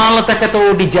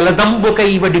 శంపాలతకతోడి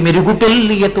జలదంబుకైవడి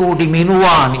మెరుగుటెల్లియతోడి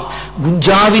మెనువాని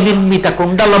గుంజావి నిర్మిత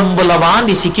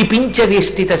కుండలంబులవాని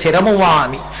సికిపించవేష్టిత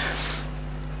శరమువాని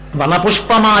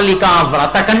వనపుష్పమాలిక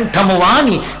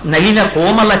వ్రతకంఠమువాని నలిన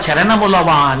కోమల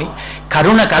చరణములవాని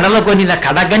కరుణ కడలగొనిన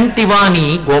కడగంటివాని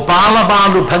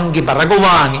గోపాలబాలు భంగి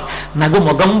బరగువాని నగు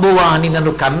మొగంబువాని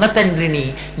నన్ను కన్న తండ్రిని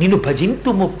నిన్ను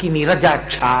భజింతు మొక్కి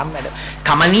నీరజాక్ష అన్నాడు.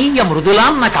 కమనీయ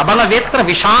మృదులాన్న కబలవేత్ర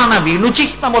విషాణ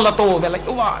వినుచిహ్నములతో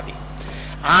వెలయువాని.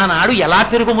 ఆనాడు ఎలా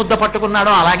పెరుగు ముద్ద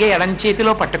పట్టుకున్నాడో అలాగే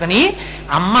ఎడంచేతిలో పట్టుకుని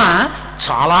అమ్మ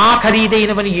చాలా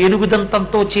ఖరీదైనవని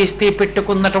ఏనుగుదంతంతో చేస్తే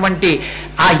పెట్టుకున్నటువంటి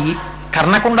ఆ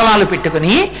కర్ణకుండలాలు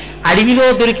పెట్టుకుని అడవిలో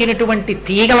దొరికినటువంటి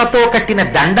తీగలతో కట్టిన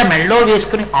దండ మెళ్ళో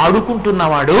వేసుకుని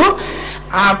ఆడుకుంటున్నవాడు,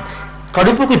 ఆ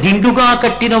కడుపుకు దిండుగా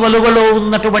కట్టిన వలువలో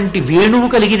ఉన్నటువంటి వేణువు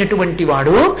కలిగినటువంటి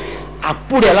వాడు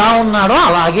అప్పుడు ఎలా ఉన్నాడో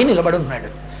అలాగే నిలబడి ఉన్నాడు.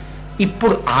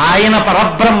 ఇప్పుడు ఆయన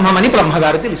పరబ్రహ్మమని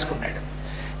బ్రహ్మగారు తెలుసుకున్నాడు.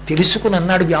 తెలుసుకుని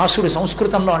అన్నాడు వ్యాసుడు,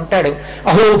 సంస్కృతంలో అంటాడు,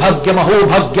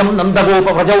 అహోభాగ్యం నందగోప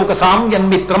వ్రజౌక సామ్యం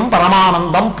మిత్రం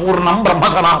పరమానందం పూర్ణం బ్రహ్మ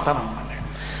సనాతనం అన్నాడు.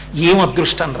 ఏం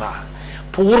అదృష్టం రా,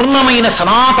 పూర్ణమైన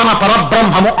సనాతన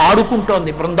పరబ్రహ్మము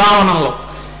ఆడుకుంటోంది బృందావనంలో.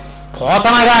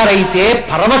 పోతనగారైతే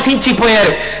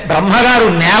పరవశించిపోయారు. బ్రహ్మగారు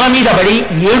నేల మీద పడి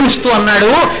ఏడుస్తూ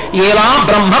అన్నాడు, ఎలా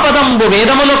బ్రహ్మపదంబు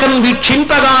వేదములకం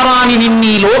వీక్షింపగారాని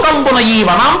నిన్నీ లోకంబున ఈ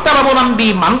వనాంతరమునంది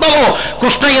మందలో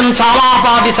కృష్ణయం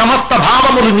చాలాపాది సమస్త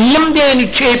భావములు నీయందే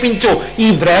నిక్షేపించు, ఈ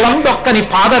వ్రేళం దొక్కని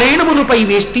పాదరేణువులపై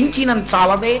వేష్టించిన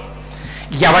చాలదే.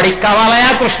 ఎవడికి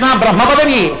కావాలయా కృష్ణ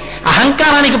బ్రహ్మపదవి?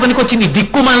 అహంకారానికి పనికొచ్చింది,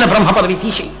 దిక్కుమాలిన బ్రహ్మపదవి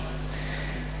తీసి.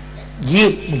 ఈ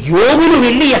యోగులు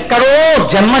వెళ్ళి ఎక్కడో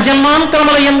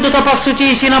జన్మజన్మాంతరముల యందు తపస్సు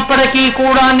చేసినప్పటికీ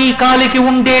కూడా నీ కాలికి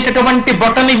ఉండేటటువంటి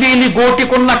బొటని వేలి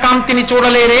గోటికున్న కాంతిని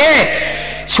చూడలేరే.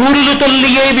 సూర్యులు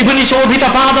తొల్లియే విభుని శోభిత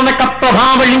పాదనక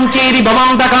ప్రభావళించేరి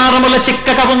భవాంధకారముల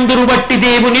చిక్కక వందురు బట్టి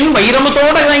దేవుని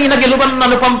వైరముతోడైన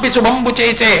గెలువన్నను పంపి శుభంబు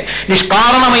చేసే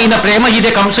నిష్కారణమైన ప్రేమ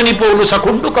ఇదే కంసుని పోలు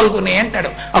సకుండు కలుగునే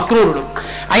అంటాడు అక్రూరుడు.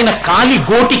 ఆయన కాలి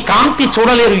గోటి కాంతి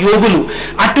చూడలేరు యోగులు.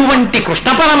 అటువంటి కృష్ణ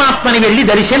పరమాత్మని వెళ్ళి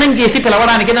దర్శనం చేసి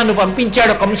పిలవడానికి నన్ను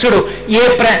పంపించాడు కంసుడు.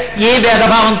 ఏ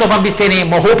వేదభావంతో పంపిస్తేనే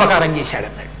మహోపకారం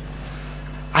చేశాడన్నాడు.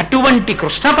 అటువంటి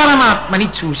కృష్ణ పరమాత్మని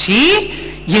చూసి,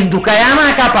 ఎందుకయా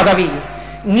నాకా పదవి,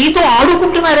 నీతో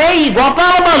ఆడుకుంటున్నారే ఈ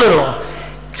గోపాల బాలురు,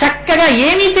 చక్కగా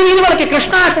ఏమీ తెలియదు వాళ్ళకి,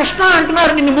 కృష్ణ కృష్ణ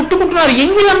అంటున్నారు, నిన్ను ముట్టుకుంటున్నారు,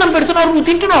 ఎంగిలి అన్నం పెడుతున్నారు, నువ్వు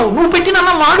తింటున్నావు, నువ్వు పెట్టిన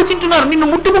అన్నం వాడు తింటున్నారు, నిన్ను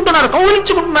ముట్టుకుంటున్నారు,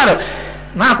 కౌలించుకుంటున్నారు,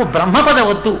 నాకు బ్రహ్మపద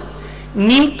వద్దు.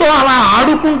 నీతో అలా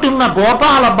ఆడుకుంటున్న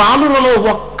గోపాల బాలులలో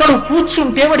ఒక్కడు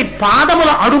కూర్చుంటే వాడి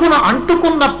పాదముల అడుగున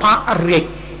అంటుకున్న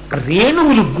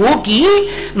రేణువులు గోకి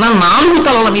నా 4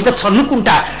 తలల మీద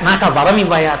చల్లుకుంటా, నాకు ఆ వరం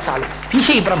ఇవ్వయా చాలు,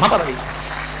 తీసేయి బ్రహ్మపదవి.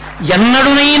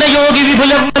 ఎన్నడునైన యోగి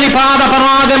విభులెవ్వని పాద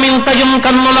పరాగమింతయం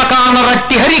కన్నుల కాన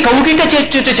రట్టి హరి కౌగిట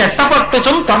చెచ్చుచు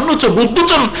చెట్టపట్టుచుం తన్నుచు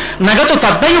గుద్దుచుం నగతు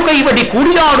తద్దయు కైవడి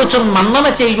కూడియాడుచుం మన్నన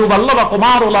చేయు వల్లవ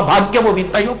కుమారుల భాగ్యము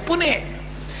వింతయొప్పునే.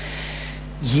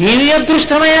 ఏమి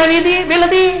అదృష్టమయ్యాది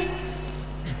వీళ్ళది?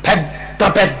 పెద్ద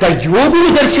పెద్ద యోగులు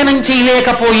దర్శనం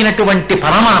చేయలేకపోయినటువంటి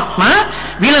పరమాత్మ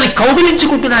వీళ్ళని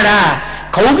కౌగిలించుకుంటున్నాడా?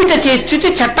 కౌగిట చేర్చుచి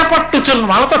చెట్టపట్టుచున్,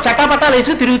 వాళ్ళతో చట్టపట్టాలు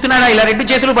వేసుకు తిరుగుతున్నాడా ఇలా 2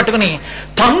 చేతులు పట్టుకుని?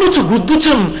 తన్నుచు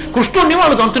గుద్దుచున్, కృష్ణుడిని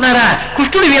వాళ్ళు తంతున్నారా?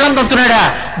 కృష్ణుడి వీళ్ళని తంతున్నాడా?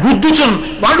 గుద్దుచున్,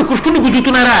 వాళ్ళు కృష్ణుడిని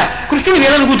గుద్దుతున్నారా? కృష్ణుడి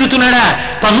వీళ్ళని గుద్దుతున్నాడా?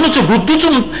 తన్నుచు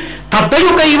గుద్దుచున్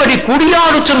తద్దయు కైవడి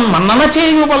కూడియాడుచున్ మన్నన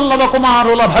చేయు వల్లవ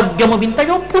కుమారుల భాగ్యము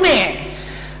వింతయొప్పునే.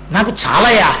 నాకు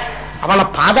చాలయా, వాళ్ళ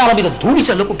పాదాల మీద ధూళి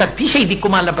చల్లుకుంటా, తీసేయి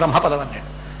దిక్కుమాలిన బ్రహ్మపదం అన్నాడు.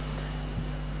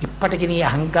 ఇప్పటికి నీ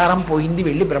అహంకారం పోయింది,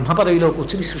 వెళ్ళి బ్రహ్మపదవిలో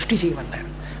కూర్చుని సృష్టి చేయమన్నాడు.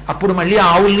 అప్పుడు మళ్ళీ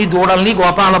ఆవుల్ని దూడల్ని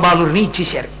గోపాల బాలుల్ని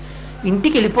ఇచ్చేశారు.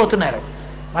 ఇంటికి వెళ్ళిపోతున్నారు.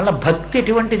 వాళ్ళ భక్తి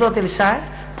ఎటువంటిదో తెలుసా?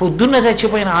 పొద్దున్న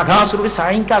చచ్చిపోయిన ఆఘాసురుడు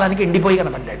సాయంకాలానికి ఎండిపోయి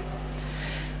కనబడ్డాడు.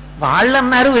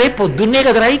 వాళ్ళన్నారు, రే పొద్దున్నే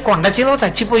కదరా ఈ కొండ చిలో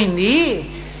చచ్చిపోయింది,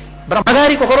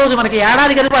 బ్రహ్మగారికి ఒకరోజు మనకి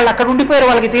ఏడాది కదా వాళ్ళు అక్కడ ఉండిపోయారు,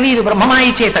 వాళ్ళకి తెలియదు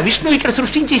బ్రహ్మమాయి చేత విష్ణువు ఇక్కడ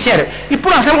సృష్టించేశారు.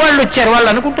 ఇప్పుడు అసలు వాళ్ళు వచ్చారు, వాళ్ళు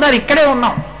అనుకుంటున్నారు ఇక్కడే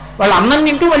ఉన్నాం, వాళ్ళు అన్నం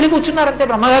తింటూ వెళ్ళి కూర్చున్నారంటే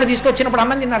బ్రహ్మగారు తీసుకొచ్చినప్పుడు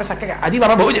అన్నం తిన్నారు చక్కగా, అది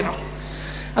వనభోజనం.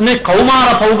 అందుకే కౌమార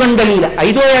పౌగండలీల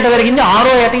 5వ ఏట జరిగింది,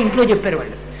 6వ ఏట ఇంట్లో చెప్పారు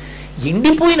వాళ్ళు.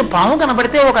 ఎండిపోయిన పాము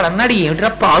కనబడితే ఒకడు అన్నాడు,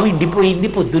 ఏమిట్రా పాము ఎండిపోయింది,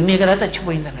 పొద్దున్నే కదా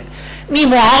చచ్చిపోయింది అన్నాడు. నీ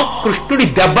కృష్ణుడి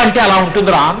దెబ్బ అంటే అలా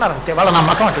ఉంటుందిరా అన్నారు. అంతే, వాళ్ళ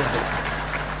నమ్మకం అటువంటి.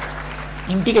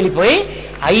 ఇంటికి వెళ్ళిపోయి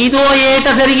 5వ ఏట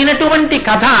జరిగినటువంటి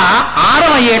కథ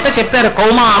 6వ ఏట చెప్పారు,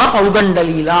 కౌమార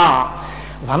పౌగండలీలా.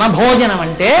 వనభోజనం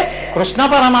అంటే కృష్ణ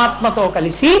పరమాత్మతో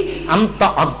కలిసి అంత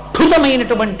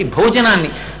అద్భుతమైనటువంటి భోజనాన్ని,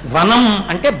 వనం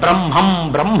అంటే బ్రహ్మం,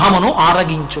 బ్రహ్మమును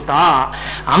ఆరగించుట,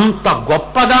 అంత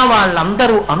గొప్పగా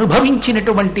వాళ్ళందరూ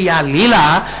అనుభవించినటువంటి ఆ లీల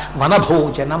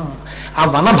వనభోజనం. ఆ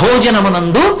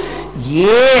వనభోజనమునందు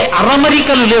ఏ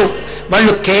అరమరికలు లేవు,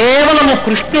 వాళ్ళు కేవలము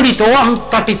కృష్ణుడితో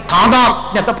అంతటి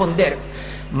తాదాత్మ్యత పొందారు.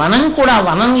 మనం కూడా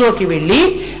వనంలోకి వెళ్ళి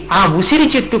ఆ ఉసిరి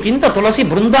చెట్టు కింద తులసి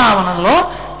బృందావనంలో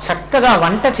చక్కగా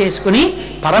వంట చేసుకుని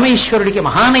పరమేశ్వరుడికి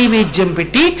మహానైవేద్యం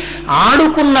పెట్టి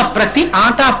ఆడుకున్న ప్రతి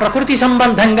ఆట ప్రకృతి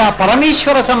సంబంధంగా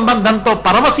పరమేశ్వర సంబంధంతో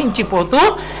పరవశించిపోతూ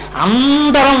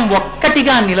అందరం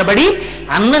ఒక్కటిగా నిలబడి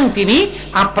అన్నం తిని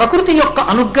ఆ ప్రకృతి యొక్క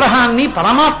అనుగ్రహాన్ని,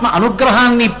 పరమాత్మ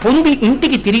అనుగ్రహాన్ని పొంది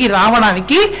ఇంటికి తిరిగి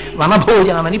రావడానికి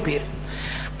వనభోజనం అని పేరు.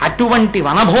 అటువంటి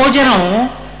వనభోజనం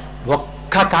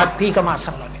ఒక్క కార్తీక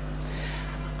మాసంలోనే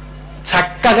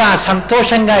చక్కగా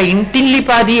సంతోషంగా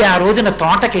ఇంటిల్లిపాది ఆ రోజున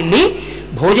తోటకెళ్ళి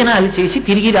భోజనాలు చేసి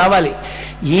తిరిగి రావాలి.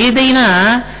 ఏదైనా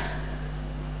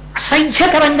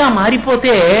అసహ్యకరంగా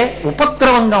మారిపోతే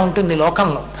ఉపద్రవంగా ఉంటుంది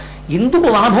లోకంలో. ఎందుకు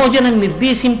వనభోజనం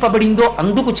నిర్దేశింపబడిందో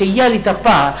అందుకు చెయ్యాలి తప్ప,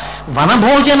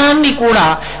 వనభోజనాన్ని కూడా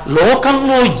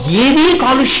లోకంలో ఏదీ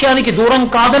కాలుష్యానికి దూరం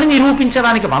కాదని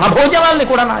నిరూపించడానికి వనభోజనాల్ని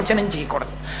కూడా నాశనం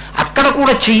చేయకూడదు. అక్కడ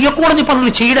కూడా చెయ్యకూడని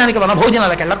పనులు చేయడానికి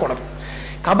వనభోజనాలకు వెళ్ళకూడదు.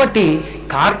 కాబట్టి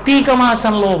కార్తీక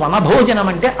మాసంలో వనభోజనం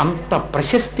అంటే అంత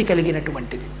ప్రశస్తి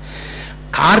కలిగినటువంటిది.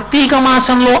 కార్తీక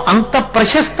మాసంలో అంత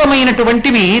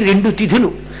ప్రశస్తమైనటువంటివి 2 తిథులు.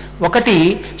 ఒకటి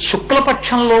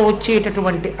శుక్లపక్షంలో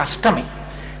వచ్చేటటువంటి అష్టమి,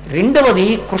 రెండవది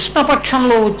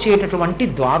కృష్ణపక్షంలో వచ్చేటటువంటి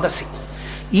ద్వాదశి.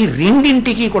 ఈ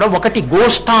రెండింటికి కూడా ఒకటి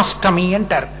గోష్ఠాష్టమి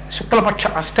అంటారు, శుక్లపక్ష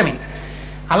అష్టమి.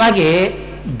 అలాగే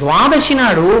ద్వాదశి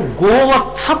నాడు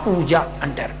గోవత్స పూజ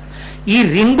అంటారు. ఈ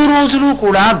 2 రోజులు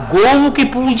కూడా గోవుకి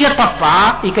పూజ తప్ప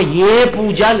ఇక ఏ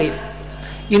పూజ లేదు.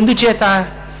 ఎందుచేత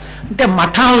అంటే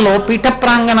మఠాల్లో పీఠ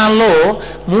ప్రాంగణాల్లో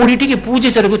 3టికి పూజ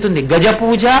జరుగుతుంది. గజ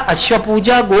పూజ, అశ్వపూజ,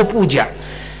 గోపూజ.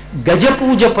 గజ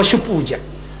పూజ పశు పూజ,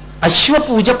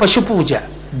 అశ్వపూజ పశు పూజ,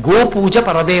 గోపూజ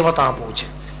పరదేవతా పూజ.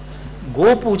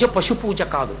 గోపూజ పశు పూజ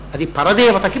కాదు, అది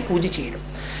పరదేవతకి పూజ చేయడం.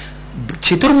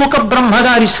 చతుర్ముఖ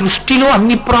బ్రహ్మగారి సృష్టిలో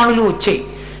అన్ని ప్రాణులు వచ్చాయి,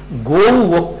 గోవు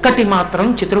ఒక్కటి మాత్రం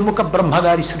చతుర్ముఖ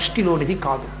బ్రహ్మగారి సృష్టిలోనిది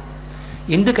కాదు.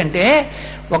 ఎందుకంటే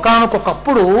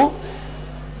ఒకానొకప్పుడు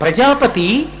ప్రజాపతి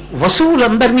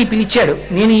వసువులందరినీ పిలిచాడు.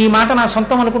 నేను ఈ మాట నా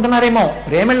సొంతం అనుకుంటున్నారేమో,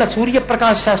 రేమెళ్ల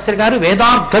సూర్యప్రకాశ్ శాస్త్రి గారు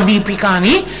వేదార్థ దీపిక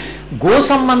అని గో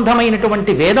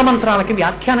సంబంధమైనటువంటి వేదమంత్రాలకి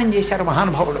వ్యాఖ్యానం చేశారు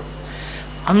మహానుభావుడు.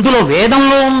 అందులో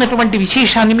వేదంలో ఉన్నటువంటి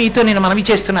విశేషాన్ని మీతో నేను మనవి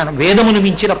చేస్తున్నాను. వేదమును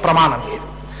మించిన ప్రమాణం లేదు.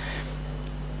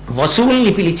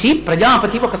 వసువుల్ని పిలిచి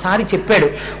ప్రజాపతి ఒకసారి చెప్పాడు,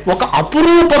 ఒక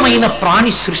అపురూపమైన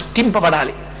ప్రాణి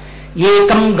సృష్టింపబడాలి.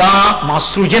 ఏకంగా మా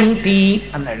సృజంతి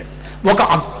అన్నాడు. ఒక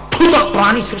అద్భుత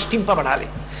ప్రాణి సృష్టింపబడాలి.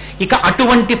 ఇక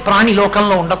అటువంటి ప్రాణి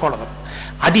లోకంలో ఉండకూడదు,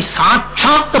 అది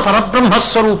సాక్షాత్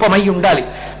పరబ్రహ్మస్వరూపమై ఉండాలి.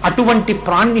 అటువంటి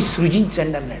ప్రాణిని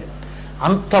సృజించండి అన్నాడు.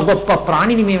 అంత గొప్ప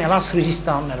ప్రాణిని మేము ఎలా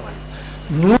సృజిస్తామన్నారు వాళ్ళు.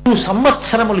 100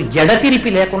 సంవత్సరములు ఎడతెరిపి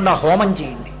లేకుండా హోమం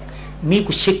చేయండి,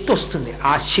 మీకు శక్తి వస్తుంది,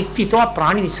 ఆ శక్తితో ఆ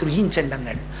ప్రాణిని సృజించండి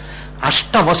అన్నాడు.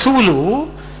 అష్టవసువులు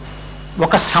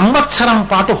 1 సంవత్సరం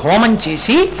పాటు హోమం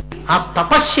చేసి ఆ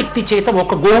తపశ్శక్తి చేత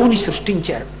ఒక గోవుని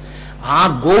సృష్టించారు. ఆ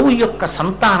గోవు యొక్క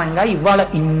సంతానంగా ఇవాళ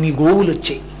ఇన్ని గోవులు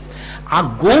వచ్చాయి. ఆ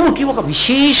గోవుకి ఒక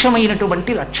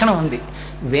విశేషమైనటువంటి లక్షణం ఉంది.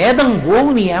 వేదం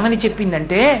గోవుని ఏమని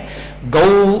చెప్పిందంటే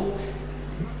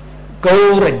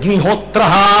గౌరగ్నిహోత్ర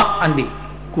అంది.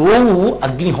 గోవు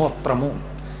అగ్నిహోత్రము.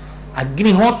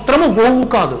 అగ్నిహోత్రము గోవు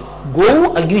కాదు, గోవు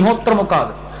అగ్నిహోత్రము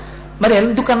కాదు. మరి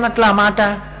ఎందుకన్నట్ల ఆ మాట?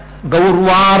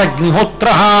 గౌర్వారగ్నిహోత్ర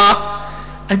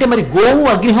అంటే మరి గోవు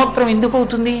అగ్నిహోత్రం ఎందుకు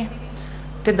అవుతుంది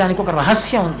అంటే దానికి ఒక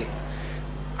రహస్యం ఉంది.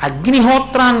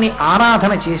 అగ్నిహోత్రాన్ని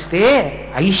ఆరాధన చేస్తే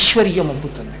ఐశ్వర్యం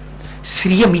అబ్బుతుంది,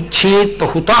 శ్రియమిచ్చేత్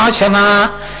హుతాశన.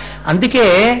 అందుకే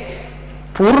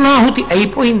పూర్ణాహుతి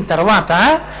అయిపోయిన తర్వాత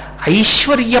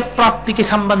ఐశ్వర్య ప్రాప్తికి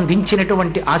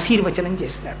సంబంధించినటువంటి ఆశీర్వచనం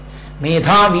చేస్తారు.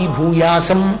 మేధావి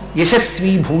భూయాసం,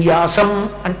 యశస్వి భూయాసం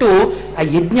అంటూ ఆ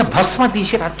యజ్ఞ భస్మ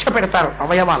తీసి రక్ష పెడతారు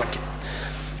అవయవాలకి.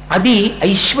 అది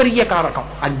ఐశ్వర్యకారకం.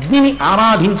 అగ్నిని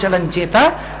ఆరాధించడం చేత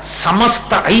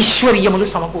సమస్త ఐశ్వర్యములు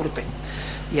సమకూరుతాయి.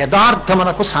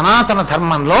 యథార్థమునకు సనాతన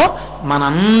ధర్మంలో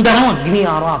మనందరం అగ్ని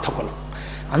ఆరాధకులు.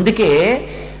 అందుకే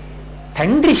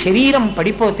తండ్రి శరీరం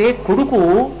పడిపోతే కొడుకు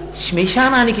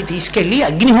శ్మశానానికి తీసుకెళ్లి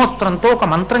అగ్నిహోత్రంతో ఒక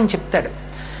మంత్రం చెప్తాడు.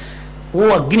 ఓ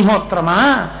అగ్నిహోత్రమా,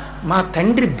 మా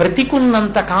తండ్రి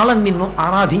బ్రతికున్నంత కాలం నిన్ను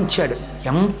ఆరాధించాడు,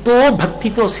 ఎంతో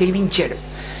భక్తితో సేవించాడు,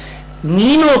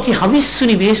 నీలోకి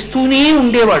హవిస్సుని వేస్తూనే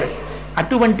ఉండేవాడు.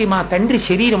 అటువంటి మా తండ్రి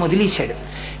శరీరం వదిలేశాడు.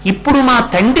 ఇప్పుడు మా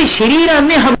తండ్రి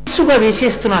శరీరాన్ని హవిస్సుగా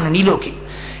వేసేస్తున్నాను నీలోకి.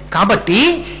 కాబట్టి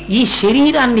ఈ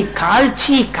శరీరాన్ని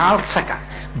కాల్చక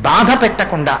బాధ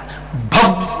పెట్టకుండా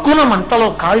భగ్గున మంటలో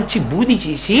కాల్చి బూది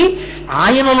చేసి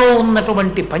ఆయనలో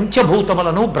ఉన్నటువంటి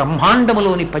పంచభూతములను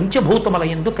బ్రహ్మాండములోని పంచభూతముల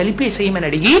యందు కలిపేసేయమని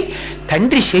అడిగి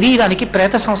తండ్రి శరీరానికి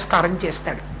ప్రేత సంస్కారం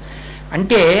చేస్తాడు.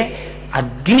 అంటే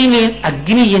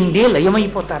అగ్ని ఎందే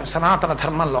లయమైపోతారు సనాతన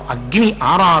ధర్మంలో. అగ్ని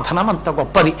ఆరాధనం అంత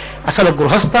గొప్పది. అసలు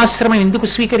గృహస్థాశ్రమం ఎందుకు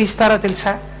స్వీకరిస్తారో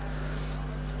తెలుసా?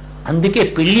 అందుకే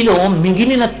పెళ్లిలో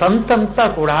మిగిలిన తంతంతా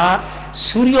కూడా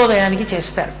సూర్యోదయానికి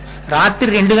చేస్తారు. రాత్రి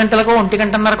 2 గంటలకో 1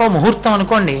 గంటన్నరకో ముహూర్తం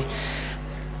అనుకోండి,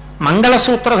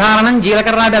 మంగళసూత్రధారణం,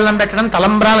 జీలకర్ర బెల్లం పెట్టడం,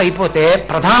 తలంబ్రాలు అయిపోతే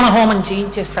ప్రధాన హోమం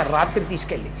చేయించేస్తారు. రాత్రి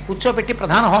తీసుకెళ్లి కూర్చోబెట్టి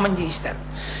ప్రధాన హోమం చేయిస్తారు.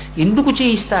 ఎందుకు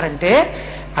చేయిస్తారంటే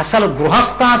అసలు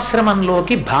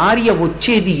గృహస్థాశ్రమంలోకి భార్య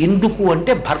వచ్చేది ఎందుకు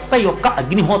అంటే భర్త యొక్క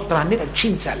అగ్నిహోత్రాన్ని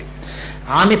రక్షించాలి.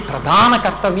 ఆమె ప్రధాన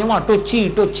కర్తవ్యం అటొచ్చి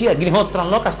ఇటొచ్చి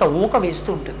అగ్నిహోత్రంలో కాస్త ఊక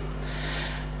వేస్తూ ఉంటుంది.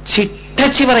 చిట్ట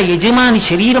చివర యజమాని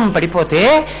శరీరం పడిపోతే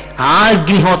ఆ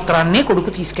అగ్నిహోత్రాన్నే కొడుకు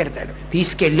తీసుకెడతాడు.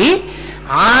 తీసుకెళ్లి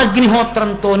ఆ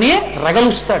అగ్నిహోత్రంతోనే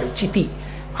రగలుస్తాడు చితి,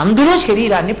 అందులో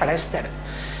శరీరాన్ని పడేస్తాడు.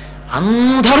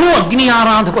 అందరూ అగ్ని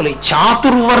ఆరాధకులే.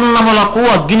 చాతుర్వర్ణములకు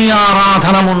అగ్ని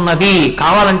ఆరాధనమున్నది.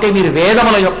 కావాలంటే మీరు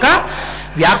వేదముల యొక్క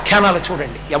వ్యాఖ్యానాలు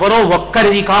చూడండి. ఎవరో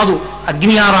ఒక్కరిది కాదు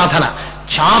అగ్ని ఆరాధన.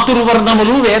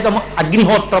 చాతుర్వర్ణములు వేదము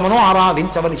అగ్నిహోత్రమును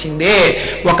ఆరాధించవలసిందే.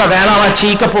 ఒకవేళ అలా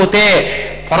చేయకపోతే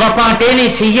పొరపాటే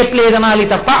నేను చెయ్యట్లేదనాలి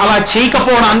తప్ప అలా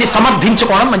చేయకపోవడాన్ని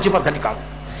సమర్థించుకోవడం మంచి పద్ధతి కాదు.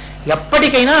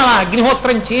 ఎప్పటికైనా అలా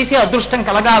అగ్నిహోత్రం చేసి అదృష్టం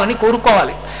కలగాలని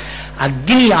కోరుకోవాలి.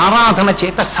 అగ్ని ఆరాధన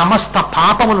చేత సమస్త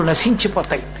పాపములు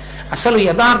నశించిపోతాయి. అసలు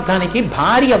యథార్థానికి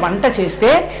భార్య వంట చేస్తే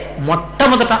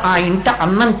మొట్టమొదట ఆ ఇంట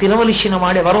అన్నం తినవలసిన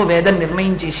వాడెవరో వేదం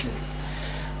నిర్ణయం చేసింది.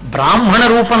 బ్రాహ్మణ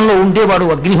రూపంలో ఉండేవాడు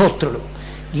అగ్నిహోత్రుడు.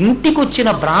 ఇంటికొచ్చిన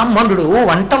బ్రాహ్మణుడు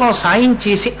వంటలో సాయం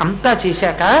చేసి అంతా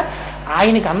చేశాక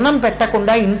ఆయనకి అన్నం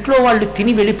పెట్టకుండా ఇంట్లో వాళ్ళు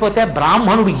తిని వెళ్ళిపోతే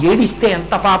బ్రాహ్మణుడు ఏడిస్తే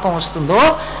ఎంత పాపం వస్తుందో,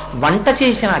 వంట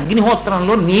చేసిన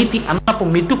అగ్నిహోత్రంలో నీతి అన్నపు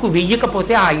మెతుకు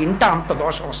వెయ్యకపోతే ఆ ఇంట అంత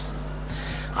దోషం వస్తుంది.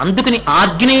 అందుకని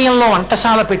ఆగ్నేయంలో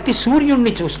వంటశాల పెట్టి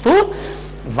సూర్యుణ్ణి చూస్తూ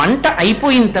వంట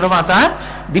అయిపోయిన తర్వాత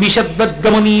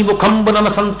దివిషద్వద్గమనీ ముఖంబునన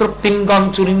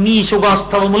సంతృప్తింగాంచు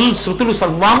నిన్నీసుగాస్తవముల్ శృతులు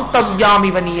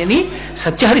సర్వాంతవ్యామివని అని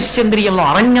సత్యహరిశ్చంద్రియంలో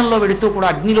అరణ్యంలో వెడుతూ కూడా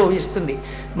అగ్నిలో వేస్తుంది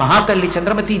మహాతల్లి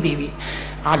చంద్రమతీదేవి.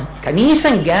 ఆ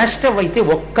కనీసం గ్యాస్ స్టవ్ అయితే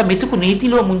ఒక్క మెతుకు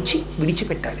నీతిలో ముంచి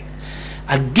విడిచిపెట్టాలి.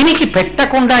 అగ్నికి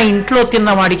పెట్టకుండా ఇంట్లో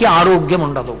తిన్నవాడికి ఆరోగ్యం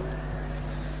ఉండదు.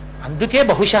 అందుకే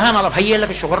బహుశా 40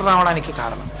 ఏళ్లకు షుగర్ రావడానికి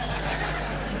కారణం.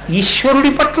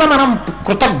 ఈశ్వరుడి పట్ల మనం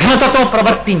కృతజ్ఞతతో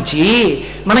ప్రవర్తించి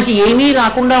మనకి ఏమీ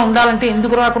రాకుండా ఉండాలంటే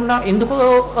ఎందుకు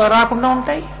రాకుండా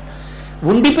ఉంటాయి?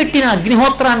 వండిపెట్టిన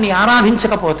అగ్నిహోత్రాన్ని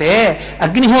ఆరాధించకపోతే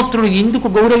అగ్నిహోత్రుడు ఎందుకు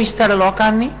గౌరవిస్తాడు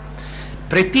లోకాన్ని?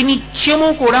 ప్రతినిత్యము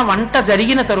కూడా వంట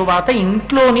జరిగిన తరువాత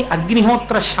ఇంట్లోని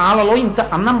అగ్నిహోత్రశాలలో ఇంత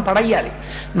అన్నం పడేయాలి.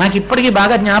 నాకు ఇప్పటికీ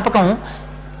బాగా జ్ఞాపకం,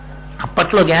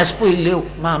 అప్పట్లో గ్యాస్ పొయ్యిలు లేవు.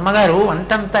 మా అమ్మగారు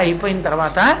వంటంతా అయిపోయిన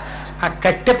తర్వాత ఆ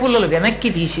కట్టె పుల్లలు వెనక్కి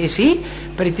తీసేసి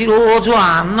ప్రతిరోజు ఆ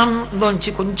అన్నంలోంచి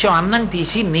కొంచెం అన్నం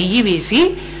తీసి నెయ్యి వేసి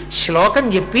శ్లోకం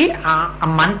చెప్పి ఆ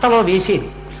మంటలో వేసేది.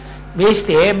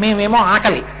 వేస్తే మేమేమో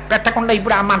ఆకలి పెట్టకుండా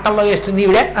ఇప్పుడు ఆ మంటల్లో వేస్తుంది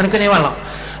ఈవిడే అనుకునేవాళ్ళం.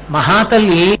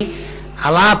 మహాతల్లి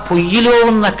అలా పొయ్యిలో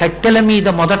ఉన్న కట్టెల మీద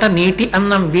మొదట నీటి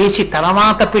అన్నం వేసి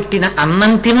తర్వాత పెట్టిన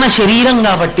అన్నం తిన్న శరీరం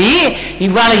కాబట్టి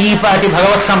ఇవాళ ఈ పాటి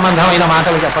భగవత్ సంబంధమైన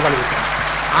మాటలు చెప్పగలుగుతాం.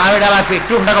 ఆవిడ అలా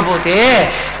పెట్టి ఉండకపోతే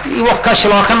ఈ ఒక్క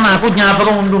శ్లోకం నాకు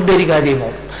జ్ఞాపకం ఉండేది కాదేమో.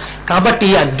 కాబట్టి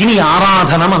అగ్ని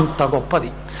ఆరాధనం అంత గొప్పది.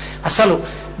 అసలు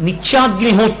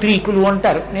నిత్యాగ్నిహోత్రీకులు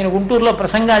అంటారు. నేను గుంటూరులో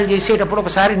ప్రసంగాలు చేసేటప్పుడు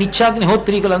ఒకసారి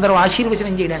నిత్యాగ్నిహోత్రీకులు అందరూ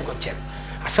ఆశీర్వచనం చేయడానికి వచ్చారు.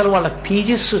 అసలు వాళ్ళ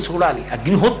తేజస్సు చూడాలి,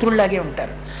 అగ్నిహోత్రుల్లాగే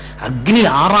ఉంటారు. అగ్ని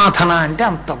ఆరాధన అంటే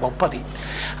అంత గొప్పది.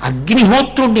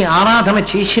 అగ్నిహోత్రుణ్ణి ఆరాధన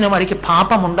చేసిన వాడికి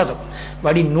పాపం ఉండదు.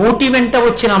 వాడి నోటి వెంట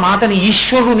వచ్చిన మాటని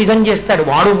ఈశ్వరుడు నిజం చేస్తాడు,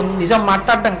 వాడు నిజం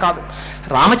మాట్లాడడం కాదు.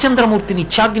 రామచంద్రమూర్తి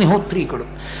నిత్యాగ్నిహోత్రీకుడు.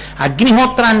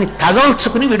 అగ్నిహోత్రాన్ని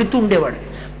తగల్చుకుని వెడుతూ ఉండేవాడు.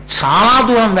 చాలా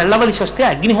దూరం వెళ్ళవలసి వస్తే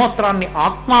అగ్నిహోత్రాన్ని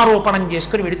ఆత్మారోపణం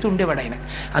చేసుకుని వెడుతూ ఉండేవాడు ఆయన.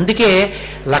 అందుకే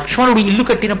లక్ష్మణుడు ఇల్లు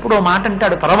కట్టినప్పుడు ఓ మాట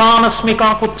అంటాడు,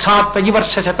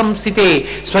 పరమానస్మికాకుత్సాత్వయివర్ష శతం స్థితే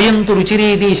స్వయంతు రుచిరే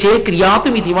దేశే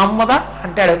క్రియాతుమితి వమ్మద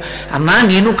అంటాడు. అన్నా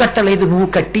నేను కట్టలేదు, నువ్వు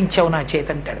కట్టించావు నా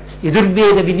చేతంటాడు.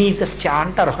 యజుర్వేద వినీతశ్చ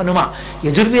అంటారు హనుమ.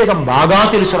 యజుర్వేదం బాగా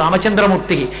తెలుసు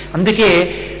రామచంద్రమూర్తికి. అందుకే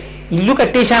ఇల్లు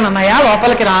కట్టేశానన్నాయా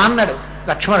లోపలికి రా అన్నాడు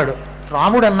లక్ష్మణుడు.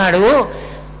 రాముడు అన్నాడు,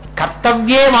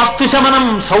 కర్తవ్యే వాస్తుశమనం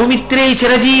సౌమిత్రే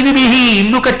చిరజీవి.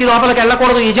 ఇల్లు కట్టి లోపలికి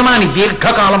వెళ్ళకూడదు యజమాని,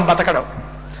 దీర్ఘకాలం బతకడం.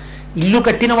 ఇల్లు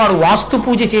కట్టిన వాడు వాస్తు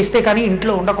పూజ చేస్తే కానీ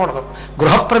ఇంట్లో ఉండకూడదు.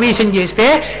 గృహప్రవేశం చేస్తే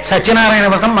సత్యనారాయణ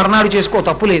వ్రతం మర్నాడు చేసుకో,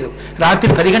 తప్పు లేదు. రాత్రి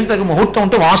 10 గంటలకు ముహూర్తం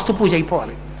ఉంటే వాస్తు పూజ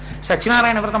అయిపోవాలి.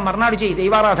 సత్యనారాయణ వ్రతం మర్నాడు చేయి,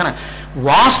 దైవారాధన.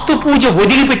 వాస్తు పూజ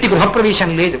వదిలిపెట్టి గృహప్రవేశం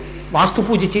లేదు, వాస్తు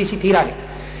పూజ చేసి తీరాలి.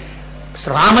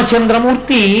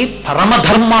 రామచంద్రమూర్తి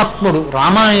పరమధర్మాత్ముడు.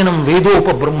 రామాయణం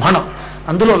వేదోపబృంహణం.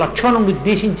 అందులో లక్ష్మణుని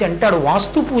ఉద్దేశించి అంటాడు,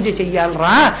 వాస్తు పూజ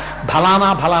చెయ్యాలరా,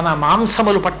 ఫలానా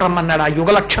మాంసములు పట్టమన్నాడు. ఆ యుగ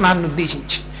లక్షణాన్ని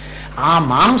ఉద్దేశించి ఆ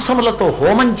మాంసములతో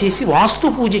హోమం చేసి వాస్తు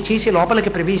పూజ చేసి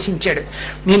లోపలికి ప్రవేశించాడు.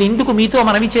 నేను ఎందుకు మీతో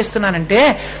మనవి చేస్తున్నానంటే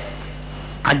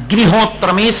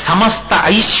అగ్నిహోత్రమే సమస్త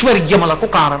ఐశ్వర్యములకు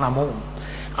కారణము.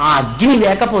 ఆ అగ్ని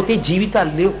లేకపోతే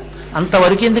జీవితాలు లేవు.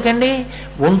 అంతవరకు ఎందుకండి?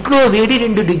 ఒంట్లో వేడి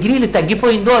 2 డిగ్రీలు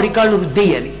తగ్గిపోయిందో అరికాళ్ళు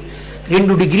రుద్దేయాలి,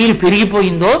 2 డిగ్రీలు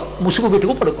పెరిగిపోయిందో ముసుగు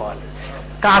పెట్టుకు పడుకోవాలి,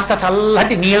 కాస్త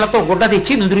చల్లటి నీళ్లతో గుడ్డ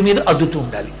తెచ్చి నుదురి మీద అద్దుతూ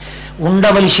ఉండాలి.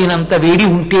 ఉండవలసినంత వేడి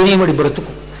ఉంటేనే వాడి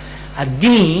బ్రతుకు.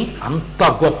 అగ్ని అంత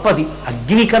గొప్పది,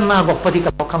 అగ్ని కన్నా గొప్పది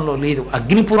లోకంలో లేదు.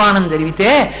 అగ్ని పురాణం జరిగితే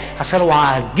అసలు ఆ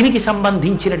అగ్నికి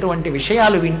సంబంధించినటువంటి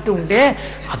విషయాలు వింటూ ఉంటే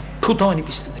అద్భుతం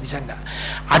అనిపిస్తుంది నిజంగా.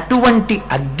 అటువంటి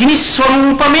అగ్ని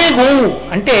స్వరూపమే గోవు.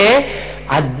 అంటే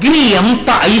అగ్ని ఎంత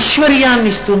ఐశ్వర్యాన్ని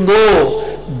ఇస్తుందో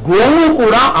గోవు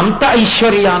కూడా అంత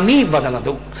ఐశ్వర్యాన్ని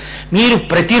ఇవ్వగలదు. మీరు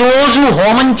ప్రతిరోజు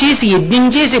హోమం చేసి యజ్ఞం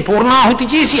చేసి పూర్ణాహుతి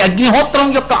చేసి అగ్నిహోత్రం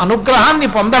యొక్క అనుగ్రహాన్ని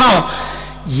పొందడం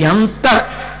ఎంత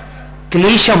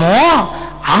క్లేశమో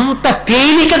అంత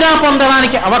తేలికగా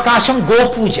పొందడానికి అవకాశం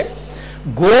గోపూజ.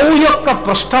 గోవు యొక్క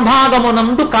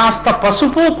పృష్ఠభాగమునందు కాస్త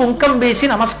పసుపు కుంకం వేసి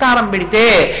నమస్కారం పెడితే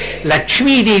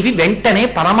లక్ష్మీదేవి వెంటనే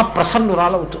పరమ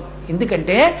ప్రసన్నురాలవుతుంది.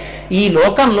 ఎందుకంటే ఈ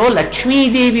లోకంలో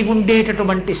లక్ష్మీదేవి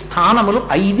ఉండేటటువంటి స్థానములు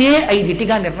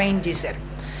 5 నిర్ణయం చేశారు.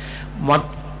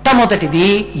 మొట్టమొదటిది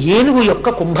ఏనుగు యొక్క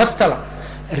కుంభస్థలం,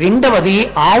 రెండవది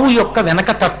ఆవు యొక్క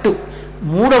వెనక తట్టు,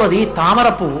 మూడవది తామర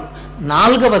పువ్వు,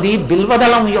 నాలుగవది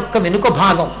బిల్వదళం యొక్క వెనుక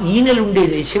భాగం,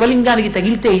 ఈనెలుండేది శివలింగానికి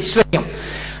తగిలితే ఐశ్వర్యం,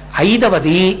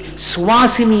 ఐదవది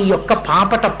సువాసిని యొక్క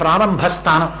పాపట ప్రారంభ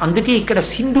స్థానం. అందుకే ఇక్కడ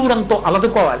సింధూరంతో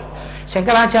అలదుకోవాలి.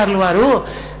 శంకరాచార్యులు వారు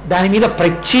దాని మీద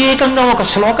ప్రత్యేకంగా ఒక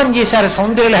శ్లోకం చేశారు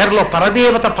సౌందర్యలహరిలో.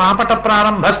 పరదేవత పాపట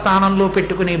ప్రారంభ స్థానంలో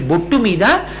పెట్టుకునే బొట్టు మీద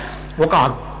ఒక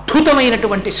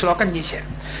అద్భుతమైనటువంటి శ్లోకం చేశారు.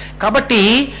 కాబట్టి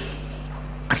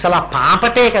అసలు ఆ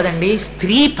పాపటే కదండి,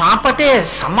 స్త్రీ పాపటే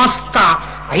సమస్త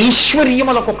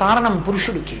ఐశ్వర్యములకు కారణం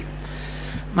పురుషుడికి.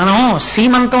 మనం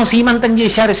సీమంతం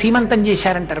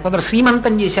చేశారంటారు, కొందరు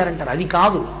శ్రీమంతం చేశారంటారు. అది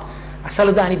కాదు,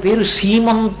 అసలు దాని పేరు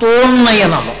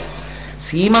సీమంతోన్నయనము.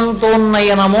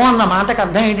 సీమంతోన్నయనము అన్న మాటకు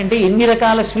అర్థం ఏంటంటే ఎన్ని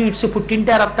రకాల స్వీట్స్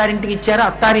పుట్టింటారు అత్తారింటికి ఇచ్చారు,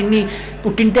 అత్తారిన్ని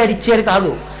పుట్టింటారు ఇచ్చారు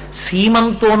కాదు.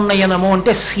 సీమంతోన్నయనము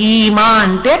అంటే సీమ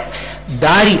అంటే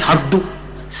దారి, హద్దు.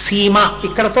 సీమ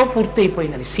ఇక్కడతో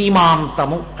పూర్తయిపోయిందని.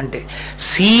 సీమాంతము అంటే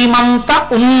సీమంత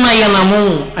ఉన్నయనము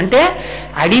అంటే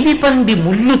అడవి పంది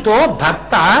ముళ్ళుతో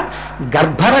భర్త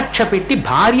గర్భరక్ష పెట్టి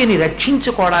భార్యని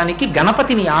రక్షించుకోవడానికి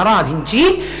గణపతిని ఆరాధించి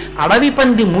అడవి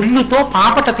పంది ముళ్ళుతో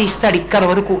పాపట తీస్తాడు ఇక్కడ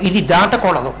వరకు. ఇది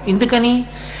దాటకూడదు. ఎందుకని?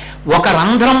 ఒక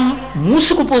రంధ్రం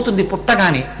మూసుకుపోతుంది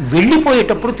పుట్టగానే,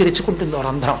 వెళ్ళిపోయేటప్పుడు తెరుచుకుంటుంది ఓ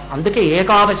రంధ్రం. అందుకే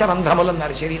ఏకాదశ రంధ్రములు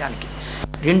అన్నారు శరీరానికి.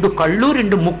 2 కళ్ళు,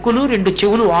 2 ముక్కులు, 2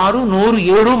 చెవులు 6, నోరు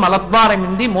 7, మలద్వారం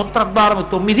 8, మూత్రద్వారం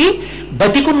 9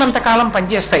 బతికున్నంత కాలం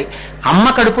పనిచేస్తాయి. అమ్మ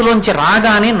కడుపులోంచి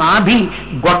రాగానే నాభి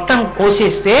గొట్టం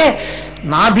కోసేస్తే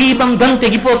నాభి బంధం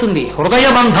తెగిపోతుంది, హృదయ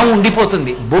బంధం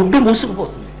ఉండిపోతుంది, బొడ్డు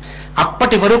మూసుకుపోతుంది.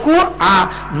 అప్పటి వరకు ఆ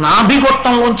నాభి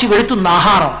గొట్టంలోంచి వెళుతుంది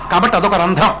ఆహారం. కాబట్టి అదొక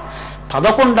రంధ్రం.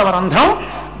 11వ రంధ్రం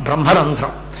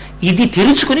బ్రహ్మరంధ్రం. ఇది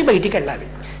తెరుచుకుని బయటికి వెళ్ళాలి.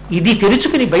 ఇది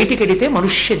తెరుచుకుని బయటికి వెడితే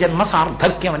మనుష్య జన్మ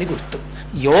సార్థక్యం అని గుర్తు.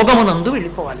 యోగమునందు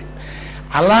వెళ్ళిపోవాలి.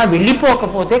 అలా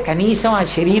వెళ్ళిపోకపోతే కనీసం ఆ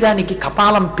శరీరానికి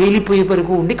కపాలం పేలిపోయే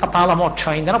వరకు ఉండి కపాల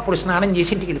మోక్షం అయిందని అప్పుడు స్నానం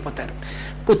చేసి ఇంటికి వెళ్ళిపోతారు.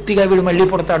 పొత్తిగా వీడు మళ్ళీ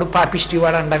పుడతాడు పాపిష్టి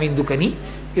వాడు అండం ఎందుకని,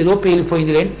 ఏదో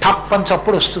పేలిపోయింది లేని టప్పని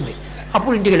చప్పుడు వస్తుంది,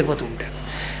 అప్పుడు ఇంటికి వెళ్ళిపోతూ ఉంటారు.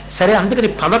 సరే, అందుకని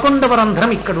 11వ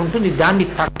రంధ్రం ఇక్కడ ఉంటుంది, దాన్ని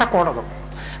తట్టకూడదు.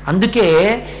 అందుకే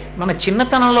మన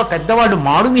చిన్నతనంలో పెద్దవాళ్ళు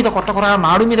మాడు మీద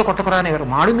కొట్టకురా అనేవారు.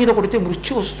 మాడు మీద కొడితే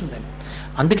మృత్యు వస్తుందని.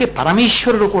 అందుకే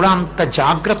పరమేశ్వరుడు కూడా అంత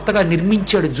జాగ్రత్తగా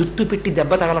నిర్మించాడు, జుత్తు పెట్టి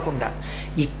దెబ్బ తగలకుండా.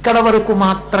 ఇక్కడ వరకు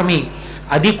మాత్రమే.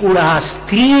 అది కూడా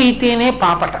స్త్రీ అయితేనే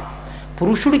పాపట.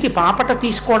 పురుషుడికి పాపట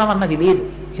తీసుకోవడం అన్నది లేదు.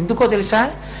 ఎందుకో తెలుసా?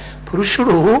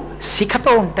 పురుషుడు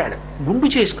శిఖతో ఉంటాడు, గుండు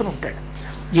చేసుకుని ఉంటాడు.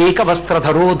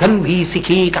 ఏకవస్త్రధరో ధన్వీ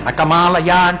శిఖీ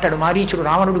కనకమాలయ అంటాడు మారీచుడు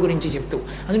రావణుడి గురించి చెప్తూ.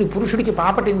 అందుకని పురుషుడికి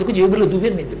పాపట ఎందుకు, జేబులో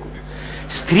దువ్వెన ఎందుకు?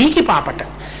 స్త్రీకి పాపట.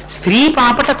 స్త్రీ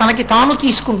పాపట తనకి తాను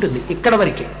తీసుకుంటుంది ఇక్కడ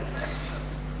వరకే.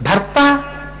 భర్త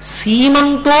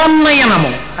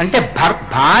సీమంతోన్నయనము అంటే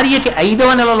భార్యకి 5వ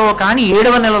నెలలో కానీ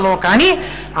 7వ నెలలో కానీ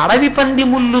అడవి పంది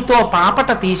ముళ్ళుతో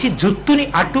పాపట తీసి జుత్తుని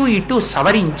అటు ఇటు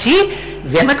సవరించి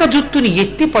వెనక జుత్తుని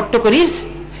ఎత్తి పట్టుకుని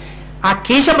ఆ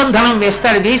కేశబంధనం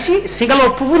వేస్తాడు, వేసి సిగలో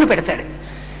పువ్వులు పెడతాడు.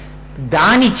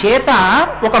 దాని చేత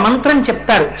ఒక మంత్రం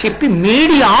చెప్తారు, చెప్పి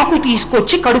మేడి ఆకు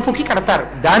తీసుకొచ్చి కడుపుకి కడతారు.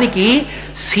 దానికి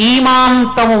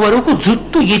సీమాంతము వరకు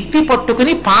జుత్తు ఎత్తి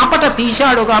పట్టుకుని పాపట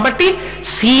తీశాడు కాబట్టి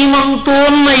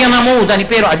సీమంతోన్నయనము దాని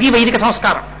పేరు. అది వైదిక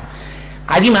సంస్కారం.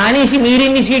 అది మానేసి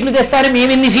మీరెన్ని సీట్లు తెస్తారు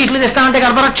మేమెన్ని సీట్లు తెస్తామంటే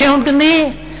గర్భరక్ష ఉంటుంది,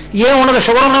 ఏం ఉండదు.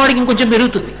 షుగర్ ఉన్నవాడికి ఇంకొంచెం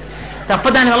పెరుగుతుంది తప్ప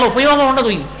దానివల్ల ఉపయోగం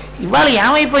ఉండదు. ఇవాళ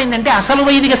ఏమైపోయిందంటే అసలు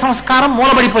వైదిక సంస్కారం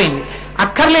మూలబడిపోయింది,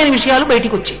 అక్కర్లేని విషయాలు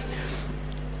బయటికి వచ్చాయి.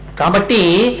 కాబట్టి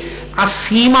ఆ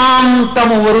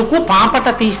సీమాంతము వరకు పాపట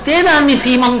తీస్తే దాన్ని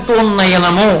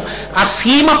సీమంతోన్నయనము. ఆ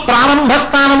సీమ ప్రారంభ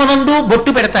స్థానమునందు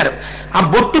బొట్టు పెడతారు. ఆ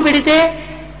బొట్టు పెడితే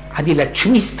అది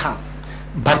లక్ష్మీ స్థానం.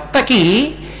 భర్తకి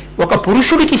ఒక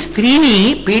పురుషుడికి స్త్రీని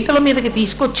పీటల మీదకి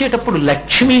తీసుకొచ్చేటప్పుడు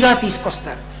లక్ష్మిగా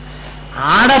తీసుకొస్తారు.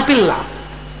 ఆడపిల్ల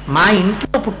మా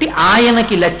ఇంట్లో పుట్టి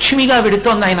ఆయనకి లక్ష్మిగా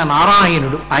వెడుతోంది. ఆయన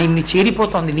నారాయణుడు, ఆయన్ని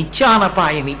చేరిపోతోంది.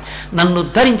 నిత్యానపాయని నన్ను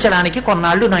ఉద్ధరించడానికి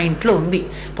కొన్నాళ్ళు నా ఇంట్లో ఉంది.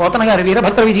 పోతన గారు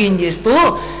వీరభద్ర విజయం చేస్తూ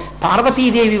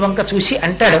పార్వతీదేవి వంక చూసి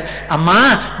అంటాడు, అమ్మా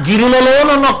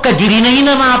గిరులలో నొక్క గిరినైన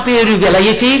నా పేరు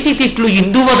వెలయచేసి తిట్లు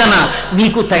ఇందువదన,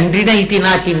 నీకు తండ్రినైతి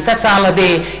నాకింత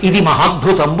చాలదే, ఇది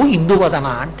మహాద్భుతంబు ఇందువదన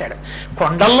అంటాడు.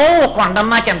 కొండల్లో కొండ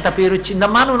నాకెంత పేరు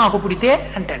వచ్చిందమ్మా నువ్వు నాకు పుడితే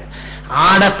అంటాడు.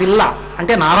 ఆడపిల్ల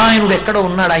అంటే నారాయణుడు ఎక్కడో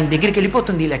ఉన్నాడు, ఆయన దగ్గరికి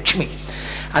వెళ్ళిపోతుంది ఈ లక్ష్మి.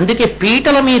 అందుకే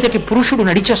పీటల మీదకి పురుషుడు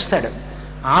నడిచొస్తాడు,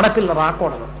 ఆడపిల్ల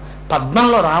రాకూడదు,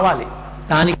 పద్మంలో రావాలి.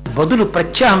 దానికి బదులు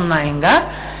ప్రత్యామ్నాయంగా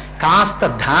కాస్త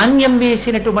ధాన్యం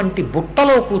వేసినటువంటి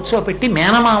బుట్టలో కూర్చోపెట్టి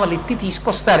మేనమావలెత్తి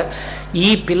తీసుకొస్తారు. ఈ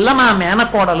పిల్ల మా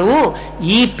మేనకోడలు,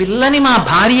 ఈ పిల్లని మా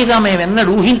భార్యగా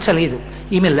మేమెన్నడూ ఊహించలేదు,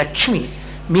 ఈమె లక్ష్మి,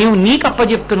 మేము నీకు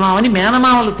అప్పచెప్తున్నామని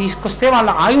మేనమామలు తీసుకొస్తే వాళ్ళ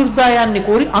ఆయుర్దాయాన్ని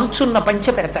కోరి అంచున్న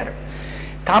పంచె పెడతారు.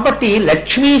 కాబట్టి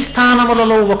లక్ష్మీ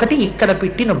స్థానములలో ఒకటి ఇక్కడ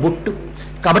పెట్టిన బొట్టు.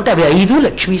 కాబట్టి అవి 5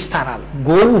 లక్ష్మీ స్థానాలు.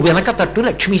 గోవు వెనక తట్టు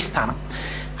లక్ష్మీ స్థానం.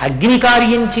 అగ్ని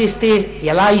కార్యం చేస్తే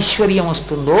ఎలా ఐశ్వర్యం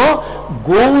వస్తుందో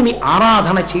గోవుని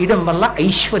ఆరాధన చేయడం వల్ల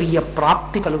ఐశ్వర్య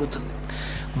ప్రాప్తి కలుగుతుంది.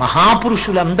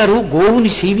 మహాపురుషులందరూ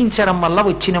గోవుని సేవించడం వల్ల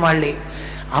వచ్చిన వాళ్లే.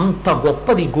 అంత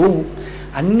గొప్పది గోవు.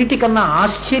 అన్నిటికన్నా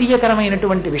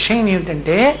ఆశ్చర్యకరమైనటువంటి విషయం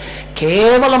ఏమిటంటే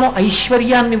కేవలము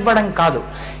ఐశ్వర్యాన్ని ఇవ్వడం కాదు,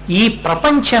 ఈ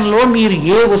ప్రపంచంలో మీరు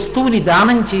ఏ వస్తువుని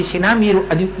దానం చేసినా మీరు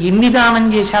అది ఎన్ని దానం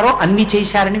చేశారో అన్ని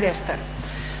చేశారని వేస్తారు.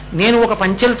 నేను ఒక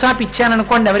పంచెల చాపు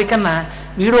ఇచ్చాననుకోండి, ఎవరికన్నా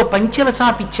వీడు పంచెల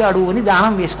చాపు ఇచ్చాడు అని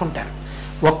దానం వేసుకుంటారు.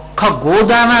 ఒక్క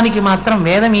గోదానానికి మాత్రం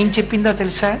వేదం ఏం చెప్పిందో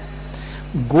తెలుసా?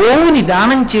 గోవుని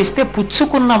దానం చేస్తే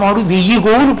పుచ్చుకున్నవాడు 1000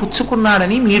 గోవులు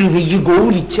పుచ్చుకున్నాడని, మీరు 1000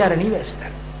 గోవులు ఇచ్చారని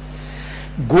వేస్తారు.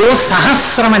 గో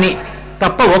సహస్రమని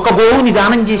తప్ప ఒక గోవుని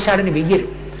దానం చేశాడని వెయ్యరు.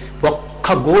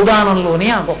 ఒక్క గోదానంలోనే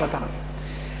ఆ గొప్పతనం.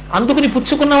 అందుకని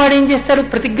పుచ్చుకున్నవాడు ఏం చేస్తాడు?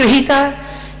 ప్రతిగ్రహీత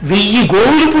 1000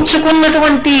 గోవులు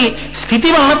పుచ్చుకున్నటువంటి స్థితి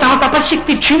వలన తన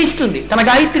తపశ్శక్తి క్షీణిస్తుంది, తన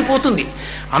గాయత్రి పోతుంది.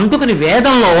 అందుకని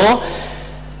వేదంలో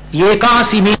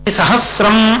ఏకాశిమే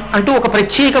సహస్రం అంటూ ఒక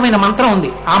ప్రత్యేకమైన మంత్రం ఉంది.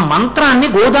 ఆ మంత్రాన్ని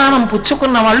గోదానం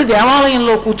పుచ్చుకున్న వాళ్ళు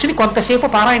దేవాలయంలో కూర్చుని కొంతసేపు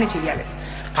పారాయణ చేయాలి.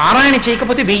 పారాయణ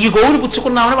చేయకపోతే 1000 గోవులు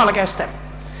పుచ్చుకున్నామని వాళ్ళకేస్తారు.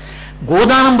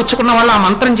 గోదానం పుచ్చుకున్న వాళ్ళు ఆ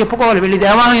మంత్రం చెప్పుకోవాలి, వెళ్ళి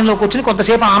దేవాలయంలో కూర్చుని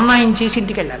కొంతసేపు ఆమ్నాయం చేసి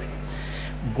ఇంటికి వెళ్ళాలి.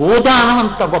 గోదానం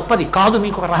అంత గొప్పది కాదు.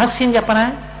 మీకు ఒక రహస్యం చెప్పనా?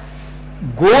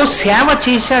 గో సేవ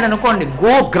చేశాడనుకోండి,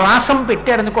 గో గ్రాసం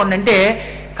పెట్టాడనుకోండి, అంటే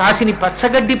కాసిని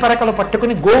పచ్చగడ్డి పరకలు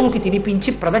పట్టుకుని గోవుకి తినిపించి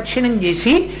ప్రదక్షిణం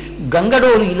చేసి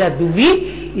గంగడోలు ఇలా దువ్వి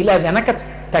ఇలా వెనక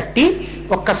తట్టి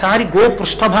ఒక్కసారి గో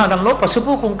పృష్ఠభాగంలో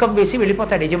పసుపు కుంకం వేసి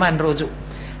వెళ్ళిపోతాడు యజమాని రోజు.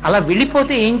 అలా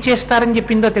వెళ్ళిపోతే ఏం చేస్తారని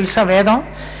చెప్పిందో తెలుసా వేదం?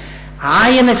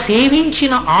 ఆయన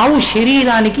సేవించిన ఆవు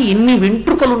శరీరానికి ఎన్ని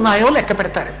వెంట్రుకలున్నాయో లెక్క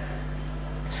పెడతారు.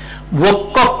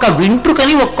 ఒక్కొక్క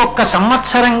వెంట్రుకని ఒక్కొక్క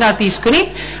సంవత్సరంగా తీసుకుని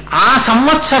ఆ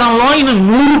సంవత్సరంలో ఆయన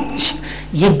 100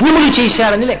 యజ్ఞములు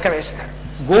చేశారని లెక్క వేస్తారు.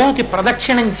 గోవుకి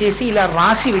ప్రదక్షిణం చేసి ఇలా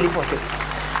రాసి వెళ్ళిపోతుంది.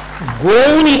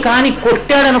 గోవుని కాని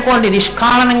కొట్టాడనుకోండి,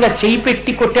 నిష్కారణంగా చేయి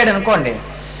పెట్టి కొట్టాడనుకోండి,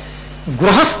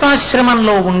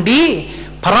 గృహస్థాశ్రమంలో ఉండి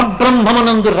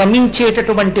పరబ్రహ్మమునందు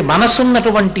రమించేటటువంటి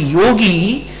మనసున్నటువంటి యోగి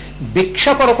భిక్ష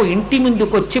కొరకు ఇంటి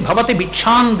ముందుకొచ్చి భవతి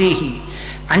భిక్షాందేహి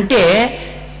అంటే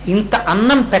ఇంత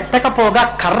అన్నం పెట్టకపోగా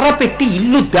కర్ర పెట్టి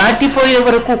ఇల్లు దాటిపోయే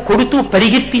వరకు కొడుతూ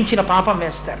పరిగెత్తించిన పాపం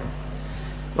వేస్తారు.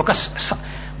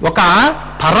 ఒక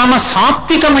పరమ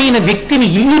సాత్వికమైన వ్యక్తిని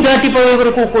ఇల్లు దాటిపోయే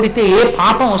వరకు కొడితే ఏ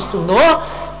పాపం వస్తుందో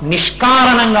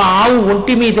నిష్కారణంగా ఆవు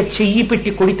ఒంటి మీద చెయ్యి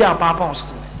పెట్టి కొడితే ఆ పాపం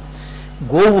వస్తుంది.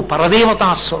 గోవు పరదేవతా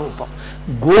స్వరూపం.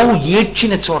 గోవు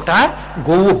ఏడ్చిన చోట,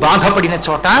 గోవు బాధపడిన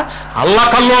చోట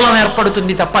అల్లకల్లోలం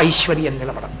ఏర్పడుతుంది తప్ప ఐశ్వర్యం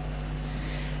నిలబడదు.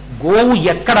 గోవు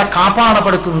ఎక్కడ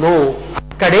కాపాడబడుతుందో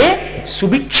అక్కడే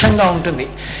సుభిక్షంగా ఉంటుంది.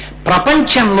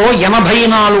 ప్రపంచంలో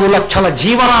 84 లక్షల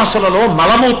జీవరాశులలో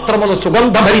మలమూత్రములు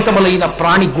సుగంధభరితములైన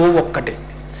ప్రాణి గోవు ఒక్కటే.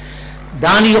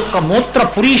 దాని యొక్క మూత్ర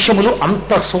పురీషములు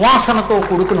అంత సువాసనతో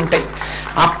కూడుకుని ఉంటాయి.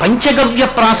 ఆ పంచగవ్య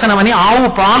ప్రాసనం అని ఆవు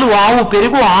పాలు, ఆవు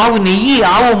పెరుగు, ఆవు నెయ్యి,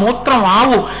 ఆవు మూత్రం,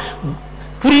 ఆవు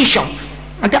పురీషం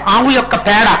అంటే ఆవు యొక్క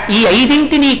పేడ, ఈ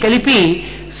 5ంటిని కలిపి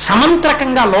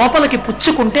సమంత్రకంగా లోపలికి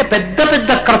పుచ్చుకుంటే పెద్ద పెద్ద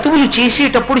క్రతువులు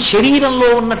చేసేటప్పుడు శరీరంలో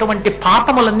ఉన్నటువంటి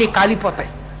పాపములన్నీ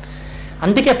కాలిపోతాయి.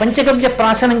 అందుకే పంచగవ్య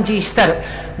ప్రాసనం చేయిస్తారు.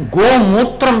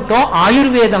 గోమూత్రంతో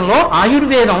ఆయుర్వేదం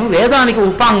వేదానికి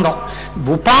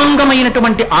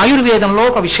ఉపాంగమైనటువంటి ఆయుర్వేదంలో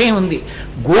ఒక విషయం ఉంది.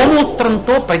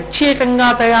 గోమూత్రంతో ప్రత్యేకంగా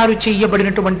తయారు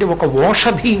చేయబడినటువంటి ఒక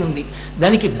ఔషధి ఉంది.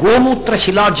 దానికి గోమూత్ర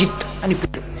శిలాజిత్ అని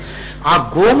పేరు. ఆ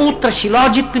గోమూత్ర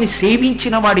శిలాజిత్తుని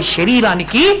సేవించిన వాడి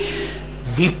శరీరానికి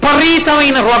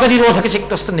విపరీతమైన రోగనిరోధక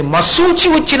శక్తి వస్తుంది. మసూచి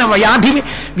వచ్చిన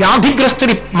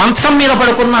వ్యాధిగ్రస్తుడి మంచం మీద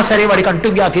పడుకున్నా సరే వాడికి అంటు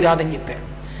వ్యాధి రాదని చెప్పారు.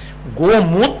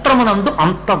 గోమూత్రమునందు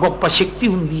అంత గొప్ప శక్తి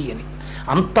ఉంది అని,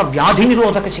 అంత వ్యాధి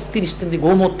నిరోధక శక్తినిస్తుంది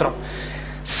గోమూత్రం.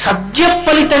 సద్య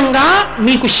ఫలితంగా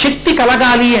మీకు శక్తి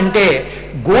కలగాలి అంటే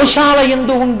గోశాల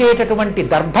యందు ఉండేటటువంటి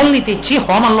దర్భల్ని తెచ్చి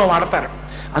హోమంలో వాడతారు.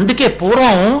 అందుకే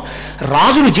పూర్వం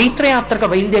రాజులు జైత్రయాత్రకు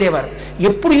బయలుదేరేవారు.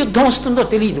 ఎప్పుడు యుద్ధం వస్తుందో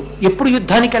తెలియదు, ఎప్పుడు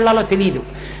యుద్ధానికి వెళ్లాలో తెలియదు.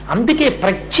 అందుకే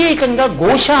ప్రత్యేకంగా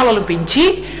గోశాలలు పెంచి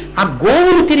ఆ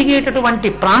గోవులు తిరిగేటటువంటి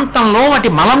ప్రాంతంలో వాటి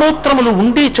మలమూత్రములు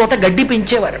ఉండే చోట గడ్డి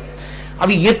పెంచేవారు.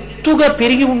 అవి ఎత్తుగా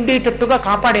పెరిగి ఉండేటట్టుగా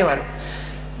కాపాడేవారు.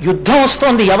 యుద్ధం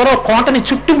వస్తోంది, ఎవరో కోటని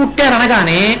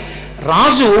చుట్టుముట్టారనగానే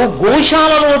రాజు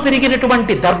గోశాలలో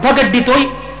పెరిగినటువంటి దర్భగడ్డితో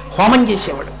హోమం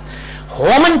చేసేవాడు.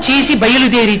 హోమం చేసి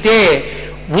బయలుదేరితే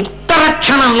ఉత్తర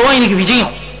క్షణంలో ఆయనకి విజయం,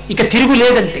 ఇక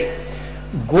తిరుగులేదంతే.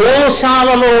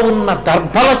 గోశాలలో ఉన్న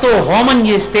దర్భలతో హోమం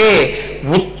చేస్తే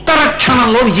ఉత్తర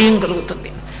క్షణంలో విజయం కలుగుతుంది.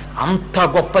 అంత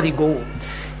గొప్పది గోవు.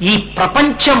 ఈ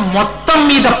ప్రపంచం మొత్తం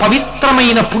మీద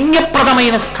పవిత్రమైన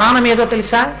పుణ్యప్రదమైన స్థానం ఏదో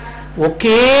తెలుసా?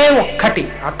 ఒకే ఒక్కటి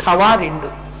అథవా రెండు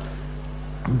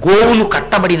గోవులు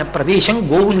కట్టబడిన ప్రదేశం,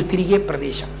 గోవులు తిరిగే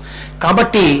ప్రదేశం.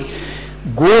 కాబట్టి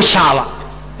గోశాల.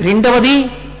 రెండవది,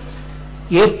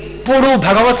 ఎప్పుడూ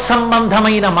భగవత్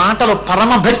సంబంధమైన మాటలు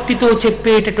పరమభక్తితో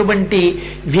చెప్పేటటువంటి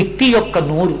వ్యక్తి యొక్క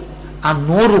నోరు, ఆ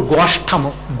నోరు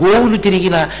గోష్ఠము, గోవులు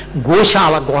తిరిగిన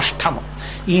గోశాల గోష్ఠము.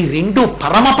 ఈ రెండు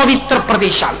పరమ పవిత్ర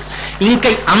ప్రదేశాలు. ఇంకా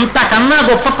అంతకన్నా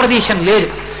గొప్ప ప్రదేశం లేదు.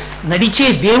 నడిచే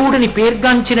దేవుడిని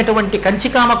పేర్గాంచినటువంటి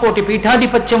కంచికామకోటి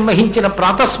పీఠాధిపత్యం వహించిన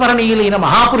ప్రాతస్మరణీయులైన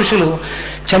మహాపురుషులు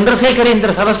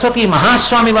చంద్రశేఖరేంద్ర సరస్వతి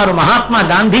మహాస్వామి వారు మహాత్మా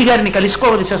గాంధీ గారిని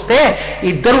కలుసుకోవలసి వస్తే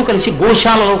ఇద్దరూ కలిసి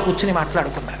గోశాలలో కూర్చుని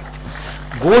మాట్లాడుతున్నారు.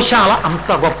 గోశాల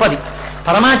అంత గొప్పది.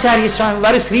 పరమాచార్య స్వామి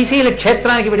వారు శ్రీశైల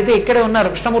క్షేత్రానికి వెడితే ఇక్కడే ఉన్నారు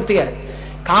కృష్ణమూర్తి గారు.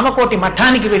 కామకోటి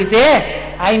మఠానికి వెడితే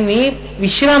ఆయన్ని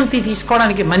విశ్రాంతి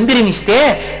తీసుకోవడానికి మందిరం ఇస్తే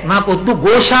నాకొద్దు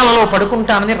గోశాలలో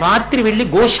పడుకుంటానని రాత్రి వెళ్లి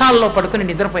గోశాలలో పడుకుని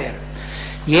నిద్రపోయారు.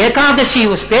 ఏకాదశి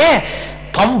వస్తే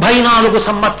 94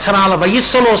 సంవత్సరాల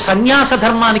వయస్సులో సన్యాస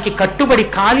ధర్మానికి కట్టుబడి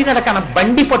కాలినడకన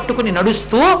బండి పట్టుకుని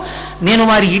నడుస్తూ నేను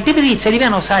వారి ఇటిని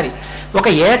చదివాను ఒకసారి. ఒక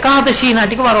ఏకాదశి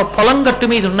నాటికి వారు పొలం గట్టు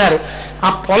మీద ఉన్నారు. ఆ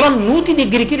పొలం నూతి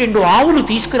దగ్గరికి 2 ఆవులు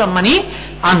తీసుకురమ్మని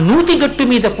ఆ నూతి గట్టు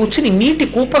మీద కూర్చుని నీటి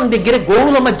కూపం దగ్గర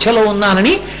గోవుల మధ్యలో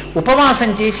ఉన్నానని ఉపవాసం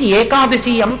చేసి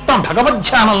ఏకాదశి అంత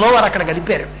భగవద్ధ్యానంలో వారు అక్కడ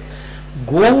గడిపారు.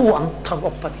 గోవు అంత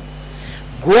గొప్పది.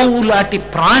 గోవు లాంటి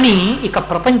ప్రాణి ఇక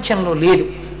ప్రపంచంలో లేదు.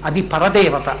 అది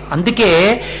పరదేవత. అందుకే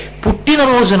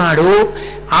పుట్టినరోజు నాడు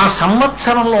ఆ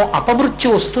సంవత్సరంలో అపమృత్యు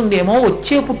వస్తుందేమో,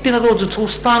 వచ్చే పుట్టినరోజు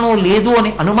చూస్తానో లేదు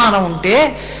అని అనుమానం ఉంటే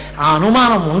ఆ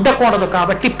అనుమానం ఉండకూడదు.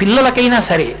 కాబట్టి పిల్లలకైనా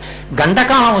సరే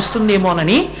గండకాలం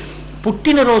వస్తుందేమోనని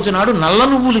పుట్టినరోజు నాడు నల్ల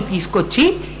నువ్వులు తీసుకొచ్చి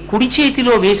కుడి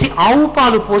చేతిలో వేసి ఆవు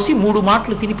పాలు పోసి 3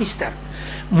 మాటలు తినిపిస్తారు.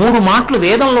 3 మాటలు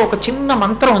వేదంలో ఒక చిన్న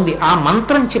మంత్రం ఉంది. ఆ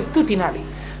మంత్రం చెప్తూ తినాలి.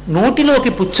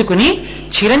 నోటిలోకి పుచ్చుకుని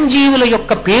చిరంజీవుల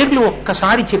యొక్క పేర్లు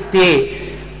ఒక్కసారి చెప్తే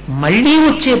మళ్లీ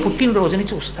వచ్చే పుట్టినరోజుని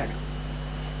చూస్తాడు.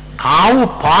 ఆవు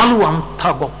పాలు అంత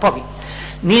గొప్పవి.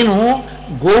 నేను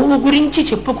గోవు గురించి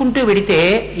చెప్పుకుంటూ వెడితే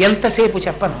ఎంతసేపు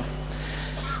చెప్పను.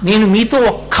 నేను మీతో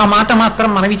ఒక్క మాట మాత్రం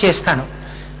మనవి చేస్తాను.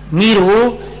 మీరు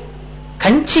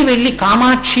కంచి వెళ్లి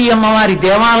కామాక్షి అమ్మవారి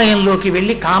దేవాలయంలోకి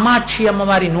వెళ్లి కామాక్షి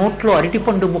అమ్మవారి నోట్లో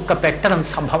అరటిపండు ముక్క పెట్టడం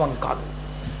సంభవం కాదు.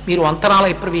 మీరు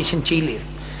అంతరాలయ ప్రవేశం చేయలేరు.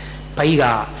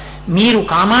 పైగా మీరు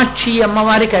కామాక్షి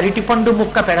అమ్మవారికి అరటిపండు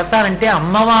ముక్క పెడతారంటే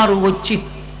అమ్మవారు వచ్చి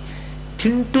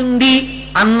తింటుంది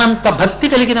అన్నంత భక్తి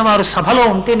కలిగిన వారు సభలో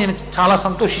ఉంటే నేను చాలా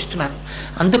సంతోషిస్తున్నాను.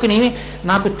 అందుకని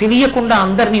నాకు తెలియకుండా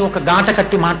అందరినీ ఒక గాట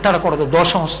కట్టి మాట్లాడకూడదు,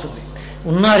 దోషం వస్తుంది.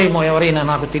 ఉన్నారేమో ఎవరైనా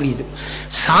నాకు తెలియదు.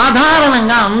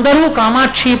 సాధారణంగా అందరూ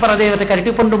కామాక్షి పరదేవతకి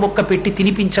అరటిపండు ముక్క పెట్టి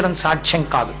తినిపించడం సాధ్యం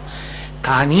కాదు.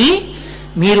 కానీ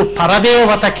మీరు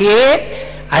పరదేవతకే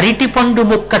అరటిపండు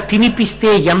ముక్క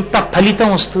తినిపిస్తే ఎంత ఫలితం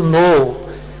వస్తుందో,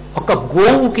 ఒక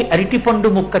గోవుకి అరటిపండు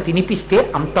ముక్క తినిపిస్తే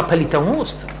అంత ఫలితము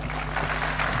వస్తుంది.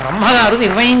 బ్రహ్మగారు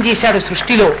నిర్ణయం చేశాడు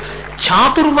సృష్టిలో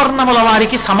చాతుర్వర్ణముల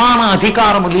వారికి సమాన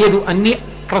అధికారము లేదు. అన్ని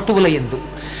క్రతువుల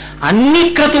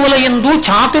యందు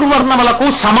చాతుర్వర్ణములకు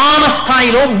సమాన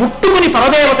స్థాయిలో ముట్టుకుని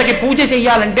పరదేవతకి పూజ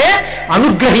చెయ్యాలంటే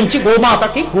అనుగ్రహించి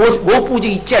గోమాతకి గోపూజ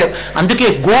ఇచ్చాడు. అందుకే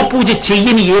గోపూజ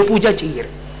చెయ్యని ఏ పూజ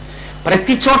చెయ్యరు.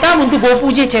 ప్రతి చోట ముందు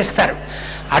గోపూజే చేస్తారు.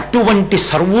 అటువంటి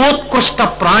సర్వోత్కృష్ట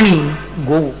ప్రాణి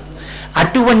గోవు.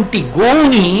 అటువంటి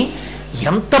గోవుని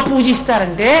ఎంత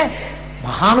పూజిస్తారంటే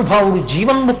మహానుభావుడు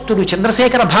జీవన్ముక్తుడు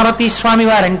చంద్రశేఖర భారతీ స్వామి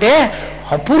వారంటే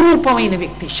అపురూపమైన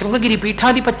వ్యక్తి. శృంగగిరి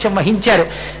పీఠాధిపత్యం వహించారు.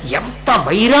 ఎంత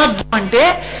వైరాగ్యం అంటే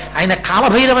ఆయన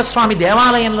కాలభైరవ స్వామి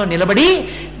దేవాలయంలో నిలబడి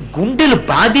గుండెలు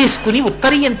బాధేసుకుని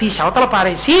ఉత్తరీయం తీసి అవతల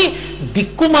పారేసి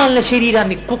దిక్కుమాలిన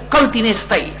శరీరాన్ని కుక్కలు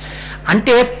తినేస్తాయి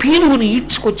అంటే పీనుగుని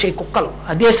ఈడ్చుకొచ్చే కుక్కలు.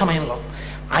 అదే సమయంలో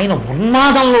ఆయన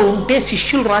ఉన్మాదంలో ఉంటే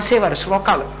శిష్యులు రాసేవారు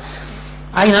శ్లోకాలు.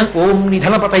 ఆయన ఓం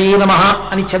నిధనపతయే నమః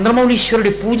అని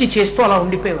చంద్రమౌళీశ్వరుడి పూజ చేస్తూ అలా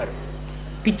ఉండిపోయేవారు.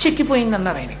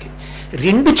 పిచ్చెక్కిపోయిందన్నారు ఆయనకి.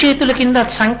 2 చేతుల కింద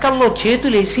సంకల్లో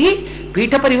చేతులేసి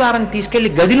పీఠ పరివారం తీసుకెళ్లి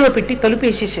గదిలో పెట్టి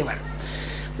తలుపేసేసేవారు.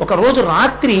 ఒకరోజు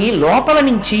రాత్రి లోపల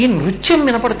నుంచి నృత్యం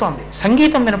వినపడుతోంది,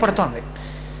 సంగీతం వినపడుతోంది.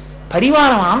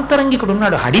 పరివారం ఆంతరంగికుడు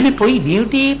ఉన్నాడు. అడిగిపోయి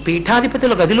దేవిటి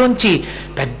పీఠాధిపతుల గదిలోంచి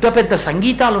పెద్ద పెద్ద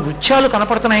సంగీతాలు నృత్యాలు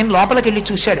కనపడుతున్నాయని లోపలికి వెళ్ళి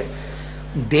చూశాడు.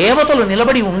 దేవతలు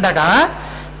నిలబడి ఉండగా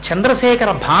చంద్రశేఖర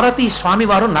భారతీ స్వామి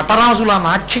వారు నటరాజులా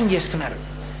నాట్యం చేస్తున్నారు.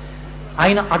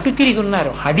 ఆయన అటు తిరిగి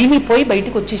ఉన్నారు. అడిగిపోయి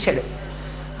బయటకు వచ్చేశాడు.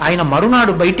 ఆయన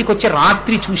మరునాడు బయటికి వచ్చి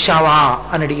రాత్రి చూశావా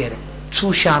అని అడిగారు.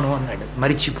 చూశాను అన్నాడు.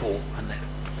 మరిచిపో అన్నాడు.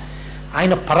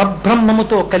 ఆయన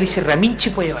పరబ్రహ్మముతో కలిసి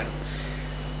రమించిపోయేవారు.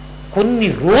 కొన్ని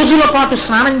రోజుల పాటు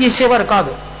స్నానం చేసేవారు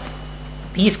కాదు.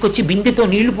 తీసుకొచ్చి బిందెతో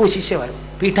నీళ్లు పోసేసేవారు.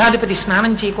 పీఠాధిపతి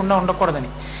స్నానం చేయకుండా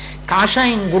ఉండకూడదని.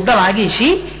 కాషాయం గుడ్డ లాగేసి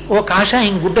ఓ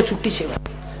కాషాయం గుడ్డ చుట్టేసేవారు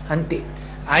అంతే.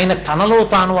 ఆయన తనలో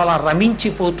తాను అలా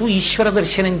రమించిపోతూ ఈశ్వర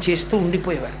దర్శనం చేస్తూ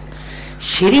ఉండిపోయేవారు.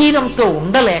 శరీరంతో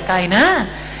ఉండలేక ఆయన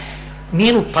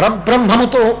నేను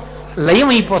పరబ్రహ్మముతో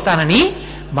లయమైపోతానని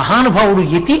మహానుభావుడు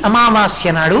యతి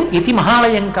అమావాస్య నాడు, యతి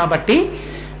మహాలయం కాబట్టి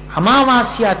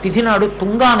అమావాస్య తిథి నాడు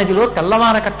తుంగా నదిలో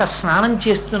తెల్లవారకట్ట స్నానం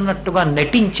చేస్తున్నట్టుగా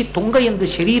నటించి తుంగ యందు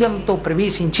శరీరంతో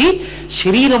ప్రవేశించి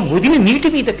శరీరం వదిలి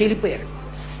నీటి మీద తేలిపోయారు.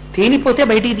 తేలిపోతే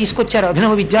బయటికి తీసుకొచ్చారు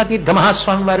అభినవ విద్యాతీర్థ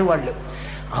మహాస్వామి వారు. వాళ్ళు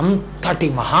అంతటి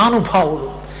మహానుభావులు,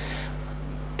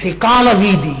 త్రికాల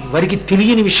వీధి, వారికి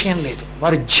తెలియని విషయం లేదు.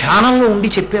 వారు ధ్యానంలో ఉండి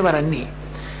చెప్పేవారన్నీ.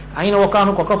 ఆయన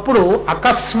ఒకానొకప్పుడు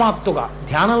అకస్మాత్తుగా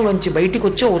ధ్యానంలోంచి బయటికి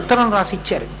వచ్చి ఉత్తరం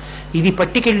రాసిచ్చారు. ఇది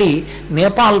పట్టుకెళ్ళి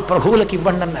నేపాల్ ప్రభువులకు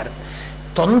ఇవ్వండి అన్నారు.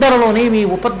 తొందరలోనే మీ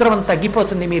ఉపద్రవం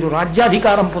తగ్గిపోతుంది, మీరు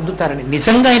రాజ్యాధికారం పొందుతారని.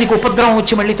 నిజంగా ఆయనకు ఉపద్రవం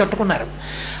వచ్చి మళ్ళీ తట్టుకున్నారు.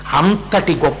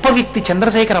 అంతటి గొప్ప వ్యక్తి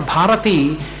చంద్రశేఖర భారతి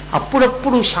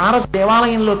అప్పుడప్పుడు శారద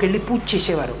దేవాలయంలోకి వెళ్ళి పూజ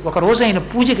చేసేవారు. ఒకరోజు ఆయన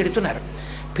పూజకి వెడుతున్నారు.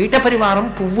 పీఠ పరివారం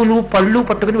పువ్వులు పళ్ళు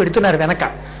పట్టుకుని వెడుతున్నారు వెనక.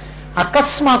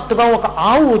 అకస్మాత్తుగా ఒక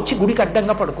ఆవు వచ్చి గుడికి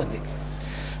అడ్డంగా పడుకుంది.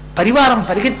 పరివారం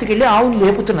పరిగెత్తుకెళ్ళి ఆవును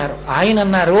లేపుతున్నారు. ఆయన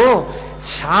అన్నారు,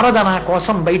 శారద నా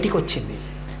కోసం బయటికి వచ్చింది,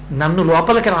 నన్ను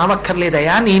లోపలికి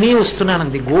రావక్కర్లేదయా, నేనే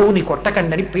వస్తున్నానంది. గోవుని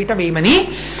కొట్టకండని పీట వేయమని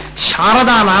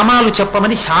శారదా నామాలు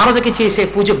చెప్పమని శారదకి చేసే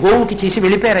పూజ గోవుకి చేసి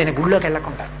వెళ్ళిపోయారు ఆయన గుళ్ళోకి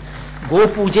వెళ్లకుండా. గో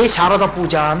పూజే శారద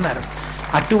పూజ అన్నారు.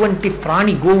 అటువంటి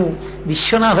ప్రాణి గోవు.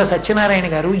 విశ్వనాథ సత్యనారాయణ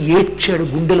గారు ఏడ్చాడు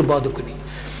గుండెలు బాదుకుని.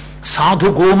 సాధు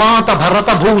గోమాత భరత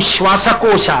భూ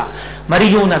శ్వాసకోశ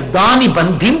మరియు దాని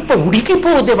బంధింప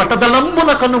ఉడికిపోతే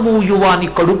వటదలంబున కనుమూయువాని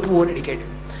కడుపు అని అడిగాడు.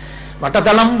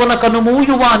 వటదలంబున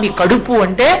కనుమూయువాని కడుపు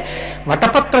అంటే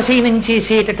వటపత్రశయనం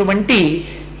చేసేటటువంటి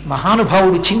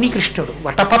మహానుభావుడు చిన్ని కృష్ణుడు.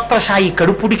 వటపత్రశాయి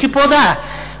కడుపుడికిపోదా?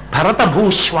 భరత భూ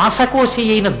శ్వాసకోశ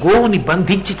అయిన గోవుని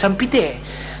బంధించి చంపితే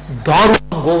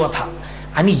దారుణం గోవధ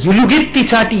అని ఎలుగెత్తి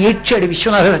చాటి ఏడ్చాడు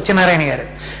విశ్వనాథ సత్యనారాయణ గారు.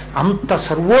 అంత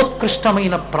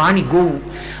సర్వోత్కృష్టమైన ప్రాణి గోవు.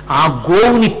 ఆ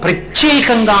గోవుని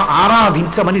ప్రత్యేకంగా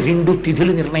ఆరాధించమని 2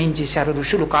 తిథులు నిర్ణయం చేశారు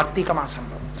ఋషులు కార్తీక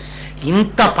మాసంలో.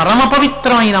 ఇంత పరమ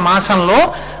పవిత్రమైన మాసంలో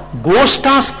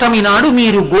గోష్ఠాష్టమి నాడు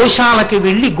మీరు గోశాలకి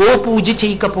వెళ్లి గోపూజ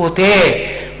చేయకపోతే,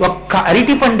 ఒక్క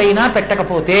అరటి పండైనా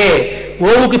పెట్టకపోతే,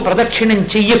 గోవుకి ప్రదక్షిణం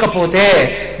చెయ్యకపోతే,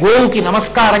 గోవుకి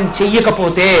నమస్కారం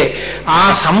చెయ్యకపోతే ఆ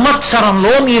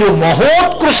సంవత్సరంలో మీరు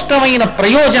మహోత్కృష్టమైన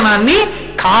ప్రయోజనాన్ని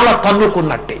కాల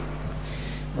తన్నుకున్నట్టే.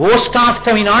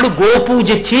 గోష్ఠాష్టమి నాడు గోపూజ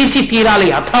చేసి తీరాలి.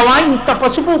 అథవా ఇంత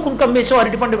పసుపు కుంకం వేసి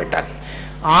అరటిపండు పెట్టాలి.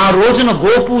 ఆ రోజున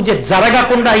గోపూజ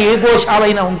జరగకుండా ఏ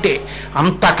గోశాలైనా ఉంటే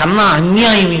అంతకన్నా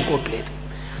అన్యాయం ఇంకోట్లేదు.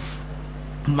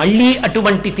 మళ్ళీ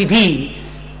అటువంటి తిథి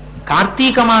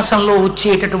కార్తీక మాసంలో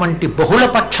వచ్చేటటువంటి బహుళ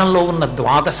పక్షంలో ఉన్న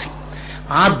ద్వాదశి.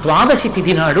 ఆ ద్వాదశి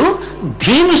తిథి నాడు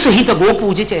ధేను సహిత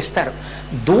గోపూజ చేస్తారు.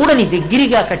 దూడని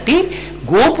దగ్గరగా కట్టి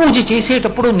గోపూజ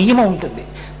చేసేటప్పుడు నియమం ఉంటుంది.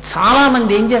 చాలా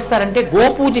మంది ఏం చేస్తారంటే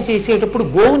గోపూజ చేసేటప్పుడు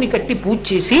గోవుని కట్టి పూజ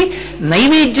చేసి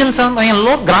నైవేద్యం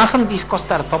సమయంలో గ్రాసం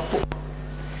తీసుకొస్తారు. తప్పు.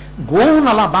 గోవును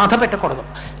అలా బాధ పెట్టకూడదు.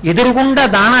 ఎదురుగుండా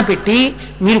దానా పెట్టి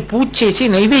మీరు పూజ చేసి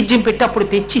నైవేద్యం పెట్టి అప్పుడు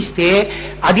తెచ్చిస్తే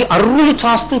అది అర్రులు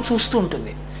చాస్తూ చూస్తూ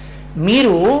ఉంటుంది.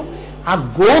 మీరు ఆ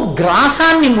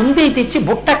గోగ్రాసాన్ని ముందే తెచ్చి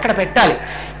బుట్ట అక్కడ పెట్టాలి.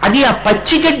 అది ఆ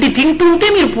పచ్చిగడ్డి తింటుంటే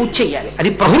మీరు పూజ చేయాలి. అది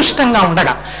ప్రహృష్టంగా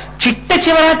ఉండగా చిట్ట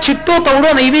చివర చిట్టో తౌడో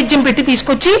నైవేద్యం పెట్టి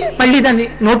తీసుకొచ్చి మళ్ళీ దాన్ని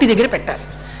నోటి దగ్గర పెట్టాలి.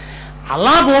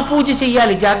 అలా గోపూజ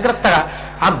చెయ్యాలి జాగ్రత్తగా.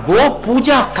 ఆ గో పూజ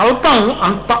కల్పం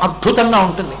అంత అద్భుతంగా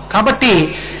ఉంటుంది. కాబట్టి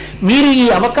మీరు ఈ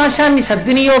అవకాశాన్ని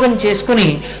సద్వినియోగం చేసుకుని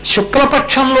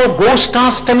శుక్లపక్షంలో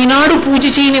గోష్ఠాష్టమి నాడు పూజ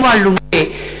చేయని వాళ్ళు ఉంటే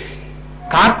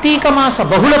కార్తీక మాస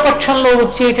బహుళపక్షంలో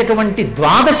వచ్చేటటువంటి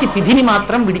ద్వాదశి తిథిని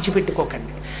మాత్రం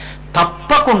విడిచిపెట్టుకోకండి.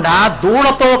 తప్పకుండా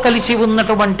దూడతో కలిసి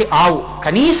ఉన్నటువంటి ఆవు,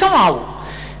 కనీసం ఆవు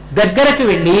దగ్గరకు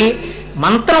వెళ్ళి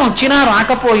మంత్రం వచ్చినా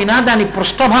రాకపోయినా దాని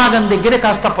పృష్ఠభాగం దగ్గర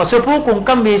కాస్త పసుపు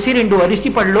కుంకం వేసి 2 అరిసి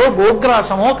పళ్ళో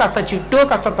గోగ్రాసమో కాస్త చిట్టో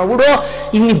కాస్త తవుడో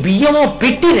ఇన్ని బియ్యమో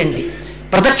పెట్టి రండి.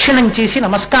 ప్రదక్షిణం చేసి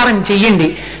నమస్కారం చెయ్యండి.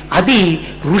 అది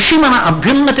ఋషి మన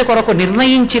అభ్యున్నతి కొరకు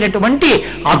నిర్ణయించినటువంటి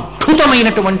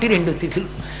అద్భుతమైనటువంటి 2 తిథులు.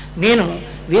 నేను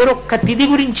వేరొక్క తిథి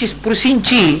గురించి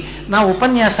స్పృశించి నా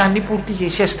ఉపన్యాసాన్ని పూర్తి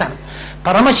చేసేస్తాను.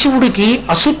 పరమశివుడికి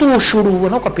అశుతోషుడు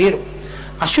అని ఒక పేరు.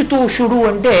 అశుతోషుడు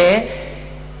అంటే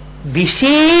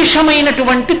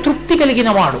విశేషమైనటువంటి తృప్తి కలిగిన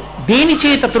వాడు. దేని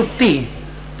చేత తృప్తి?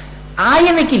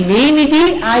 ఆయనకి లేనిది,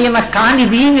 ఆయన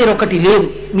కానిది వేరొకటి లేదు.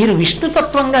 మీరు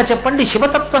విష్ణుతత్వంగా చెప్పండి,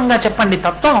 శివతత్వంగా చెప్పండి,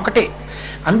 తత్వం ఒకటే.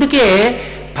 అందుకే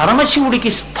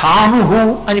పరమశివుడికి స్థాణుహు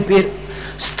అని పేరు.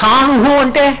 స్థాణుహు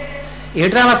అంటే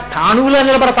ఏట్రా స్థాణువులో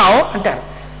నిలబడతావు అంటారు.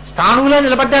 స్థాణువులో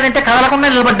నిలబడ్డాడంటే కదలకుండా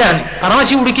నిలబడ్డారని.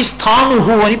 పరమశివుడికి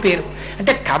స్థాణుహు అని పేరు.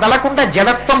 అంటే కదలకుండా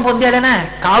జడత్వం పొందాడనా?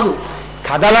 కాదు,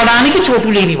 కదలడానికి చోటు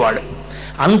లేనివాడు,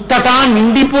 అంతటా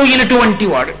నిండిపోయినటువంటి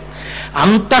వాడు.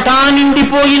 అంతటా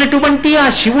నిండిపోయినటువంటి ఆ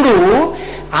శివుడు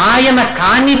ఆయన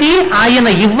కానిది, ఆయన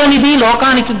ఇవ్వనిది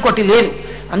లోకానికి ఇంకోటి లేదు.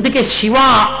 అందుకే శివ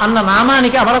అన్న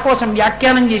నామానికి అమర కోసం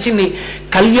వ్యాఖ్యానం చేసింది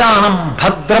కళ్యాణం,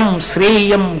 భద్రం,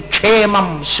 శ్రేయం, క్షేమం,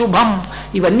 శుభం,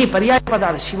 ఇవన్నీ పర్యాయ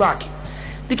పదాలు శివాకి.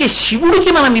 అందుకే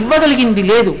శివుడికి మనం ఇవ్వగలిగింది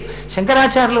లేదు.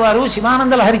 శంకరాచార్యుల వారు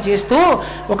శివానంద లహరి చేస్తూ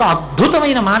ఒక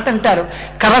అద్భుతమైన మాట అంటారు.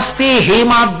 కరస్తే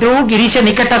హేమాద్రౌ గిరిశ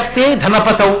నికటస్తే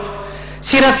ధనపతౌ,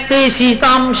 శిరస్తే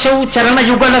శీతాంశౌ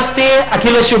చరణయుగళస్తే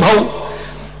అఖిల శుభౌ,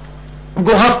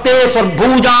 గుహస్తే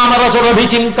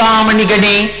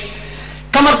స్వర్భూజామరసురభిచింతామణిగణే,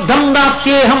 కమర్థం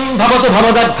దాస్యేహం భవతు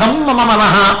భవదర్థం మమ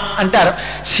మనః అంటారు.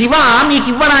 శివ, మీకు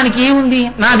ఇవ్వడానికి ఏముంది?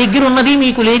 నా దగ్గర ఉన్నది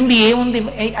మీకు లేనిది ఏముంది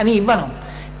అని ఇవ్వను.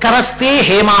 కరస్తే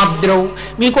హేమాద్రౌ,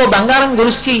 మీకో బంగారం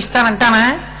గొలుసు ఇస్తానంటానా?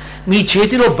 మీ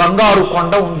చేతిలో బంగారు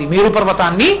కొండ ఉంది, మేరు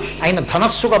పర్వతాన్ని ఆయన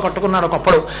ధనస్సుగా పట్టుకున్నాడు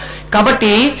ఒకప్పుడు.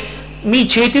 కాబట్టి మీ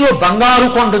చేతిలో బంగారు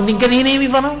కొండ ఉంది, ఇంకా నేనేమి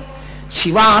ఇవ్వను?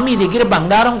 శివ, మీ దగ్గర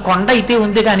బంగారం కొండ అయితే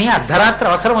ఉంది, కానీ అర్ధరాత్రి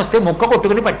అవసరం వస్తే ముక్క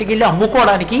కొట్టుకుని పట్టుకెళ్ళి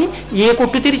అమ్ముకోవడానికి ఏ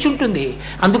కొట్టు తెరిచి ఉంటుంది?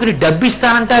 అందుకని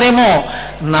డబ్బిస్తానంటారేమో.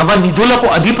 నవనిధులకు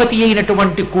అధిపతి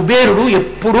అయినటువంటి కుబేరుడు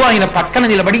ఎప్పుడూ ఆయన పక్కన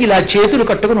నిలబడి ఇలా చేతులు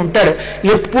కట్టుకుని ఉంటాడు.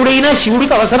 ఎప్పుడైనా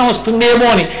శివుడికి అవసరం వస్తుందేమో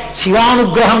అని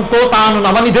శివానుగ్రహంతో తాను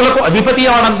నవనిధులకు అధిపతి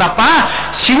అవడం తప్ప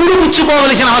శివుడు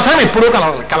పుచ్చుకోవలసిన అవసరం ఎప్పుడూ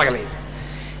కలగలేదు.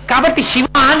 కాబట్టి శివ,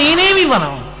 నేనేమి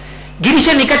ఇవ్వను. గిరిశ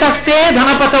నికటస్తే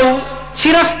ధనపతవు,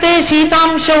 శిరస్తే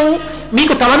శీతాంశం,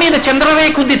 మీకు తల మీద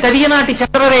చంద్రరేఖ ఉంది, తదియనాటి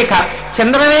చంద్రరేఖ.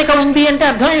 చంద్రరేఖ ఉంది అంటే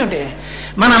అర్థం ఏమిటి?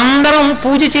 మనందరం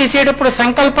పూజ చేసేటప్పుడు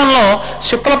సంకల్పంలో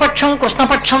శుక్లపక్షం,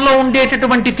 కృష్ణపక్షంలో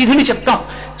ఉండేటటువంటి తిథులు చెప్తాం.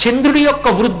 చంద్రుడి యొక్క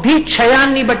వృద్ధి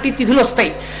క్షయాన్ని బట్టి తిథులు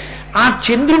వస్తాయి. ఆ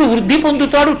చంద్రుడు వృద్ధి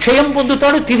పొందుతాడు, క్షయం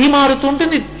పొందుతాడు, తిథి మారుతూ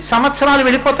ఉంటుంది, సంవత్సరాలు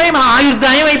వెళ్ళిపోతాయి, మన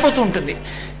ఆయుర్దాయం అయిపోతూ ఉంటుంది,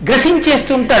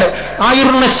 గ్రసించేస్తుంటాడు.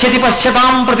 ఆయుర్నశ్యతి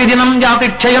పశ్యతాం ప్రతిదినం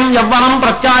జాతిక్షయం యవ్వనం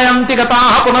ప్రత్యాయంతి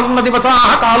గతాః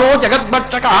పునర్నదివసాః కాలో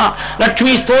జగద్భక్షకః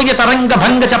లక్ష్మీస్తోయ తరంగ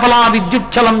భంగ చపలా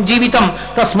విద్యుచ్చలం జీవితం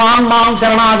తస్మాన్ మాం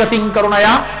శరణాగతిం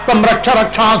కరుణయా త్వం రక్ష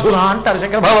రక్షాధునా అంటారు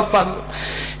శంకర భగవత్పాదులు.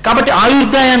 కాబట్టి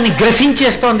ఆయుర్దాయాన్ని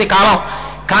గ్రసించేస్తోంది కాలం.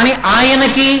 కానీ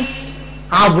ఆయనకి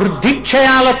ఆ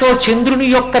వృద్ధిక్షయాలతో చంద్రుని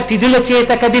యొక్క తిథుల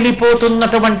చేత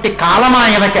కదిలిపోతున్నటువంటి కాలం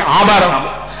ఆయనకి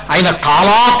ఆభరణము. ఆయన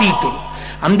కాలాతీతుడు.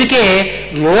 అందుకే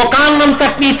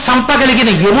లోకాన్నంతటినీ చంపగలిగిన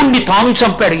యముణ్ణి తాను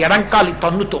చంపాడు ఎడంకాలి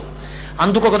తన్నుతో.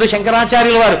 అందుకొకదు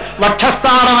శంకరాచార్యుల వారు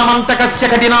వక్షస్థారణమంతకస్య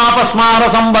కఠినాపస్మార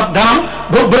సంవర్ధనం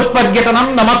భూభృత్పర్యటనం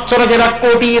నమత్సురజర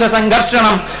కోటీర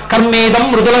సంఘర్షణం కర్మేదం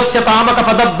మృదులస్య తామక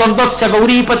పదద్వంద్వస్య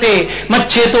గౌరీపతే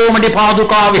మచ్చేతో మడి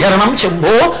పాదుకా విహరణం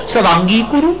శంభో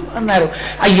సదాంగీకురు అన్నారు.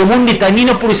 ఆ యముణ్ణి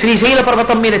తన్నినప్పుడు శ్రీశైల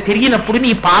పర్వతం మీద తిరిగినప్పుడు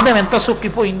నీ పాదం ఎంత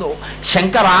సొక్కిపోయిందో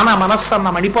శంకరాన మనస్సన్న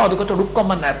మణిపాదుక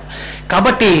తొడుక్కోమన్నారు.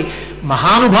 కాబట్టి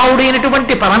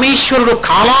మహానుభావుడైనటువంటి పరమేశ్వరుడు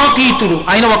కాలాతీతుడు.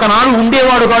 ఆయన ఒకనాడు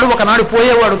ఉండేవాడు కాడు, ఒకనాడు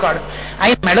పోయేవాడు కాడు.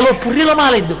 ఆయన మెడలో పుర్రెల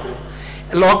మాల ఎందుకు?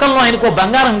 లోకంలో ఆయనకు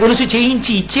బంగారం గొలుసు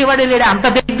చేయించి ఇచ్చేవాడే లేడు, అంత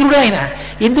దరిద్రుడు ఆయన.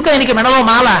 ఎందుకు ఆయనకి మెడలో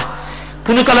మాల?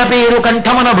 పునుకల పేరు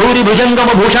కంఠమన భూరి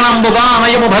భుజంగము భూషణంబుగా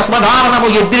అనయము భస్మధారణము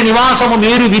ఎద్రి నివాసము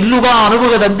మేరు విల్లుగా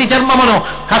అనుగుగ దంతి చర్మమును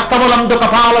హస్తములందు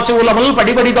కపాల చూలములు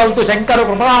పడిబడి తలుతూ శంకర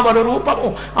కృపావరు రూపము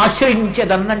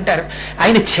ఆశ్రయించేదన్నంటారు.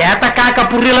 ఆయన చేతకాక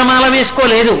పుర్రెలమాల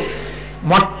వేసుకోలేదు.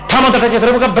 మొట్టమొదట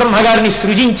చతుర్ముఖ బ్రహ్మగారిని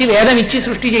సృజించి వేదమిచ్చి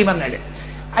సృష్టి చేయమన్నాడు.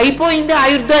 అయిపోయింది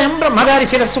ఆయుర్దాయం, బ్రహ్మగారి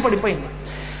శిరస్సు పడిపోయింది.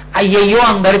 అయ్యయ్యో,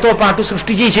 అందరితో పాటు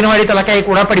సృష్టి చేసిన వాడి తలకాయ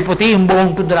కూడా పడిపోతే ఏం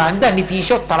బాగుంటుందిరా అని దాన్ని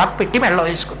తీసి తల పెట్టి మెడలో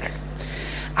వేసుకున్నాడు.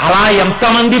 అలా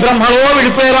ఎంతమంది బ్రహ్మలో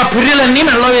వెళ్ళిపోయారు. ఆ పిర్రెలన్నీ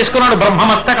మెడలో వేసుకున్నాడు.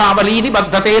 బ్రహ్మమస్తకావలీని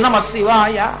బద్ధతే నమః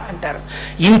శివాయ అంటారు.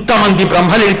 ఇంతమంది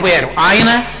బ్రహ్మలు వెళ్ళిపోయారు, ఆయన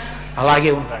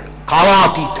అలాగే ఉన్నాడు,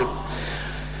 కాలాతీతుడు.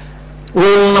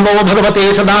 ఓం నమో భగవతే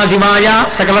సదాశివాయ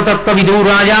సకలతత్వ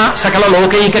విదూరాయ సకల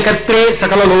లోకైక కర్త్రే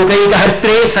సకల లోకైక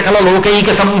హర్త్రే సకల లోకైక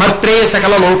సంహర్త్రే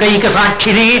సకల లోకైక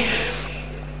సాక్షిణే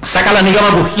సకల నిగమ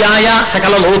గుహ్యాయ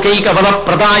సకల లోకైక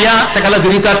వరప్రదాయ సకల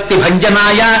దురితార్తి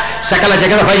భంజనాయ సకల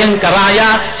జగద భయంకరాయ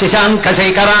శశాంక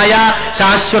శేఖరాయ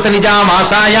శాశ్వత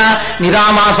నిజామాసాయ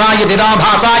నిరామాసాయ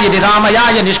నిరాభాసాయ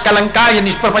నిరామయాయ నిష్కలంకాయ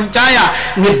నిష్ప్రపంచాయ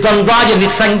నిర్ద్వంద్వాయ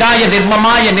నిస్సంగాయ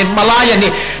నిర్మమాయ నిర్మలాయ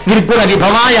నిర్గుణ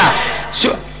విభవాయ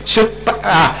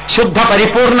శుద్ధ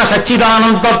పరిపూర్ణ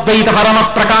సచ్చిదానందద్వైత పరమ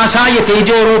ప్రకాశాయ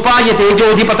తేజోరూపాయ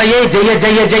తేజోధిపతయే జయ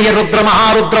జయ జయ రుద్ర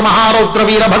మహారుద్ర మహారౌద్ర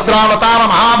వీరభద్రావతార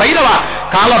మహాభైరవ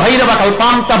కాలభైరవ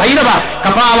కల్పాంత భైరవ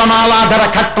కపాలమాలాధర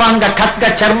ఖట్వాంగ ఖడ్గ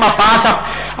చర్మ పాశ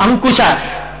అంకుశ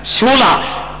శూల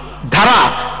ధర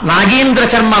నాగేంద్ర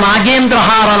చర్మ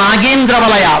నాగేంద్రహార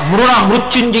నాగేంద్రవలయ మృణ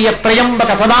మృత్యుంజయ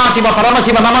త్రయంబక సదాశివ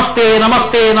పరమశివ నమస్తే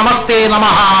నమస్తే నమస్తే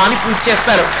నమః అని పూజ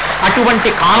చేస్తారు. అటువంటి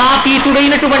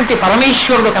కాలాతీతుడైనటువంటి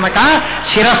పరమేశ్వరుడు కనుక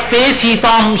శిరస్తే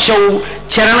సీతాంశౌ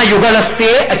చరణయుగలస్తే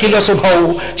అఖిల శుభౌ,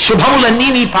 శుభములన్నీ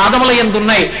నీ పాదముల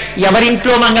యందున్నాయి.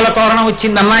 ఎవరింట్లో మంగళ తోరణం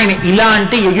వచ్చిందన్నా ఆయన ఇలా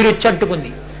అంటే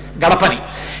ఎగిరొచ్చట్టుకుంది గడపని.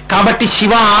 కాబట్టి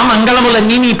శివ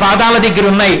మంగళములన్నీ నీ పాదాల దగ్గర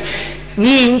ఉన్నాయి.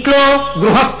 నీ ఇంట్లో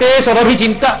గృహస్థే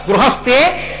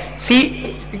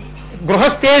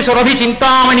సురభి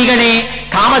చింతామణిగణే,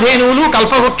 కామధేనువులు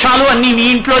కల్పవృక్షాలు అన్నీ నీ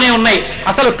ఇంట్లోనే ఉన్నాయి.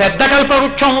 అసలు పెద్ద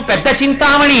కల్పవృక్షం, పెద్ద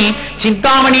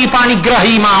చింతామణి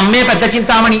పాణిగ్రహి, మా అమ్మే పెద్ద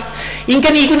చింతామణి. ఇంకా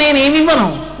నీకు నేనేమివ్వను,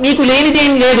 నీకు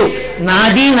లేనిదేం లేదు.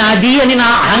 నాది నాది అని నా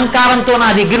అహంకారంతో నా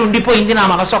దగ్గర ఉండిపోయింది నా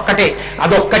మనసు ఒక్కటే,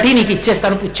 అదొక్కటి నీకు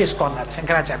ఇచ్చేస్తాను, పుచ్చేసుకో అన్నారు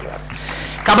శంకరాచార్యులు గారు.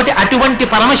 కాబట్టి అటువంటి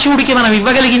పరమశివుడికి మనం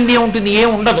ఇవ్వగలిగింది ఏముంటుంది? ఏం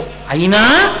ఉండదు. అయినా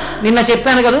నిన్న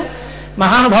చెప్పాను కదా,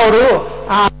 మహానుభావుడు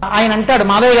ఆయన అంటాడు,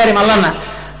 మాధవ్ గారి మల్లన్న,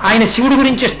 ఆయన శివుడి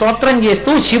గురించి స్తోత్రం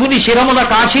చేస్తూ, శివుని శిరముల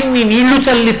కాశిన్ని నీళ్లు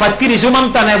చల్లి పత్తి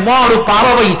రిసుమంత నెవ్వాడు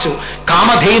పారవయిచు,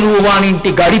 కామధేనువు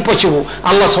వానింటి గడిపశువు,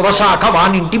 అల్ల సురశాఖ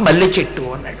వానింటి మల్లె చెట్టు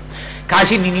అన్నాడు.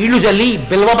 కాశీని నీళ్లు చల్లి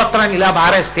బిల్వపత్రాన్ని ఇలా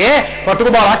బారేస్తే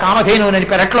పట్టుకుపోలా కామధేనువునని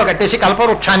పెరట్లో కట్టేసి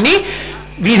కల్పవృక్షాన్ని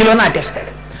వీధిలో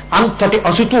నాటేస్తాడు. అంతటి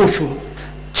అసుతోషుడు,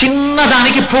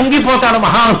 చిన్నదానికి పొంగిపోతాడు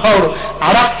మహానుభావుడు.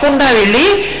 అడక్కుండా వెళ్ళి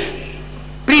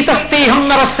ప్రీతస్తేహం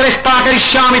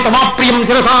నరశ్రేష్టాకరిష్యామి తమాప్రియం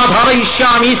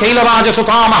శిరసాధారయిష్యామి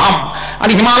శైలరాజసుతామహం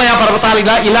అని హిమాలయ పర్వతాలు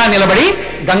ఇలా నిలబడి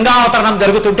గంగావతరణం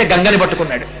జరుగుతుంటే గంగని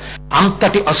పట్టుకున్నాడు.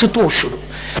 అంతటి అసుతోషుడు.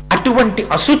 అటువంటి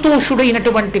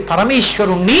అసుతోషుడైనటువంటి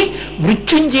పరమేశ్వరుణ్ణి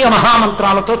మృత్యుంజయ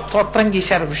మహామంత్రాలతో స్తోత్రం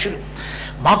చేశారు ఋషులు.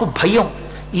 మాకు భయం,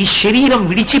 ఈ శరీరం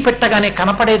విడిచిపెట్టగానే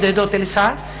కనపడేదేదో తెలుసా?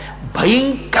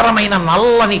 భయంకరమైన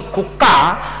నల్లని కుక్క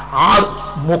 6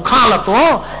 ముఖాలతో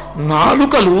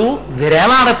నాలుకలు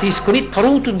విరేలాడ తీసుకుని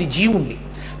తరుగుతుంది జీవుణ్ణి.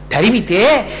 తరిమితే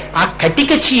ఆ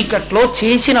కటిక చీకట్లో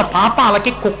చేసిన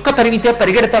పాపాలకి కుక్క తరిమితే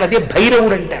పరిగెడతాడు. అదే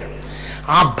భైరవుడు అంటారు.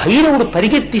 ఆ భైరవుడు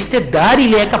పరిగెత్తిస్తే దారి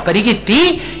లేక పరిగెత్తి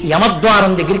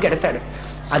యమద్వారం దగ్గరికి ఎడతాడు.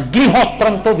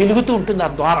 అగ్నిహోత్రంతో వెలుగుతూ ఉంటుంది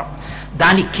ఆ ద్వారం.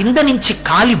 దాని కింద నుంచి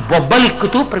కాలి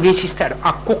బొబ్బలెక్కుతూ ప్రవేశిస్తాడు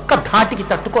ఆ కుక్క ధాటికి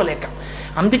తట్టుకోలేక.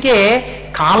 అందుకే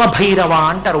కాలభైరవ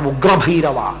అంటారు,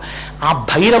 ఉగ్రభైరవ. ఆ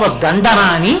భైరవ దండన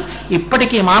అని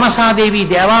ఇప్పటికీ మానసాదేవి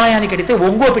దేవాలయానికి వెడితే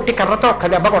ఒంగో పెట్టి కర్రతో ఒక్క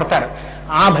దెబ్బ కొడతారు.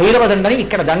 ఆ భైరవ దండని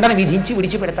ఇక్కడ దండన విధించి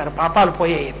విడిచిపెడతారు, పాపాలు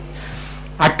పోయేది.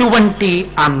 అటువంటి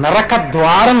ఆ నరక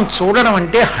ద్వారం చూడడం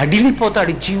అంటే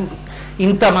హడిలిపోతాడు జీవుడు.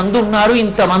 ఇంతమంది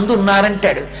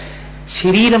ఉన్నారంటాడు.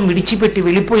 శరీరం విడిచిపెట్టి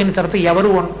వెళ్ళిపోయిన తర్వాత ఎవరు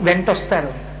వెంటొస్తారు?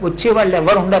 వచ్చేవాళ్ళు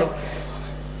ఎవరు ఉండరు.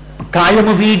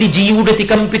 కాయము వీడి జీవుడతి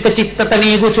కంపిత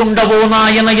చిత్తతనేగుచుండవో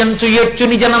నాయనయంచు ఏడ్చు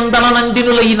నిజనందన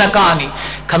నందినులైన కాని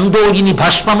కందోగిని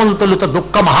భస్మములు తొలుత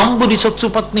దుఃఖ మహాంబుని సొత్సు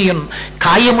పత్నియున్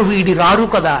కాయము వీడి రారు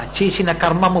కదా చేసిన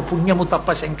కర్మము పుణ్యము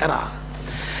తప్ప శంకర.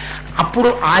 అప్పుడు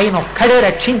ఆయన ఒక్కడే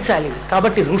రక్షించాలి.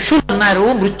 కాబట్టి ఋషులు అన్నారు,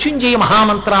 మృత్యుంజయ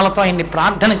మహామంత్రాలతో ఆయన్ని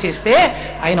ప్రార్థన చేస్తే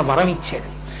ఆయన వరం ఇచ్చాడు.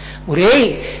 ఒరే,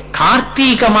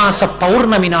 కార్తీక మాస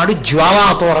పౌర్ణమి నాడు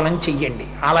జ్వాలాతోరణం చెయ్యండి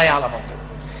ఆలయాల ముందు.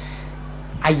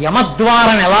 ఆ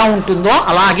యమద్వారం ఎలా ఉంటుందో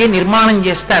అలాగే నిర్మాణం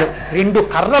చేస్తారు. 2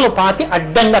 కర్రలు పాతి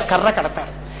అడ్డంగా కర్ర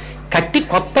కడతారు. కట్టి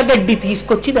కొత్త గడ్డి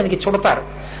తీసుకొచ్చి దానికి చుడతారు.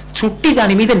 చుట్టి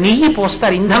దాని మీద నెయ్యి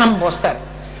పోస్తారు, ఇంధనం పోస్తారు.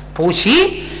 పోసి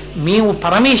మేము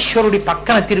పరమేశ్వరుడి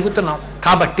పక్కన తిరుగుతున్నాం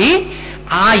కాబట్టి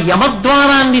ఆ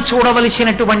యమద్వారాన్ని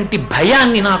చూడవలసినటువంటి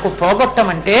భయాన్ని నాకు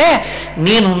పోగొట్టమంటే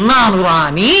నేనున్నానురా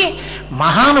అని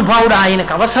మహానుభావుడు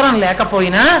ఆయనకు అవసరం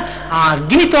లేకపోయినా ఆ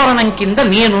అగ్నితోరణం కింద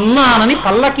నేనున్నానని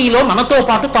పల్లకీలో మనతో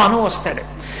పాటు తాను వస్తాడు.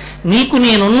 నీకు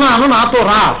నేనున్నాను, నాతో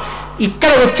రా,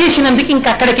 ఇక్కడ వచ్చేసినందుకు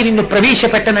ఇంకక్కడికి నిన్ను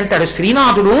ప్రవేశపెట్టనంటాడు.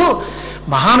 శ్రీనాథుడు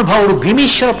మహానుభావుడు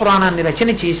భీమేశ్వర పురాణాన్ని రచన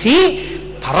చేసి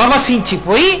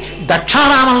పరవశించిపోయి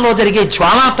దక్షారామంలో జరిగే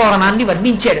జ్వాలాతోరణాన్ని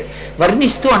వర్ణించాడు.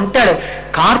 వర్ణిస్తూ అంటాడు,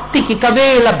 కార్తీకిక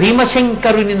వేళ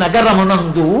భీమశంకరుని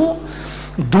నగరమునందు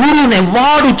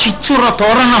దూరునెవ్వాడు చిచ్చుర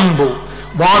తోరణంబు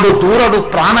వాడు దూరడు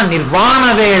ప్రాణ నిర్వాణ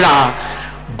వేళ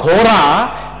ఘోర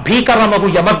భీకరమగు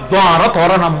యమద్వార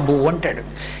తోరణంబు అంటాడు.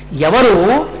 ఎవరు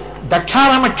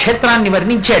దక్షారామ క్షేత్రాన్ని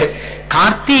వర్ణించాడు.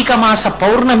 కార్తీక మాస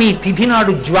పౌర్ణమి తిథి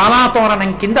నాడు జ్వాలాతోరణం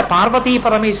కింద పార్వతీ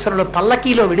పరమేశ్వరుడు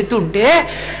పల్లకీలో వెడుతుంటే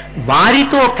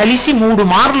వారితో కలిసి 3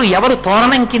 మార్లు ఎవరు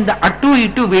తోరణం కింద అటు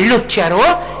ఇటు వెళ్ళొచ్చారో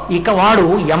ఇక వాడు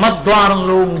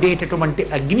యమద్వారంలో ఉండేటటువంటి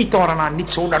అగ్ని తోరణాన్ని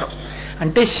చూడడం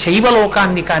అంటే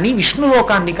శైవలోకాన్ని కానీ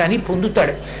విష్ణులోకాన్ని కానీ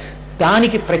పొందుతాడు.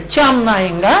 దానికి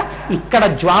ప్రత్యామ్నాయంగా ఇక్కడ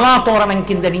జ్వాలాతోరణం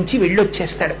కింద నుంచి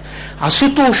వెళ్ళొచ్చేస్తాడు.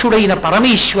 అసుతోషుడైన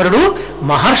పరమేశ్వరుడు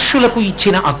మహర్షులకు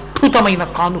ఇచ్చిన అద్భుతమైన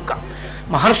కానుక.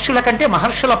 మహర్షుల కంటే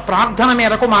మహర్షుల ప్రార్థన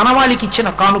మేరకు మానవాళికి ఇచ్చిన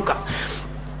కానుక.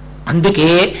 అందుకే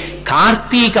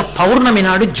కార్తీక పౌర్ణమి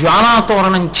నాడు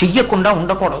జ్వాలాతోరణం చెయ్యకుండా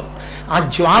ఉండకూడదు. ఆ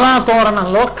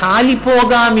జ్వాలాతోరణంలో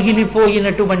కాలిపోగా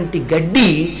మిగిలిపోయినటువంటి గడ్డి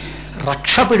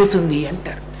రక్ష పెడుతుంది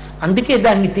అంటారు. అందుకే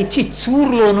దాన్ని తెచ్చి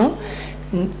చూరులోను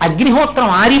అగ్నిహోత్రం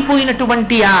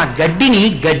ఆరిపోయినటువంటి ఆ గడ్డిని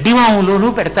గడ్డివాములోనూ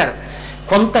పెడతారు.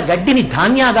 కొంత గడ్డిని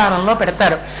ధాన్యాగారంలో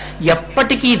పెడతారు.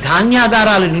 ఎప్పటికీ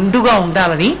ధాన్యాగారాలు నిండుగా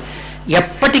ఉండాలని,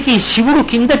 ఎప్పటికీ శివుడు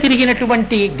కింద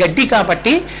తిరిగినటువంటి గడ్డి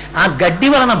కాబట్టి ఆ గడ్డి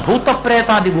వలన భూత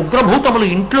ప్రేతాది ఉగ్రభూతములు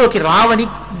ఇంట్లోకి రావని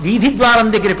వీధి ద్వారం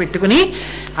దగ్గర పెట్టుకుని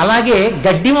అలాగే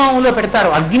గడ్డివాములో పెడతారు.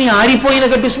 అగ్ని ఆరిపోయిన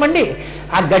గడ్డి సుమండి,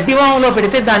 ఆ గడ్డివాములో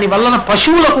పెడితే దాని వలన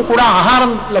పశువులకు కూడా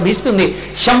ఆహారం లభిస్తుంది.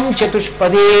 శం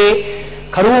చతుష్పదే,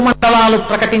 కరువు మండలాలు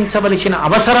ప్రకటించవలసిన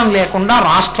అవసరం లేకుండా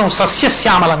రాష్ట్రం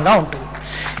సస్యశ్యామలంగా ఉంటుంది.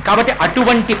 కాబట్టి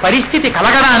అటువంటి పరిస్థితి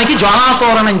కలగడానికి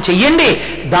జ్వాలాతోరణం చెయ్యండి.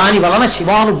 దాని వలన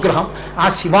శివానుగ్రహం, ఆ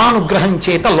శివానుగ్రహం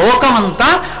చేత లోకమంతా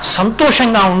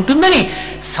సంతోషంగా ఉంటుందని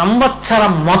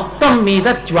సంవత్సరం మొత్తం మీద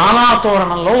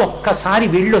జ్వాలాతోరణంలో ఒక్కసారి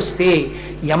వెళ్ళొస్తే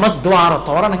యమద్వార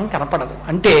తోరణం కనపడదు.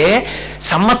 అంటే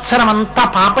సంవత్సరం అంతా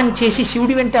పాపం చేసి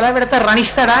శివుడి వెంట ఎలా పెడతారు?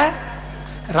 రాణిస్తాడా?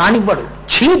 రానివ్వడు.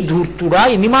 చీ ధూర్తుడా,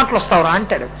 ఎన్ని మాటలు వస్తావురా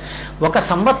అంటాడు. ఒక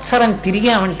సంవత్సరం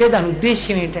తిరిగామంటే దాని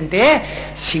ఉద్దేశ్యం ఏంటంటే,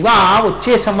 శివ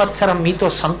వచ్చే సంవత్సరం మీతో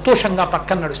సంతోషంగా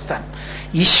పక్కన నడుస్తాను.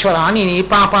 ఈశ్వర, నేను ఏ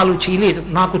పాపాలు చేయలేదు,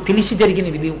 నాకు తెలిసి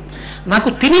జరిగినవి లేవు, నాకు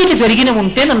తెలియక జరిగినవి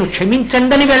ఉంటే నన్ను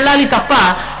క్షమించండి వెళ్ళాలి తప్ప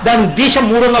దాని ఉద్దేశం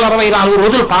 364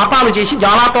 రోజులు పాపాలు చేసి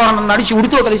జ్వాలాతోరణం నాడు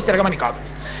శివుడితో కలిసి తిరగమని కాదు.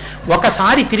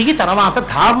 ఒకసారి తిరిగి తర్వాత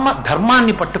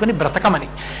ధర్మాన్ని పట్టుకుని బ్రతకమని.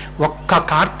 ఒక్క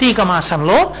కార్తీక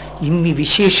మాసంలో ఇన్ని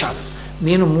విశేషాలు.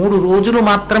 నేను 3 రోజులు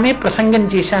మాత్రమే ప్రసంగం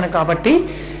చేశాను కాబట్టి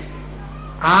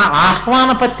ఆ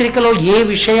ఆహ్వాన పత్రికలో ఏ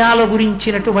విషయాల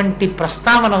గురించినటువంటి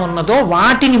ప్రస్తావన ఉన్నదో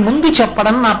వాటిని ముందు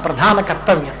చెప్పడం నా ప్రధాన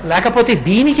కర్తవ్యం. లేకపోతే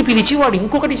దీనికి పిలిచి వాడు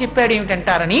ఇంకొకటి చెప్పాడు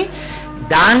ఏమిటంటారని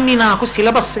దాన్ని నాకు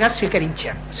సిలబస్గా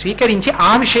స్వీకరించి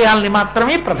ఆ విషయాల్ని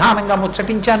మాత్రమే ప్రధానంగా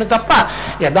ముచ్చటించాను తప్ప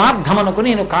యథార్థమనుకు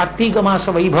నేను కార్తీక మాస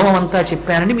వైభవం అంతా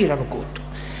చెప్పానని మీరు అనుకోవద్దు.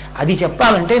 అది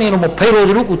చెప్పాలంటే నేను 30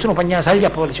 రోజులు కూర్చుని ఉపన్యాసాలు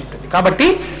చెప్పవలసి ఉంటుంది. కాబట్టి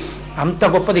అంత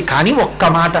గొప్పది. కానీ ఒక్క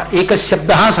మాట,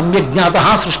 ఏకశబ్ద సమ్యజ్ఞాత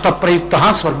సృష్ట ప్రయుక్త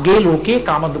స్వర్గే లోకే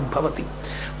కామదుర్భవతి.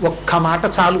 ఒక్క మాట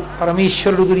చాలు,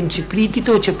 పరమేశ్వరుడు గురించి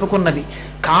ప్రీతితో చెప్పుకున్నది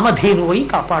కామధేనువై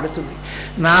కాపాడుతుంది.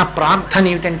 నా ప్రార్థన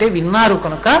ఏమిటంటే, విన్నారు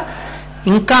కనుక,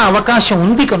 ఇంకా అవకాశం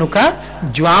ఉంది కనుక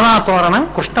జ్వాలాతోరణం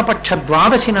కృష్ణపక్ష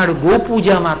ద్వాదశి నాడు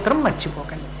గోపూజ మాత్రం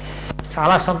మర్చిపోకండి.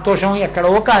 చాలా సంతోషం.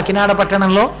 ఎక్కడో కాకినాడ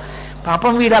పట్టణంలో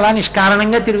పాపం వీడు అలా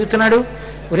నిష్కారణంగా తిరుగుతున్నాడు.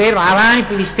 ఒరే రారా అని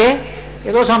పిలిస్తే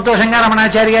ఏదో సంతోషంగా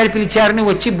రమణాచారి గారు పిలిచారని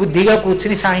వచ్చి బుద్ధిగా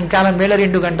కూర్చుని సాయంకాలం వేళ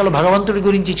 2 గంటలు భగవంతుడి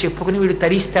గురించి చెప్పుకుని వీడు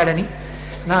తరిస్తాడని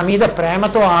నా మీద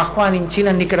ప్రేమతో ఆహ్వానించి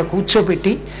నన్ను ఇక్కడ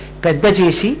కూర్చోపెట్టి పెద్ద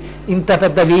చేసి ఇంత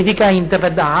పెద్ద వేదిక, ఇంత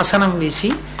పెద్ద ఆసనం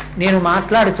వేసి నేను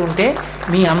మాట్లాడుతుంటే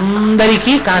మీ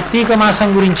అందరికీ కార్తీక మాసం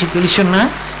గురించి తెలుసున్నా,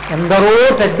 ఎందరో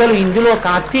పెద్దలు ఇందులో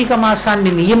కార్తీక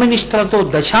మాసాన్ని నియమనిష్టలతో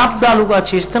దశాబ్దాలుగా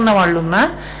చేస్తున్న వాళ్ళున్నా,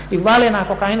 ఇవాళే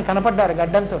నాకు ఒక ఆయన కనపడ్డారు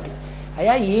గడ్డంతో.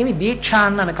 అయ్యా ఏమి దీక్ష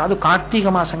అన్నాను. కాదు, కార్తీక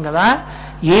మాసం కదా,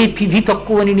 ఏ తిథి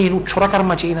తక్కువని నేను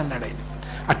క్షురకర్మ చేయనన్నాడు ఆయన.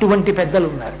 అటువంటి పెద్దలు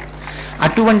ఉన్నారు.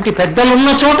 అటువంటి పెద్దలున్న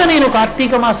చోట నేను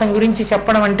కార్తీక మాసం గురించి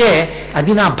చెప్పడం అంటే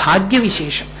అది నా భాగ్య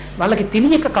విశేషం. వాళ్ళకి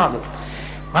తెలియక కాదు,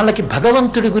 వాళ్ళకి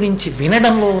భగవంతుడి గురించి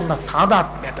వినడంలో ఉన్న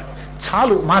తాదాత్మ్యత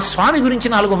చాలు. మా స్వామి గురించి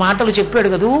 4 మాటలు చెప్పాడు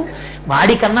కదూ,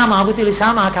 వాడికన్నా మాకు తెలుసా,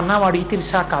 మాకన్నా వాడికి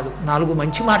తెలుసా కాదు, 4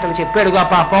 మంచి మాటలు చెప్పాడుగా.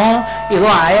 పాపం ఏదో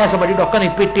ఆయాసపడి డొక్క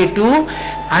నెప్పెట్టేట్టు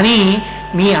అని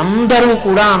మీ అందరూ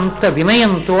కూడా అంత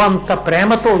వినయంతో అంత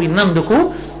ప్రేమతో విన్నందుకు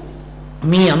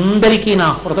మీ అందరికీ నా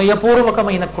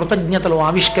హృదయపూర్వకమైన కృతజ్ఞతలు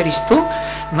ఆవిష్కరిస్తూ,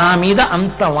 నా మీద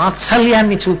అంత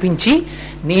వాత్సల్యాన్ని చూపించి,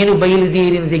 నేను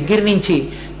బయలుదేరిన దగ్గర నుంచి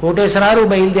కోటేశ్వరరావు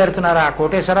బయలుదేరుతున్నారా,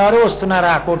 కోటేశ్వరరావు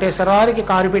వస్తున్నారా, కోటేశ్వరరావుకి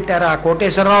కారు పెట్టారా,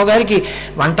 కోటేశ్వరరావు గారికి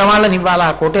వంట వాళ్ళని ఇవ్వాలా,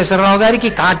 కోటేశ్వరరావు గారికి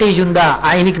కాటేజ్ ఉందా,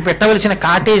 ఆయనకి పెట్టవలసిన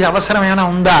కాటేజ్ అవసరం ఏమైనా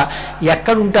ఉందా,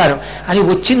 ఎక్కడుంటారు అని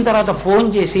వచ్చిన తర్వాత ఫోన్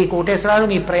చేసి,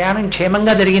 కోటేశ్వరరావు మీ ప్రయాణం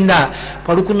క్షేమంగా జరిగిందా,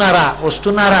 పడుకున్నారా,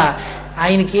 వస్తున్నారా,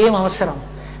 ఆయనకి ఏం అవసరం,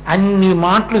 అన్ని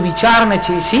మాటలు విచారణ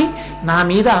చేసి నా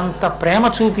మీద అంత ప్రేమ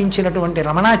చూపించినటువంటి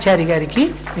రమణాచారి గారికి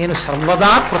నేను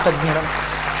సర్వదా కృతజ్ఞుడు.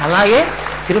 అలాగే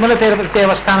తిరుమల తిరుపతి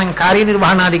దేవస్థానం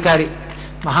కార్యనిర్వహణాధికారి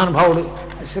మహానుభావుడు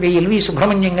శ్రీ ఎల్వి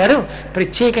సుబ్రహ్మణ్యం గారు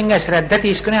ప్రత్యేకంగా శ్రద్ధ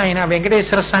తీసుకుని, ఆయన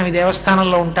వెంకటేశ్వర స్వామి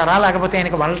దేవస్థానంలో ఉంటారా లేకపోతే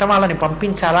ఆయనకు వంట వాళ్ళని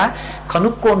పంపించాలా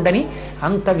కనుక్కోండని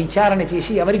అంత విచారణ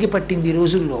చేసి, ఎవరికి పట్టింది ఈ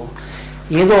రోజుల్లో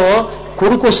ఏదో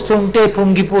కొడుకు వస్తుంటే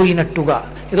పొంగిపోయినట్టుగా,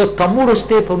 ఏదో తమ్ముడు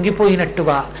వస్తే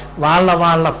పొంగిపోయినట్టుగా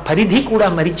వాళ్ళ పరిధి కూడా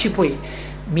మరిచిపోయి,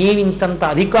 మేమింతంత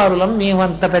అధికారులం,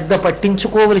 మేమంత పెద్ద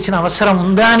పట్టించుకోవలసిన అవసరం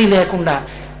ఉందా అని లేకుండా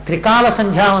త్రికాల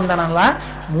సంధ్యావందనంలా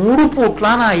 3 పూట్ల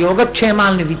నా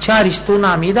యోగక్షేమాల్ని విచారిస్తూ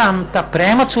నా మీద అంత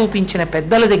ప్రేమ చూపించిన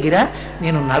పెద్దల దగ్గర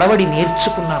నేను నడవడి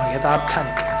నేర్చుకున్నాను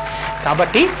యథార్థానికి.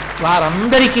 కాబట్టి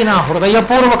వారందరికీ నా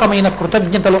హృదయపూర్వకమైన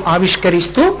కృతజ్ఞతలు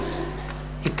ఆవిష్కరిస్తూ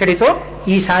ఇక్కడితో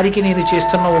ఈసారికి నేను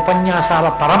చేస్తున్న ఉపన్యాసాల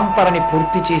పరంపరని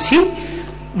పూర్తి చేసి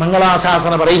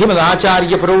మంగళాశాసన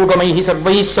పరైహిమదాచార్య పురోగమై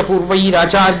సర్వైశ్చ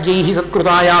పూర్వైరాచార్యై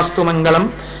సత్కృతాయాస్తు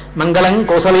మంగళం. మంగళం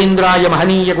కోసలేంద్రాయ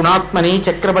మహనీయ గుణాత్మనే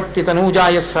చక్రవర్తి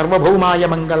తనూజాయ సర్వభౌమాయ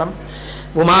మంగళం.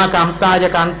 ఉమాకాంతాయ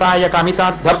కాంతాయ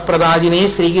కామితార్థప్రదాయినే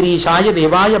శ్రీగిరీశాయ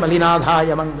దేవాయ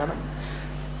మలినాథాయ మంగళం.